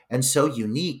original and so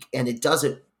unique, and it does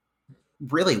it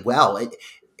really well.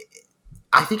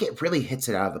 I think it really hits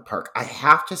it out of the park. I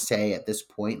have to say at this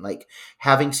point, like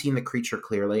having seen the creature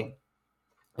clearly,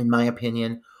 in my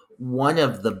opinion, one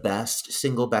of the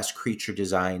best creature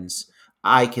designs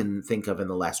I can think of in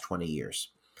the last 20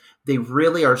 years. They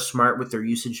really are smart with their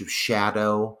usage of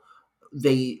shadow.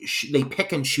 They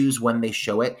pick and choose when they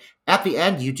show it. At the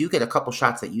end, you do get a couple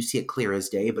shots that you see it clear as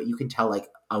day, but you can tell like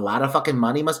a lot of fucking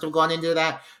money must have gone into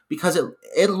that because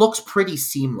it looks pretty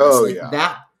seamless. Oh, like yeah.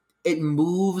 That it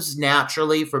moves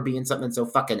naturally for being something so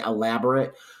fucking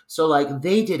elaborate. So like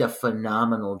they did a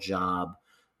phenomenal job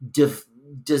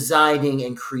designing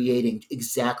and creating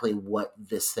exactly what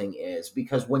this thing is,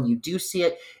 because when you do see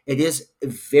it, it is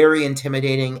very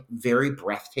intimidating, very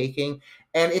breathtaking,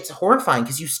 and it's horrifying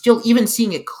because you still, even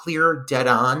seeing it clear dead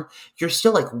on, you're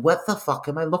still like, what the fuck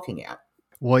am I looking at?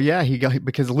 Well, yeah,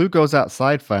 because Luke goes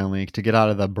outside finally to get out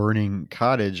of the burning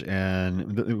cottage,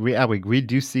 and we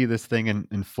do see this thing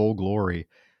in full glory.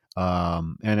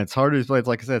 And it's hard to explain.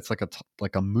 Like I said, it's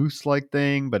like a moose like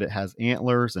thing, but it has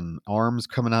antlers and arms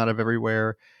coming out of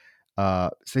everywhere.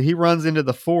 So he runs into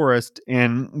the forest,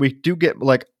 and we do get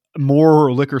like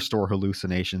more liquor store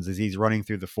hallucinations as he's running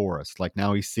through the forest. Like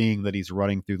now he's seeing that he's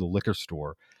running through the liquor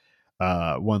store.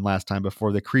 One last time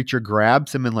before the creature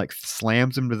grabs him and like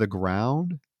slams him to the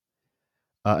ground.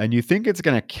 And you think it's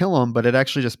going to kill him, but it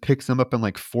actually just picks him up and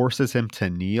like forces him to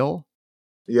kneel.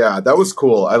 Yeah, that was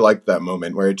cool. I liked that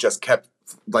moment where it just kept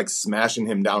like smashing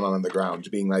him down on the ground,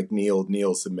 being like, kneel,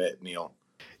 kneel, submit, kneel.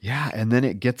 Yeah, and then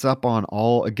it gets up on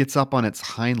its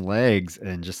hind legs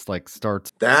and just like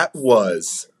starts. That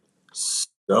was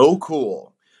so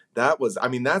cool.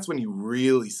 That's when you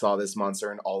really saw this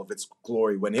monster in all of its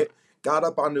glory. When it got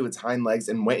up onto its hind legs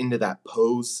and went into that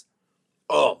pose.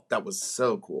 Oh, that was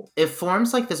so cool. It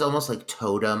forms like this almost like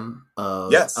totem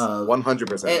of, yes,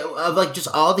 100%. Of like just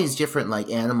all these different like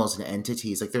animals and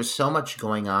entities. Like there's so much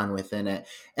going on within it.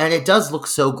 And it does look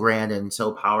so grand and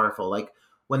so powerful. Like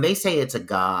when they say it's a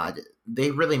god,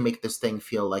 they really make this thing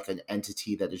feel like an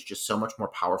entity that is just so much more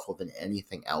powerful than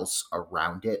anything else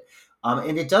around it.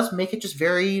 And it does make it just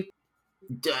very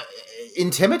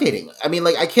intimidating. I mean,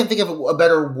 like I can't think of a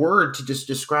better word to just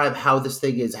describe how this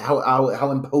thing is,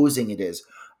 how imposing it is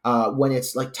when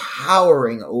it's like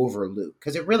towering over Luke,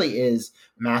 because it really is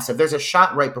massive. There's a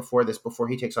shot right before this, before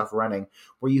he takes off running,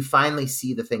 where you finally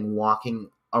see the thing walking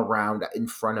around in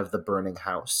front of the burning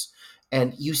house,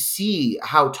 and you see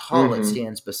how tall it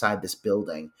stands beside this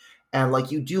building. And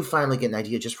like you do finally get an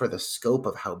idea just for the scope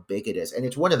of how big it is. And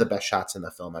it's one of the best shots in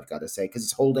the film, I've got to say,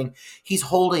 because he's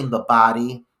holding the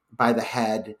body by the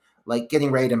head, like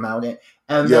getting ready to mount it.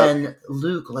 And then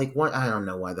Luke, like I don't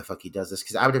know why the fuck he does this,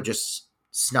 because I would have just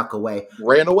snuck away.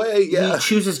 Ran away, yeah. He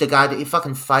chooses to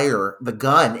fucking fire the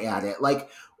gun at it. Like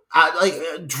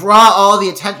draw all the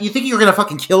attention. You think you're gonna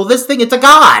fucking kill this thing? It's a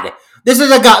god. This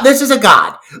is a god. This is a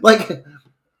god. Like...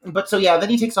 But so yeah,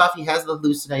 then he takes off. He has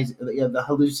the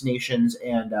hallucinations,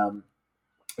 and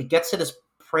it gets to this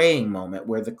praying moment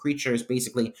where the creature is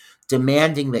basically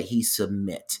demanding that he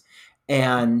submit.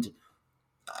 And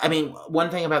I mean,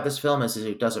 one thing about this film is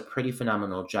it does a pretty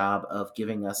phenomenal job of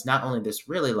giving us not only this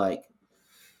really like,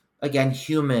 again,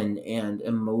 human and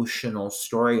emotional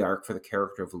story arc for the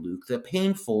character of Luke, the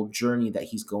painful journey that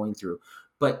he's going through,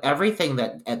 but everything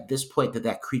that at this point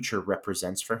that creature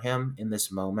represents for him in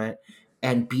this moment,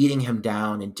 and beating him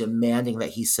down and demanding that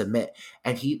he submit.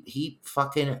 And he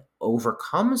fucking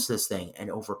overcomes this thing and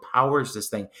overpowers this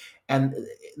thing. And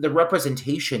the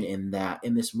representation in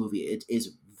this movie, it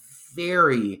is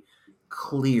very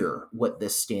clear what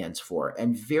this stands for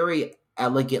and very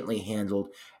elegantly handled.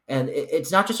 And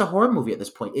it's not just a horror movie at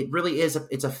this point. It really is.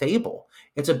 It's a fable.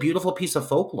 It's a beautiful piece of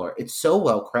folklore. It's so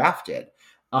well crafted.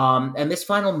 And this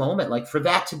final moment, like for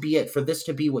that to be it, for this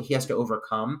to be what he has to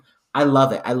overcome, I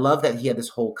love it. I love that he had this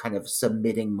whole kind of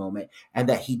submitting moment and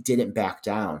that he didn't back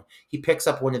down. He picks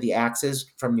up one of the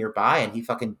axes from nearby and he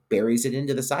fucking buries it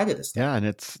into the side of this thing. Yeah, and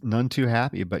it's none too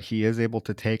happy, but he is able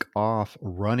to take off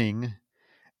running,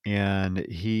 and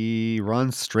he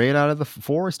runs straight out of the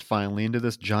forest finally into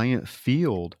this giant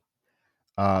field.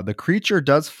 The creature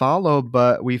does follow,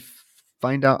 but we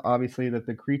find out obviously that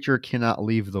the creature cannot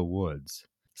leave the woods.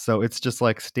 So it's just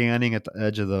like standing at the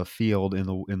edge of the field in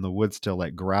the woods still,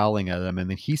 like growling at him, and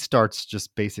then he starts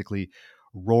just basically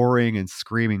roaring and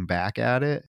screaming back at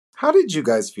it. How did you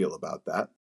guys feel about that?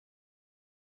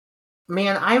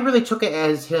 Man, I really took it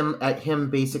as him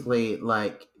basically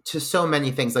like to so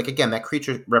many things. Like again, that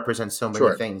creature represents so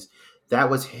many things. That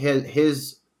was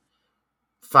his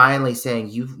finally saying,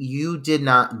 you did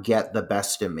not get the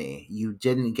best of me. You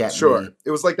didn't get me.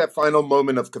 It was like that final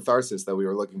moment of catharsis that we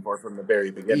were looking for from the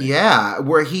very beginning. Yeah,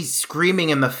 where he's screaming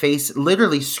in the face,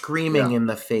 literally screaming in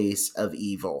the face of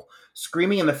evil.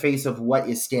 Screaming in the face of what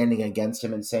is standing against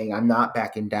him and saying, I'm not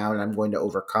backing down. I'm going to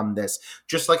overcome this.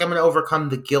 Just like I'm going to overcome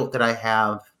the guilt that I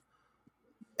have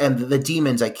and the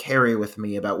demons I carry with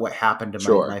me about what happened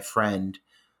to my friend.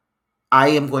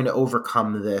 I am going to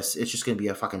overcome this. It's just going to be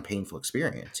a fucking painful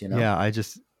experience, you know? Yeah,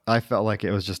 I felt like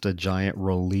it was just a giant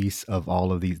release of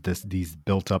all of these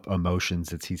built up emotions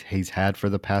that he's had for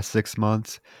the past 6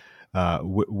 months,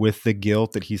 with the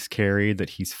guilt that he's carried,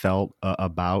 that he's felt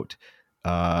about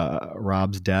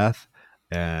Rob's death,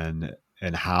 and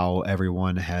how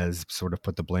everyone has sort of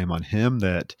put the blame on him,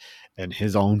 and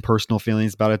his own personal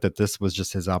feelings about it, that this was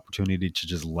just his opportunity to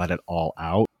just let it all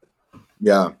out.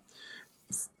 Yeah.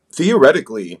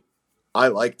 Theoretically, I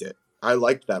liked it. I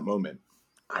liked that moment.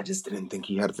 I just didn't think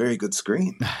he had a very good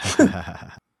scream.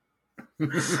 Amp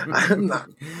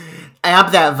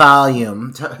that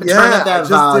volume. Turn up that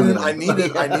volume. I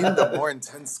needed a more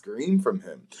intense scream from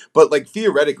him. But like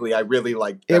theoretically, I really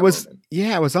liked that moment.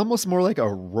 Yeah, it was almost more like a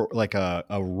roar,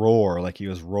 like he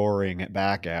was roaring it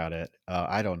back at it.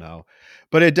 I don't know.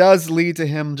 But it does lead to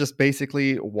him just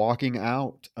basically walking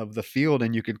out of the field,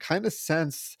 and you can kind of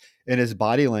sense in his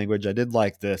body language. I did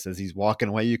like this as he's walking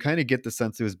away. You kind of get the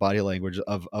sense of his body language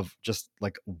of just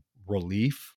like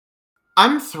relief.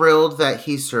 I'm thrilled that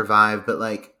he survived, but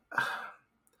like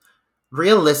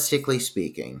realistically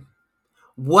speaking,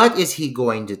 what is he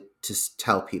going to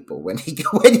tell people when he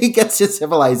gets to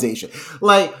civilization?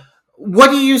 Like, what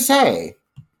do you say?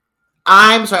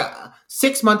 I'm sorry.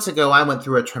 6 months ago, I went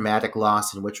through a traumatic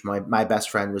loss in which my best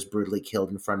friend was brutally killed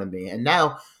in front of me. And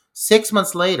now, 6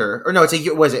 months later, or no, it's a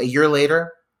year, was it a year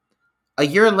later? A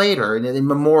year later, in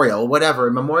memorial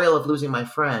of losing my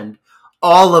friend,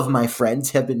 all of my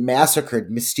friends have been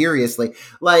massacred mysteriously.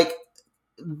 Like,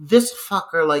 this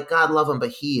fucker, like, God love him, but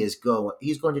he's going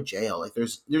to jail. Like,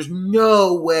 there's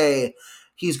no way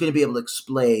he's going to be able to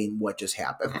explain what just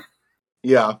happened.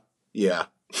 Yeah. You're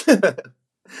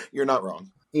not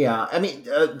wrong. Yeah, I mean,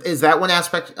 is that one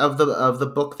aspect of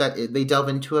the book that they delve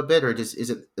into a bit, or is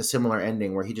it a similar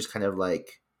ending where he just kind of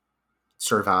like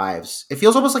survives? It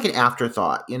feels almost like an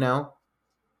afterthought, you know?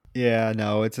 Yeah,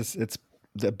 no, it's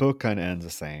the book kind of ends the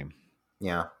same.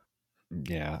 Yeah.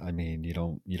 I mean, you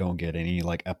don't get any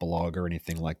like epilogue or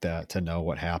anything like that to know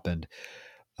what happened.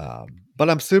 But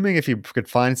I'm assuming if you could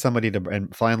find somebody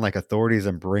and find like authorities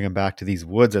and bring them back to these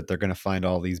woods, that they're going to find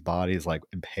all these bodies like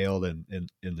impaled in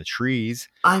the trees.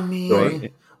 I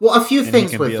mean, well, a few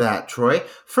things with that, Troy.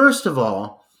 First of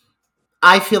all,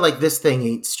 I feel like this thing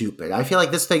ain't stupid. I feel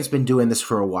like this thing's been doing this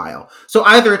for a while. So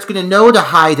either it's going to know to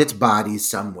hide its bodies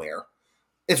somewhere.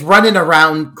 It's running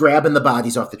around grabbing the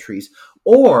bodies off the trees.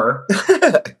 Or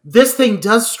this thing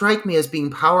does strike me as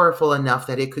being powerful enough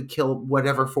that it could kill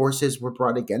whatever forces were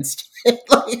brought against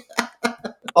it.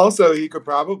 Also, it could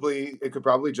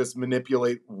probably just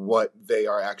manipulate what they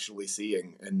are actually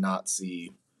seeing and not see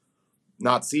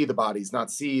the bodies,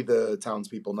 not see the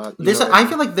townspeople. I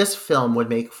feel like this film would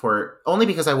make for, only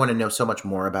because I want to know so much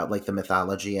more about like the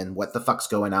mythology and what the fuck's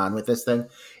going on with this thing.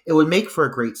 It would make for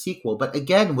a great sequel. But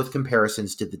again, with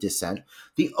comparisons to The Descent,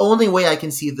 the only way I can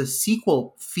see the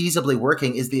sequel feasibly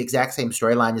working is the exact same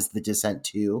storyline as The Descent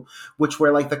 2, which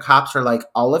where like the cops are like,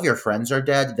 all of your friends are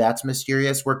dead. That's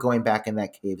mysterious. We're going back in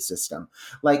that cave system.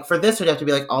 Like for this, it would have to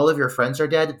be like, all of your friends are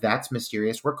dead. That's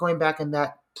mysterious. We're going back in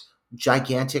that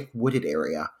gigantic wooded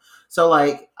area. So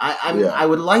like I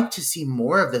would like to see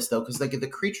more of this though, because like the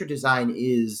creature design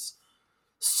is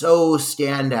so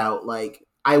standout. Like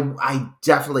I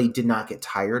definitely did not get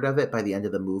tired of it by the end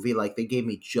of the movie. Like they gave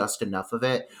me just enough of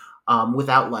it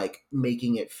without like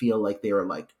making it feel like they were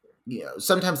like, you know,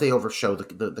 sometimes they overshow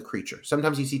the creature.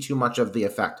 Sometimes you see too much of the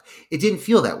effect. It didn't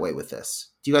feel that way with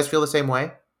this. Do you guys feel the same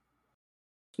way?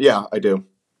 Yeah, I do.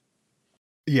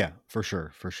 Yeah, for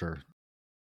sure.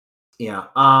 Yeah.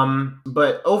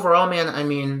 But overall, man, I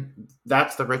mean,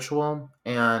 that's The Ritual.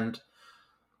 And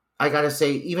I gotta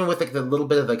say, even with like the little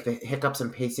bit of like the hiccups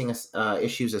and pacing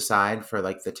issues aside for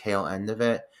like the tail end of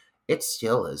it, it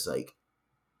still is like,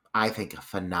 I think, a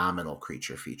phenomenal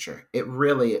creature feature.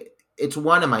 It's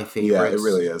one of my favorites. Yeah, it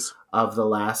really is. Of the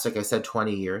last, like I said,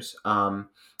 20 years.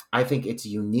 I think it's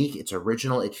unique. It's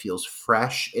original. It feels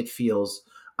fresh. It feels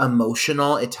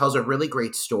emotional. It tells a really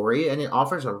great story, and it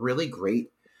offers a really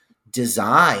great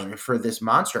design for this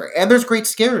monster. And there's great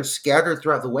scares scattered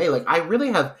throughout the way. Like, I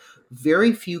really have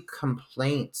very few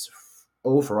complaints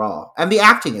overall. And the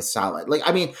acting is solid. Like,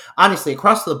 I mean, honestly,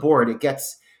 across the board,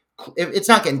 it's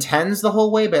not getting 10s the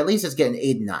whole way, but at least it's getting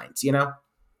 8 and 9s, you know?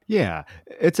 Yeah,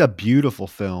 it's a beautiful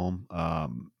film.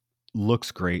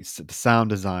 Looks great. The sound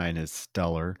design is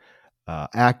stellar.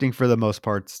 Acting for the most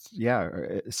parts,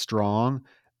 strong.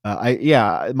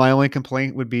 My only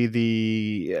complaint would be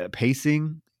the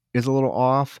pacing is a little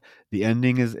off. The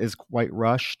ending is quite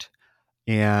rushed,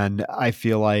 and I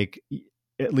feel like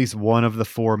at least one of the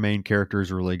 4 main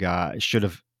characters should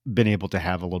have been able to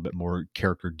have a little bit more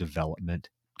character development.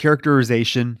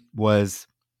 Characterization was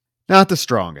not the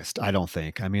strongest, I don't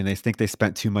think. I mean, they think they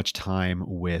spent too much time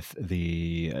with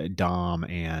the Dom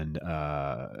and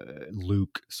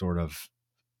Luke sort of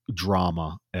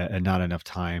drama and not enough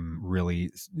time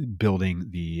really building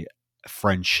the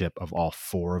friendship of all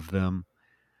 4 of them.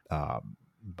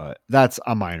 But that's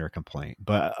a minor complaint.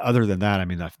 But other than that, I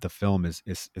mean, the film is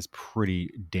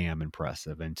pretty damn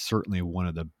impressive, and certainly one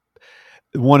of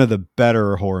the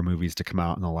better horror movies to come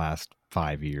out in the last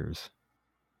 5 years.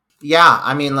 Yeah,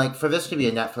 I mean, like, for this to be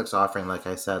a Netflix offering, like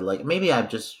I said, like, maybe I've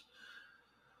just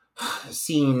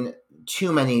seen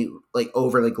too many, like,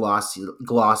 overly glossy,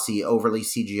 overly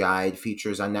CGI'd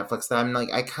features on Netflix that I'm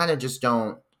like, I kind of just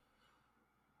don't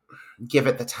give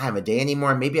it the time of day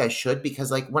anymore. Maybe I should, because,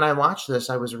 like, when I watched this,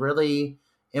 I was really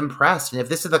impressed. And if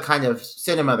this is the kind of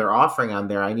cinema they're offering on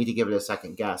there, I need to give it a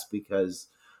second guess, because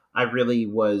I really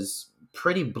was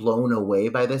pretty blown away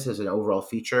by this as an overall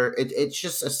feature. It's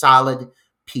just a solid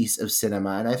piece of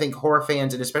cinema, and I think horror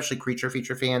fans, and especially creature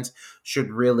feature fans,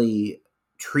 should really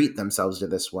treat themselves to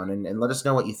this one, and let us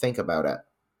know what you think about it.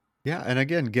 Yeah, and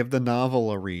again, give the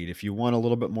novel a read if you want a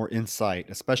little bit more insight,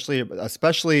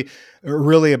 especially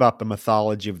really about the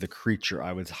mythology of the creature.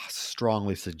 I would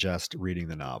strongly suggest reading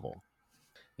the novel.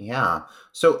 Yeah.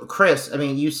 So, Chris, I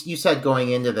mean, you said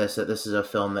going into this that this is a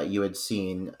film that you had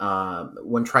seen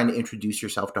when trying to introduce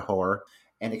yourself to horror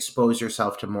and expose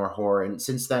yourself to more horror. And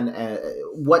since then,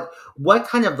 what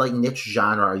kind of, like, niche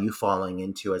genre are you falling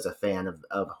into as a fan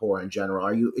of horror in general?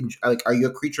 Are you a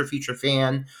creature feature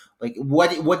fan? Like, what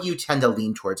do you tend to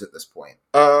lean towards at this point?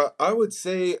 I would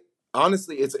say,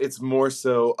 honestly, it's more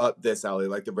so up this alley,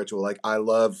 like The Ritual. Like, I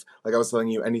love, like I was telling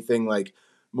you, anything like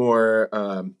more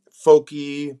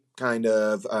folky, kind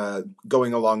of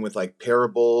going along with, like,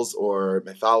 parables or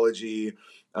mythology.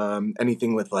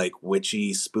 Anything with, like,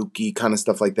 witchy, spooky kind of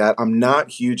stuff like that. I'm not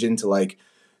huge into, like,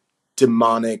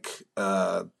 demonic,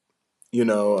 those,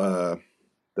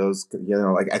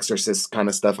 like, exorcist kind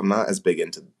of stuff. I'm not as big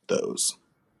into those.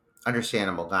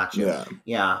 Understandable, gotcha.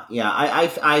 Yeah.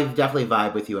 I definitely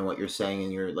vibe with you on what you're saying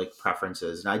and your, like,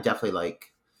 preferences, and I definitely,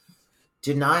 like,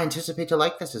 did not anticipate to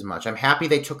like this as much. I'm happy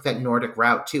they took that Nordic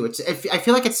route too. I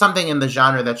feel like it's something in the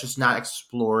genre that's just not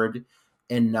explored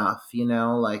enough,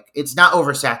 like, it's not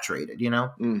oversaturated,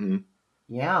 Mm-hmm.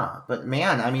 Yeah, but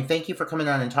man, I mean, thank you for coming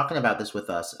on and talking about this with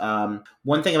us.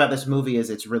 One thing about this movie is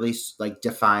it's really, like,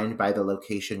 defined by the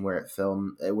location where it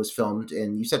was filmed.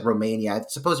 And you said Romania.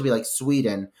 It's supposed to be like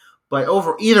Sweden, but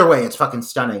either way, it's fucking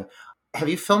stunning. Have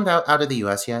you filmed out of the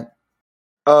US yet?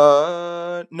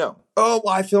 No. Oh, well,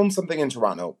 I filmed something in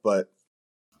Toronto, but.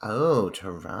 Oh,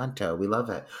 Toronto. We love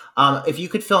it. If you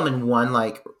could film in one,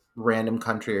 like, random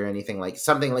country or anything, like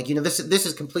something like, this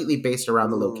is completely based around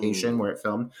the location where it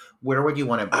filmed, where would you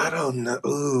want to be? I don't know.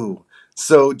 Ooh.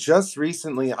 So just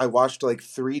recently I watched, like,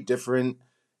 3 different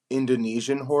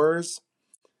Indonesian horrors,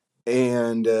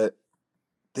 and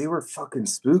they were fucking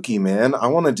spooky, man. I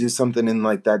want to do something in,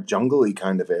 like, that jungle-y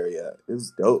kind of area. It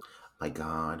was dope. My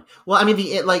God. Well, I mean,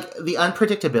 the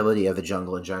unpredictability of the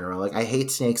jungle in general. Like, I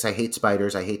hate snakes, I hate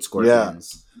spiders, I hate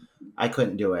scorpions. Yeah. I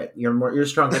couldn't do it. You're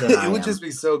stronger than I am. It would just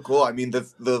be so cool. I mean,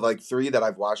 the like 3 that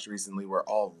I've watched recently were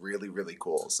all really, really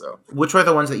cool. So, which were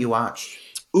the ones that you watched?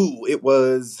 Ooh, it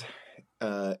was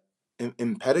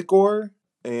Impetigore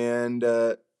and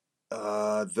the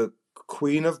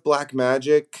Queen of Black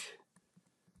Magic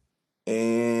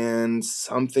and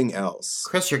something else.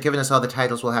 Chris, you're giving us all the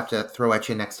titles we'll have to throw at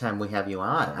you next time we have you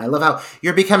on. I love how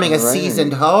you're becoming a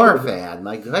seasoned horror fan.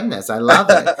 My goodness, I love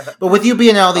it. But with you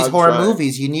being in all these horror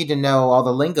movies, you need to know all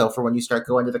the lingo for when you start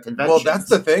going to the convention. Well, that's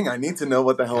the thing. I need to know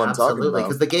what the hell I'm talking about. Absolutely,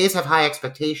 because the gays have high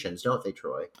expectations, don't they,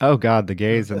 Troy? Oh, God, the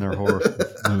gays and their horror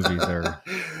movies are...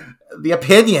 The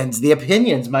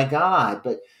opinions, my God.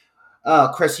 But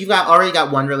Chris, you've already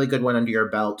got one really good one under your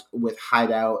belt with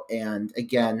Hideout, and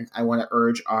again, I want to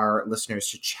urge our listeners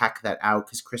to check that out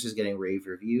because Chris is getting rave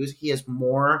reviews. He has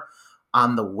more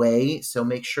on the way. So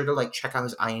make sure to like check out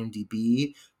his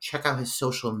IMDb, check out his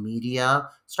social media,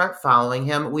 start following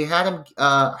him. We had him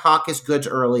hawk his goods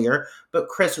earlier, but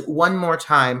Chris, one more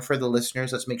time for the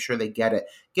listeners, let's make sure they get it.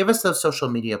 Give us those social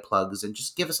media plugs and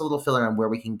just give us a little fill in on where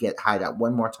we can get Hideout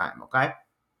one more time, okay?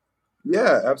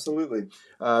 Yeah, absolutely.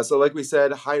 So like we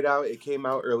said, Hideout, it came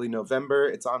out early November.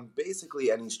 It's on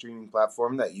basically any streaming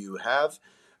platform that you have.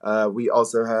 We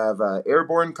also have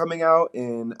Airborne coming out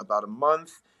in about a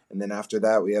month. And then after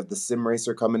that, we have the Sim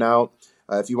Racer coming out.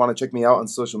 If you want to check me out on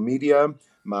social media,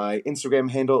 my Instagram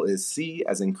handle is C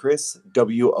as in Chris,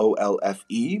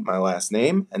 WOLFE, my last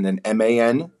name, and then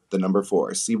MAN, the number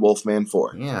 4, C Wolfman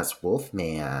 4. Yes,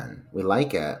 Wolfman. We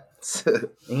like it.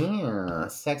 Yeah,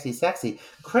 sexy.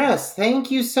 Chris,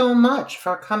 thank you so much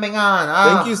for coming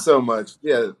on. Thank you so much.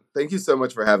 Yeah, thank you so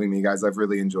much for having me, guys. I've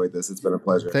really enjoyed this. It's been a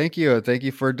pleasure. Thank you. Thank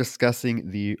you for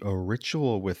discussing the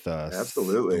ritual with us.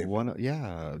 Absolutely.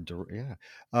 Yeah.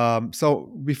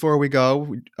 So before we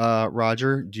go,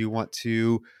 Roger, do you want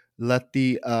to let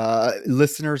the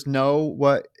listeners know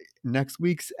what next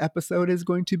week's episode is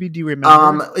going to be? Do you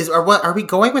remember? Are we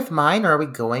going with mine or are we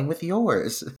going with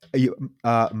yours?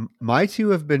 My two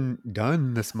have been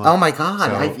done this month. Oh my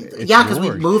god! Because we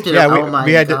moved it. Yeah,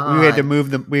 we had to move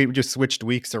them. We just switched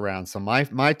weeks around. So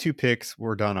my two picks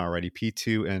were done already.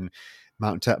 P2 and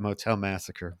Mountain Motel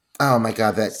Massacre. Oh my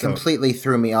god, that completely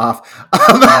threw me off.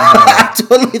 I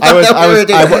totally I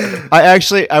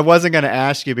wasn't going to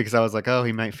ask you because I was like, oh,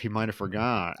 he might have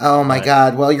forgot. Oh my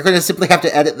god. Well, you're going to simply have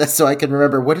to edit this so I can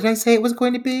remember. What did I say it was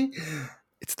going to be?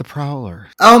 It's the Prowler.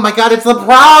 Oh my god, it's the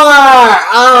Prowler!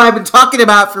 Oh, I've been talking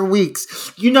about it for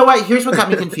weeks. You know what? Here's what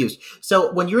got me confused.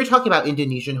 So when you were talking about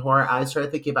Indonesian horror, I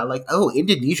started thinking about like, oh,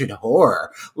 Indonesian horror.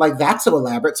 Like, that's so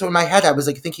elaborate. So in my head, I was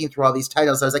like thinking through all these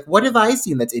titles. I was like, what have I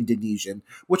seen that's Indonesian?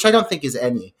 Which I don't think is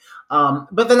any.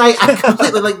 But then I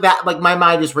completely like that. Like my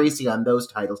mind is racing on those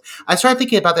titles. I started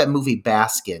thinking about that movie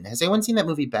Baskin. Has anyone seen that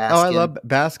movie Baskin? Oh, I love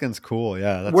Baskin's cool.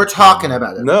 Yeah, we're talking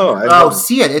about it. No,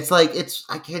 see it. It's like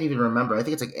I can't even remember. I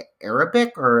think it's like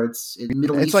Arabic or it's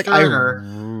Middle Eastern. It's like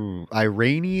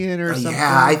Iranian or something.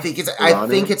 Yeah, I think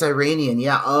it's Iranian.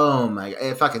 Yeah. Oh my!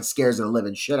 It fucking scares the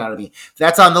living shit out of me.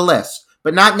 That's on the list.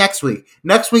 But not next week.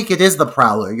 Next week it is the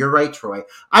Prowler. You're right, Troy.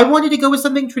 I wanted to go with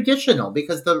something traditional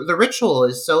because the ritual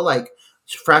is so like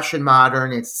fresh and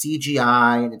modern. It's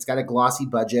CGI and it's got a glossy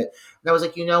budget. And I was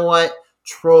like, you know what,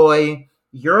 Troy,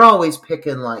 you're always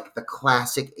picking like the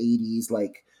classic 80s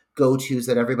like go-tos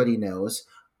that everybody knows.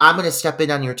 I'm going to step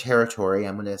in on your territory.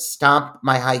 I'm going to stomp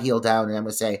my high heel down and I'm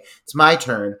going to say, it's my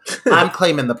turn. I'm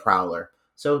claiming the Prowler.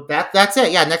 So that's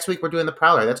it. Yeah, next week we're doing the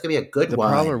Prowler. That's going to be a good one.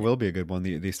 The Prowler will be a good one.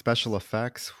 The special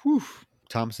effects,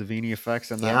 Tom Savini effects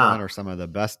in that one are some of the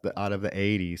best out of the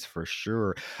 80s for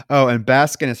sure. Oh, and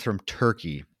Baskin is from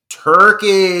Turkey.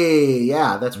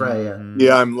 Yeah, that's right. Mm-hmm.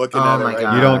 Yeah, I'm looking at it right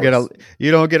now. You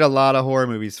don't get a lot of horror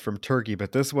movies from Turkey,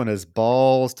 but this one is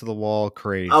balls to the wall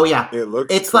crazy. Oh yeah,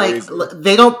 it's crazy. Like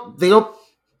they don't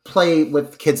play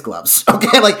with kids' gloves.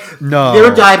 Okay, like no,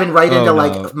 they're diving right into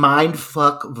like mind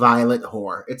fuck violent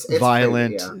horror. It's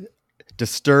violent, crazy,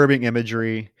 disturbing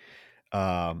imagery.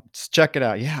 Just check it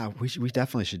out. Yeah, we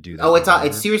definitely should do that. Oh,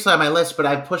 it's seriously on my list, but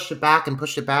I pushed it back.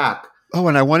 Oh,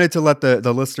 and I wanted to let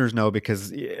the listeners know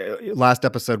because last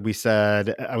episode we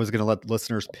said I was going to let the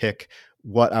listeners pick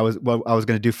what I was going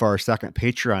to do for our second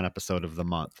Patreon episode of the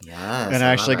month. Yes, and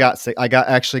I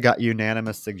got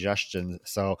unanimous suggestions.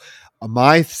 So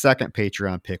my second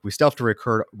Patreon pick, we still have to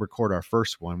record our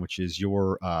first one, which is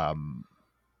your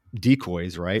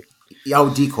decoys, right?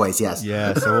 Oh, decoys, yes.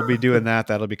 Yeah, so we'll be doing that.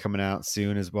 That'll be coming out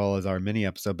soon, as well as our mini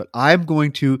episode. But I'm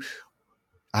going to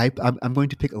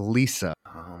pick Lisa.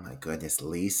 Oh my goodness,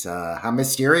 Lisa! How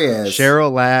mysterious!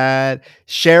 Cheryl Ladd,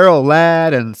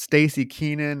 and Stacy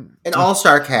Keenan. An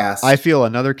all-star cast. I feel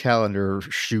another calendar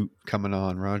shoot coming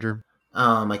on, Roger.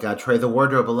 Oh my God, Trey! The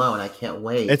Wardrobe alone, I can't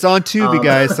wait. It's on Tubi,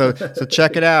 guys. So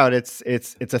check it out. It's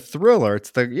a thriller.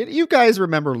 You guys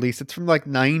remember Lisa? It's from like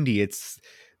 '90. It's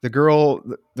the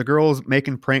girl's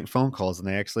making prank phone calls, and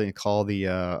they actually call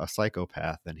a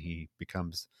psychopath, and he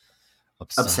becomes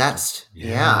obsessed.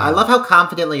 Yeah. I love how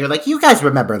confidently you're like, you guys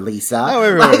remember Lisa. Oh,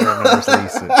 everyone remembers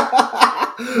Lisa.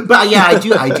 But yeah,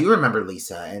 I do remember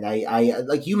Lisa, and I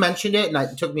like you mentioned it, and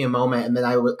it took me a moment, and then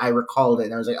I recalled it,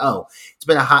 and I was like, oh, it's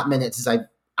been a hot minute since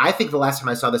I think the last time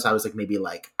I saw this, I was like maybe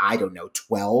like, I don't know,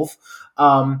 12.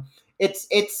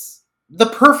 It's the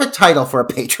perfect title for a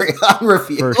Patreon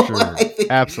review. For sure.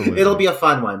 Absolutely. It'll be a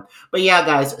fun one. But yeah,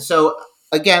 guys, so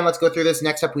again, let's go through this.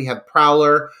 Next up, we have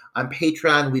Prowler. On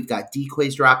Patreon, we've got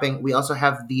Decoys dropping. We also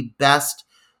have the best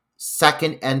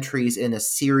second entries in a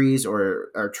series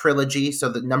or trilogy. So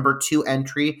the number 2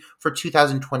 entry for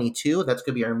 2022. That's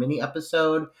going to be our mini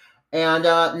episode. And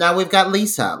now we've got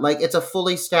Lisa. Like, it's a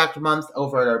fully stacked month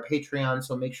over at our Patreon,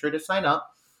 so make sure to sign up.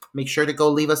 Make sure to go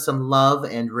leave us some love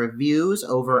and reviews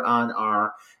over on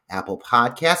our Apple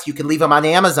Podcast. You can leave them on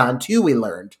Amazon too, we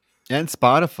learned. And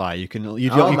Spotify. You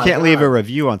can't leave a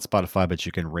review on Spotify, but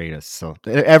you can rate us. So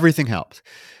everything helps.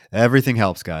 Everything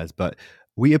helps, guys. But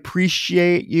we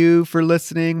appreciate you for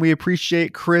listening. We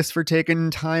appreciate Chris for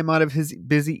taking time out of his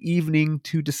busy evening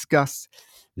to discuss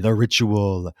The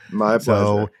Ritual. My pleasure.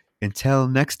 So until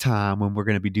next time, when we're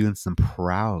going to be doing some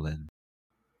prowling.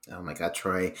 Oh my God,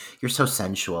 Troy, you're so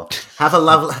sensual. Have a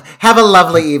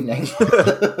lovely evening.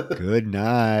 Good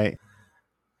night.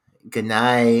 Good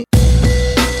night.